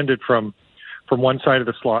extended from one side of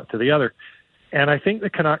the slot to the other. And I think the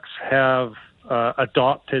Canucks have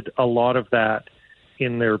adopted a lot of that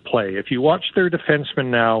in their play. If you watch their defensemen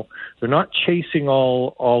now, they're not chasing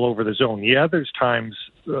all over the zone. Yeah, there's times,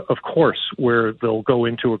 of course, where they'll go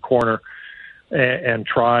into a corner and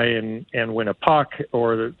try and win a puck,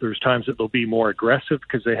 or there's times that they'll be more aggressive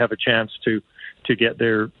because they have a chance to get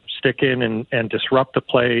their stick in and disrupt the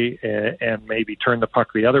play and maybe turn the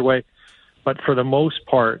puck the other way. But for the most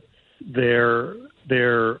part,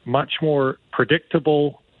 they're much more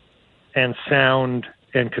predictable and sound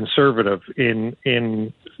and conservative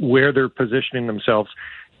in where they're positioning themselves,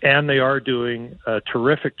 and they are doing a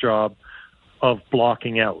terrific job of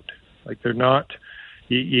blocking out. Like, they're not,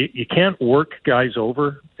 you can't work guys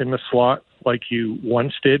over in the slot like you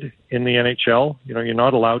once did in the NHL. You're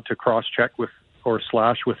not allowed to cross-check with or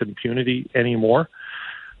slash with impunity anymore.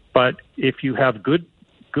 But if you have good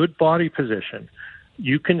body position,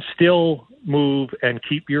 you can still move and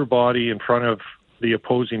keep your body in front of the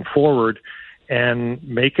opposing forward and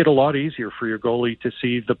make it a lot easier for your goalie to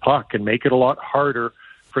see the puck and make it a lot harder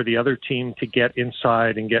for the other team to get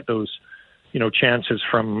inside and get those, chances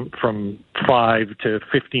from 5 to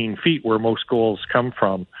 15 feet where most goals come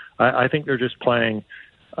from. I think they're just playing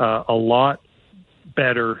a lot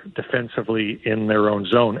better defensively in their own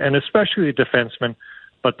zone, and especially the defensemen,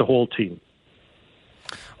 but the whole team.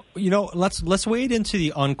 Let's wade into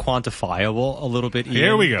the unquantifiable a little bit, Ian.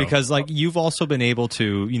 Here we go. Because you've also been able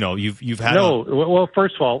to, you've had. Well,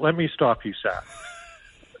 first of all, let me stop you, Sat.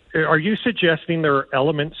 Are you suggesting there are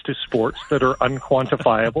elements to sports that are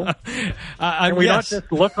unquantifiable? Can we not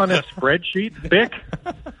just look on a spreadsheet, Vic?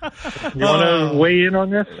 You want to weigh in on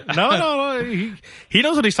this? No. He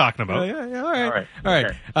knows what he's talking about. All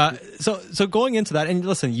right. So going into that, and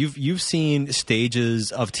listen, you've seen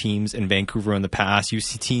stages of teams in Vancouver in the past. You've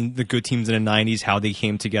seen the good teams in the 90s, how they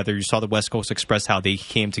came together. You saw the West Coast Express, how they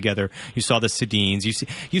came together. You saw the Sedins.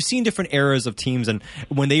 You've seen different eras of teams, and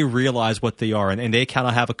when they realize what they are, and they kind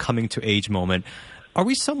of have a coming to age moment. Are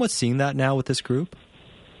we somewhat seeing that now with this group?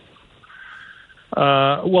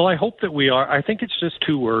 Well, I hope that we are. I think it's just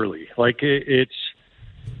too early. It's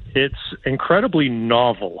incredibly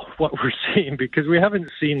novel what we're seeing, because we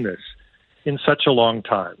haven't seen this in such a long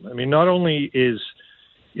time. I mean, not only is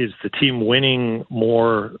the team winning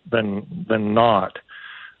more than not,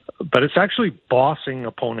 but it's actually bossing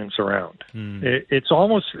opponents around.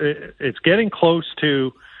 It's getting close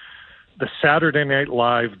to the Saturday Night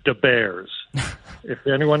Live The Bears, if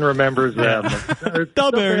anyone remembers them. The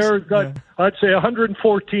Bears got, I'd say,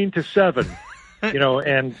 114-7.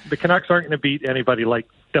 And the Canucks aren't going to beat anybody like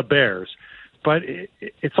the Bears. But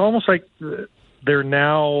it's almost like they're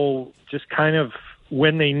now just kind of,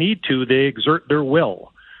 when they need to, they exert their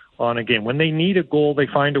will on a game. When they need a goal, they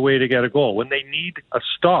find a way to get a goal. When they need a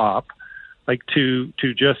stop, like to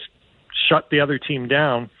just shut the other team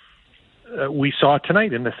down, we saw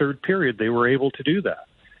tonight in the third period they were able to do that.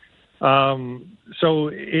 So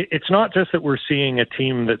it's not just that we're seeing a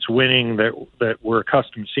team that's winning that we're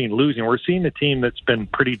accustomed to seeing losing. We're seeing a team that's been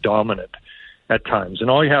pretty dominant at times, and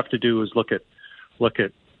all you have to do is look at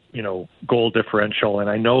goal differential. And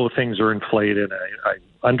I know things are inflated. I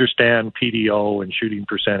understand PDO and shooting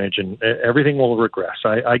percentage, and everything will regress.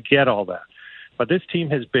 I get all that, but this team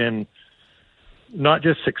has been not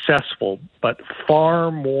just successful, but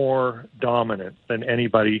far more dominant than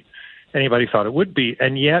anybody thought it would be.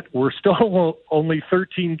 And yet we're still only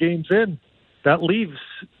 13 games in. That leaves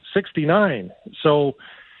 69. So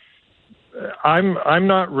I'm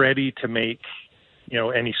not ready to make,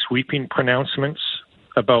 any sweeping pronouncements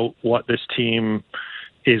about what this team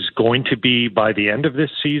is going to be by the end of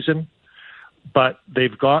this season, but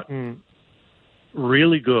they've gotten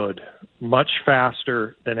really good much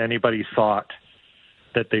faster than anybody thought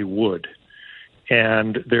that they would.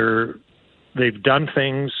 And they've done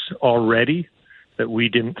things already that we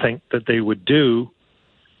didn't think that they would do,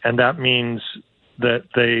 and that means that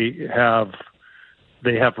they have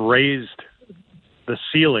raised the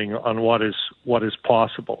ceiling on what is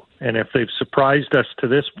possible. And if they've surprised us to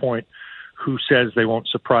this point, who says they won't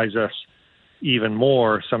surprise us even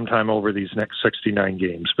more sometime over these next 69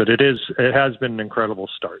 games? But it has been an incredible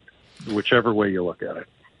start, whichever way you look at it.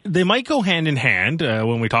 They might go hand in hand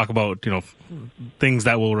when we talk about things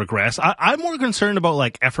that will regress. I'm more concerned about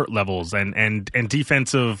like effort levels and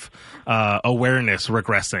defensive awareness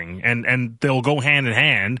regressing, and they'll go hand in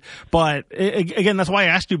hand. But again, that's why I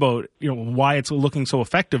asked you about why it's looking so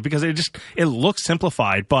effective, because it looks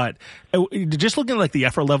simplified, but just looking at like the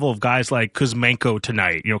effort level of guys like Kuzmenko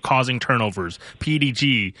tonight, causing turnovers,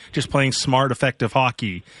 PDG just playing smart, effective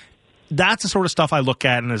hockey. That's the sort of stuff I look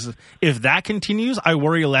at, and if that continues, I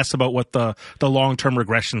worry less about what the long-term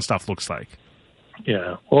regression stuff looks like.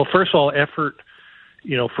 Yeah. Well, first of all, effort,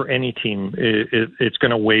 for any team, it's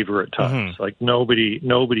going to waver at times. Mm-hmm. Like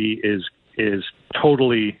nobody is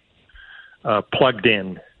totally plugged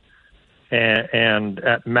in and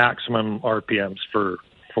at maximum RPMs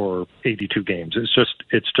for 82 games.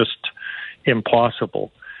 It's just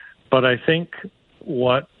impossible. But I think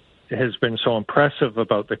what has been so impressive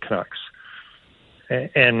about the Canucks,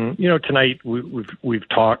 and tonight we've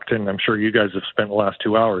talked, and I'm sure you guys have spent the last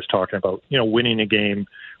 2 hours talking about winning a game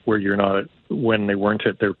where you're not when they weren't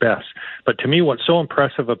at their best. But to me, what's so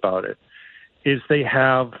impressive about it is they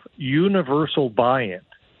have universal buy-in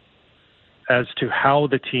as to how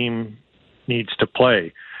the team needs to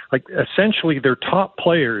play. Like essentially, their top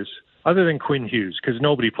players, other than Quinn Hughes, because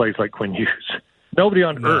nobody plays like Quinn Hughes. Nobody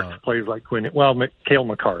on earth plays like Quinn. Well, Cale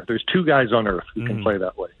Makar. There's two guys on earth who can play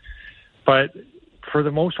that way. But for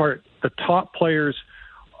the most part, the top players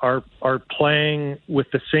are playing with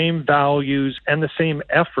the same values and the same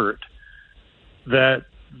effort that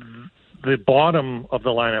the bottom of the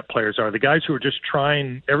lineup players are. The guys who are just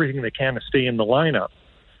trying everything they can to stay in the lineup.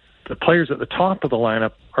 The players at the top of the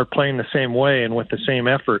lineup are playing the same way and with the same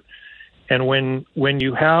effort. And when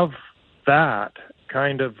you have that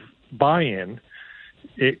kind of buy-in,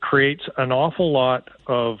 it creates an awful lot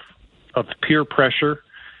of peer pressure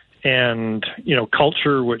and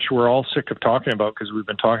culture, which we're all sick of talking about because we've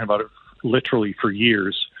been talking about it literally for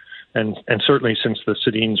years, and certainly since the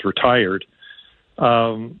Sedins retired.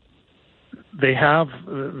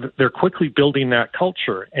 They're quickly building that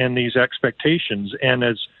culture and these expectations, and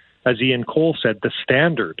as Ian Cole said, a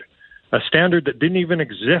standard that didn't even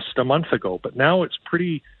exist a month ago, but now it's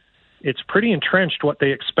pretty entrenched what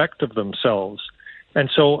they expect of themselves. And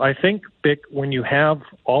so I think, Bick, when you have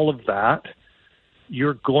all of that,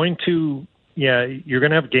 you're going to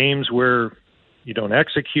have games where you don't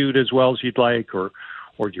execute as well as you'd like, or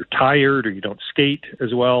you're tired, or you don't skate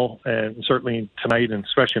as well. And certainly tonight, and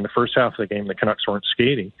especially in the first half of the game, the Canucks weren't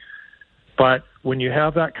skating. But when you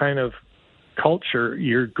have that kind of culture,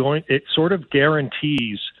 it sort of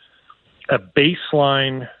guarantees a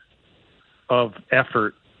baseline of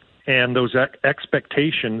effort, and those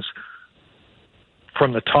expectations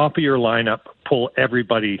from the top of your lineup pull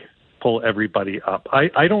everybody up.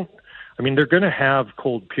 They're going to have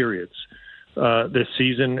cold periods this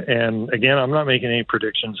season, and again, I'm not making any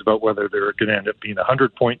predictions about whether they're going to end up being a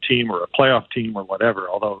 100-point team or a playoff team or whatever,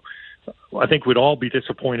 although I think we'd all be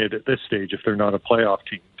disappointed at this stage if they're not a playoff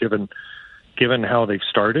team, given how they've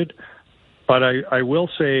started. But I will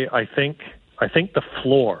say I think the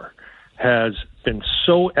floor has been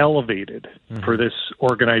so elevated for this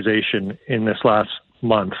organization in this last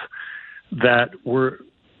month that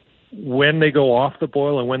when they go off the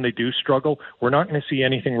boil and when they do struggle, we're not going to see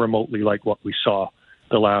anything remotely like what we saw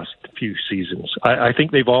the last few seasons. I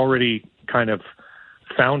think they've already kind of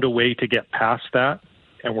found a way to get past that,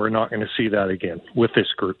 and we're not going to see that again with this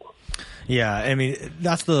group. Yeah, I mean,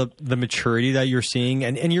 that's the maturity that you're seeing.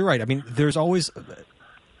 And you're right. I mean, there's always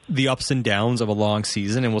the ups and downs of a long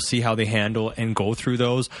season, and we'll see how they handle and go through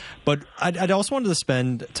those. But I'd also wanted to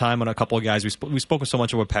spend time on a couple of guys. We've spoken so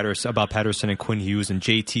much about Pettersson and Quinn Hughes, and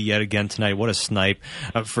JT yet again tonight. What a snipe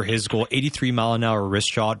for his goal. 83-mile-an-hour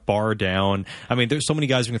wrist shot, bar down. I mean, there's so many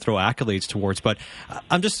guys we can throw accolades towards, but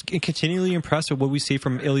I'm just continually impressed with what we see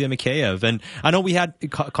from Ilya Mikheyev. And I know we had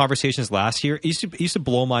conversations last year. It used to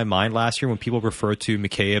blow my mind last year when people referred to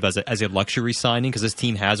Mikheyev as a luxury signing because this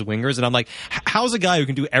team has wingers. And I'm like, how's a guy who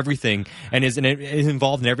can do everything and is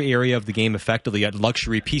involved in every area of the game effectively at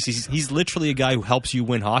luxury piece? He's literally a guy who helps you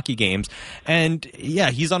win hockey games. And yeah,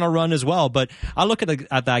 he's on a run as well. But I look at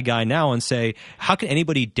that guy now and say, how can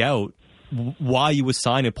anybody doubt why you would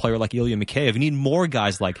sign a player like Ilya Mikheyev? You need more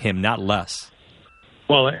guys like him, not less.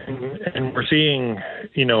 Well, and we're seeing,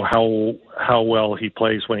 how well he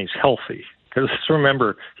plays when he's healthy. Because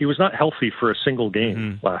remember, he was not healthy for a single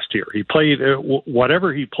game last year. He played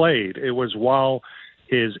whatever he played. It was while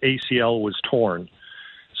his ACL was torn.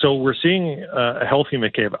 So we're seeing a healthy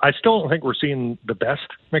Mikheyev. I still don't think we're seeing the best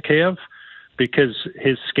Mikheyev because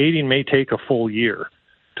his skating may take a full year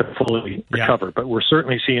to fully recover, but we're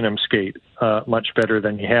certainly seeing him skate much better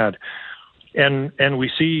than he had. And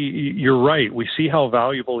we see, you're right, we see how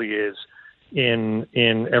valuable he is in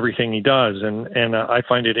everything he does. And I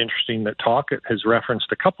find it interesting that Tocchet has referenced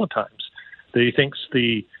a couple of times that he thinks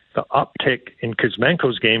the uptick in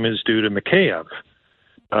Kuzmenko's game is due to Mikheyev.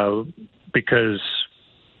 Because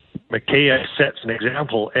Mikheyev sets an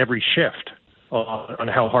example every shift on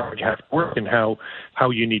how hard you have to work and how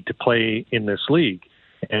you need to play in this league.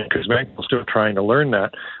 And Kuzmenko's still trying to learn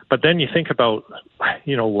that. But then you think about,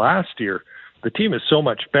 last year, the team is so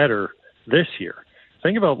much better this year.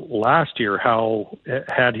 Think about last year, how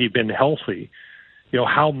had he been healthy,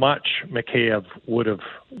 how much Mikheyev would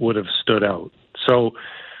have stood out. So,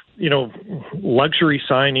 luxury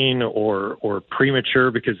signing or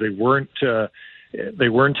premature because they weren't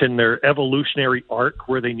in their evolutionary arc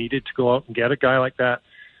where they needed to go out and get a guy like that.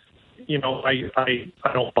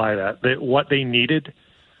 I don't buy that. What they needed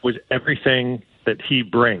was everything that he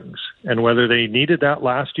brings, and whether they needed that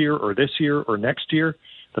last year or this year or next year,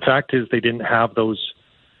 the fact is they didn't have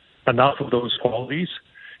enough of those qualities,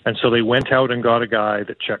 and so they went out and got a guy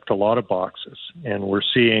that checked a lot of boxes. And we're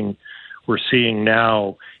seeing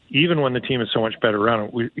now, even when the team is so much better around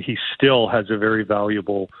him, he still has a very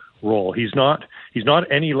valuable role. He's not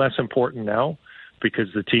any less important now because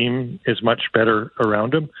the team is much better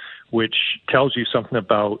around him, which tells you something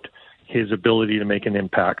about his ability to make an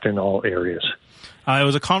impact in all areas. It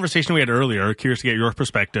was a conversation we had earlier. Curious to get your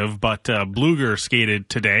perspective, but Blueger skated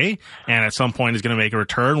today, and at some point is going to make a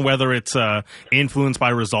return, whether it's influenced by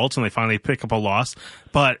results and they finally pick up a loss.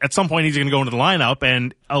 But at some point he's going to go into the lineup,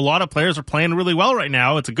 and a lot of players are playing really well right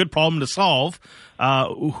now. It's a good problem to solve.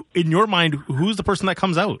 In your mind, who's the person that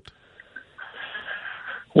comes out?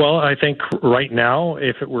 Well, I think right now,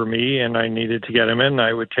 if it were me and I needed to get him in,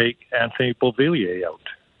 I would take Anthony Beauvillier out.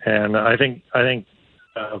 And I think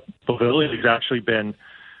Beauvillier has actually been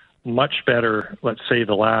much better, let's say,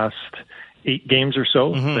 the last 8 games or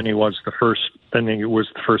so than he was the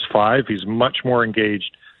first 5. He's much more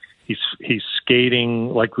engaged. He's skating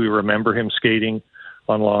like we remember him skating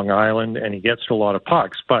on Long Island, and he gets to a lot of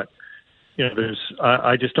pucks. But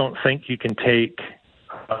I just don't think you can take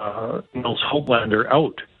Nils Hoglander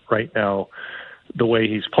out right now the way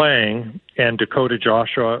he's playing. And Dakota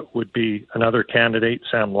Joshua would be another candidate.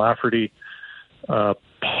 Sam Lafferty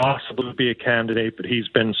possibly would be a candidate, but he's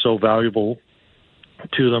been so valuable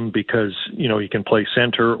to them because, he can play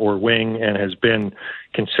center or wing and has been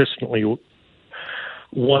consistently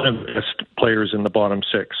one of the best players in the bottom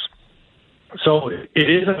 6. So it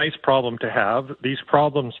is a nice problem to have. These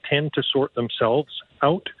problems tend to sort themselves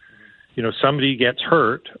out. Somebody gets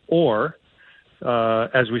hurt, or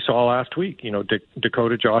as we saw last week,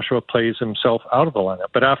 Dakota Joshua plays himself out of the lineup.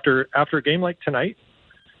 But after a game like tonight,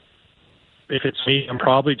 if it's me, I'm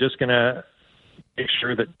probably just going to make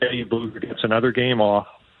sure that Eddie Blueger gets another game off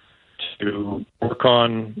to work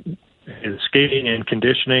on his skating and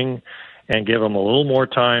conditioning and give him a little more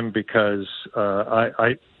time because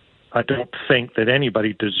I don't think that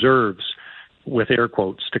anybody deserves, with air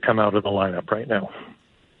quotes, to come out of the lineup right now.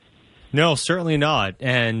 No, certainly not.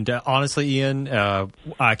 And honestly, Ian,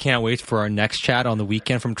 I can't wait for our next chat on the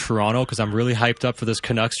weekend from Toronto because I'm really hyped up for this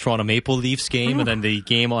Canucks-Toronto Maple Leafs game and then the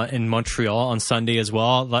game in Montreal on Sunday as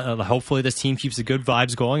well. Hopefully this team keeps the good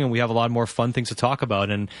vibes going and we have a lot more fun things to talk about.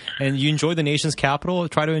 And you enjoy the nation's capital,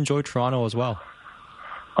 try to enjoy Toronto as well.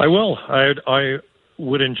 I will. I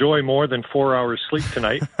would enjoy more than 4 hours sleep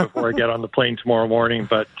tonight before I get on the plane tomorrow morning.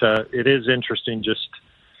 But it is interesting just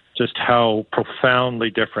how profoundly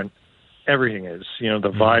different everything is. You know,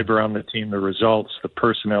 the vibe around the team, the results, the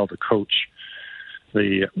personnel, the coach,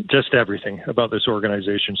 just everything about this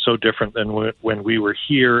organization so different than when we were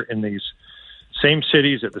here in these same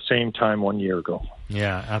cities at the same time 1 year ago.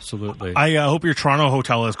 Yeah, absolutely. I hope your Toronto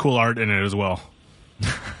hotel has cool art in it as well.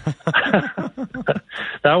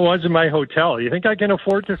 That wasn't my hotel. You think I can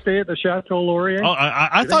afford to stay at the Chateau Laurier? Oh,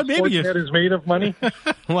 I thought maybe Sportsnet is made of money.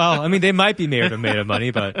 Well, I mean, they might be made of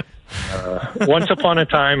money, but once upon a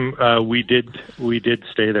time, we did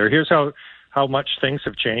stay there. Here's how much things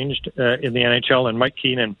have changed in the NHL, and Mike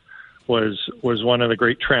Keenan was one of the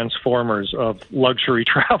great transformers of luxury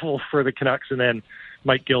travel for the Canucks, and then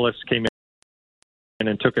Mike Gillis came in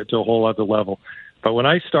and took it to a whole other level. But when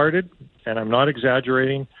I started, and I'm not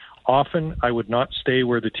exaggerating, often I would not stay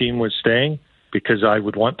where the team was staying because I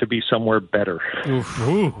would want to be somewhere better.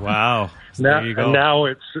 Ooh, wow. Now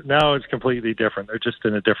it's completely different. They're just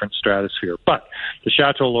in a different stratosphere. But the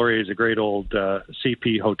Chateau Laurier is a great old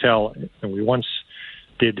CP hotel, and we once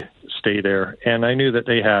did stay there. And I knew that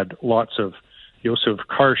they had lots of Josef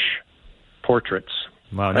Karsh portraits.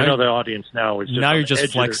 Wow, I know the audience now is just now you're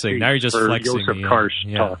just flexing. Now you're just flexing. Josef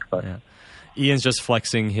Karsh talk, but. Yeah. Ian's just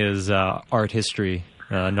flexing his art history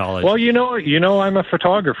knowledge. Well, you know, I'm a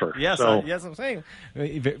photographer. Yes, so yes, I'm saying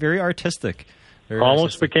very artistic.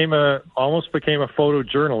 Almost became a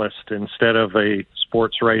photojournalist instead of a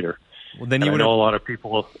sports writer. Well, then I know a lot of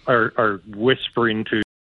people are whispering to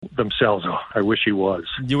themselves, "Oh, I wish he was."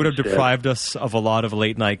 You would have deprived us of a lot of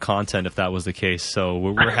late night content if that was the case. So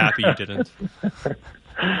we're happy you didn't.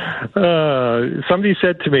 Somebody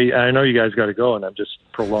said to me, I know you guys got to go, and I'm just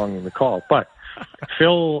prolonging the call, but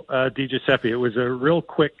Phil DiGiuseppe, it was a real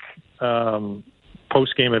quick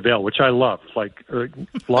post-game avail, which I love. Like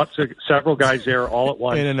several guys there all at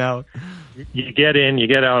once. In and out. You get in, you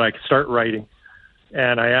get out. I could start writing,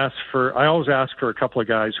 and I always ask for a couple of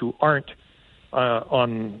guys who aren't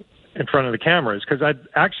in front of the cameras, because I'd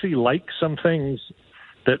actually like some things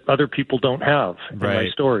that other people don't have in my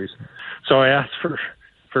stories. So I asked for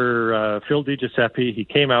Phil DiGiuseppe. He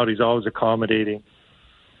came out. He's always accommodating.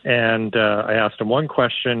 And I asked him one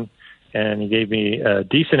question, and he gave me a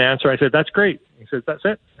decent answer. I said, "That's great." He says, "That's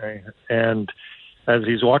it." And as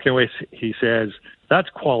he's walking away, he says, "That's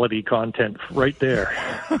quality content right there."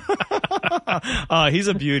 He's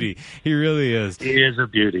a beauty. He really is. He is a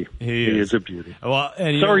beauty. He is a beauty. Well,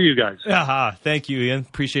 and so are you guys. Thank you, Ian.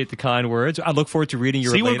 Appreciate the kind words. I look forward to reading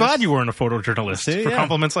your latest. we're glad you weren't a photojournalist for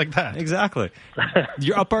compliments like that. Exactly.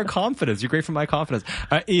 You're up our confidence. You're great for my confidence.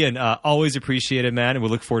 Ian, always appreciate it, man. And we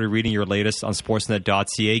look forward to reading your latest on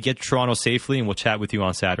sportsnet.ca. Get to Toronto safely, and we'll chat with you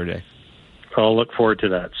on Saturday. I'll look forward to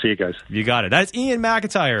that. See you guys. You got it. That's Ian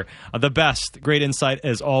McIntyre, the best. Great insight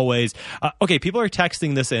as always. Okay, people are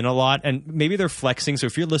texting this in a lot, and maybe they're flexing. So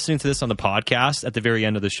if you're listening to this on the podcast at the very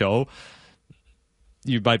end of the show,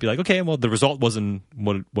 you might be like, okay, well, the result wasn't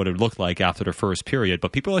what it looked like after the first period.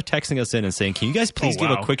 But people are texting us in and saying, can you guys please give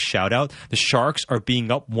a quick shout out? The Sharks are being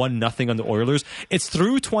up 1-0 on the Oilers. It's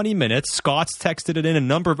through 20 minutes. Scott's texted it in. A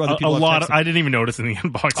number of other people have texted. I didn't even notice in the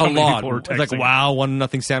inbox. A lot. People were texting. Like, wow,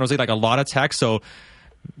 1-0 San Jose. Like a lot of text. So,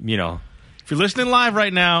 you know. If you're listening live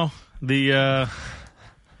right now, the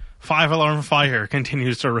 5-alarm fire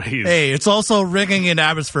continues to raise. Hey, it's also ringing in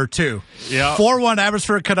Abbotsford, too. Yeah. 4-1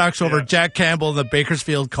 Abbotsford Canucks over Jack Campbell and the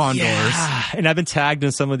Bakersfield Condors. Yeah. And I've been tagged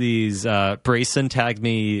in some of these. Brayson tagged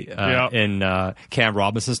me in Cam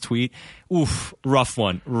Robinson's tweet. Oof, rough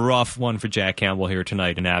one for Jack Campbell here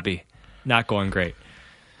tonight in Abbey. Not going great.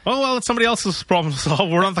 Oh, well, it's somebody else's problem to solve.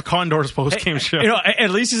 We're on the Condors post-game show. You know, at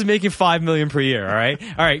least he's making $5 million per year, all right?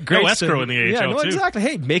 All right, great. No escrow in the AHL, too. Exactly.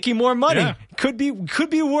 Hey, making more money. Yeah. Could be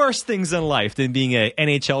worse things in life than being an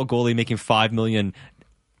NHL goalie making $5 million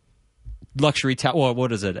luxury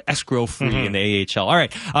what is it? Escrow free in the AHL. All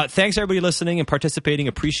right. Thanks everybody listening and participating.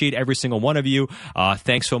 Appreciate every single one of you.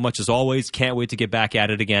 Thanks so much as always. Can't wait to get back at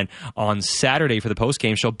it again on Saturday for the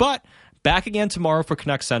post-game show. But back again tomorrow for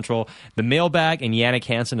Canucks Central. The mailbag and Yannick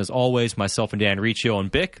Hansen as always. Myself and Dan Riccio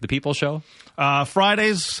and Bick, the People Show.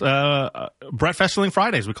 Fridays, Brett Festerling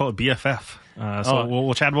Fridays. We call it BFF.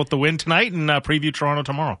 We'll chat about the win tonight and preview Toronto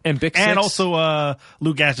tomorrow. And Bick 6. And also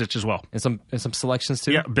Lou Gazdich as well. And some selections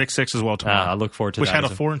too? Yeah, Bick 6 as well tomorrow. I look forward to Which that.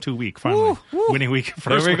 Which had a 4-2 week, finally. Winning week.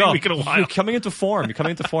 First there we go. week in a while. You're coming into form.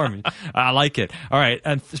 I like it. All right.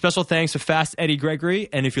 And special thanks to Fast Eddie Gregory.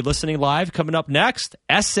 And if you're listening live, coming up next,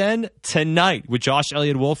 SN Tonight with Josh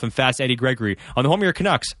Elliott Wolf and Fast Eddie Gregory on the home of your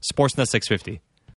Canucks, Sportsnet 650.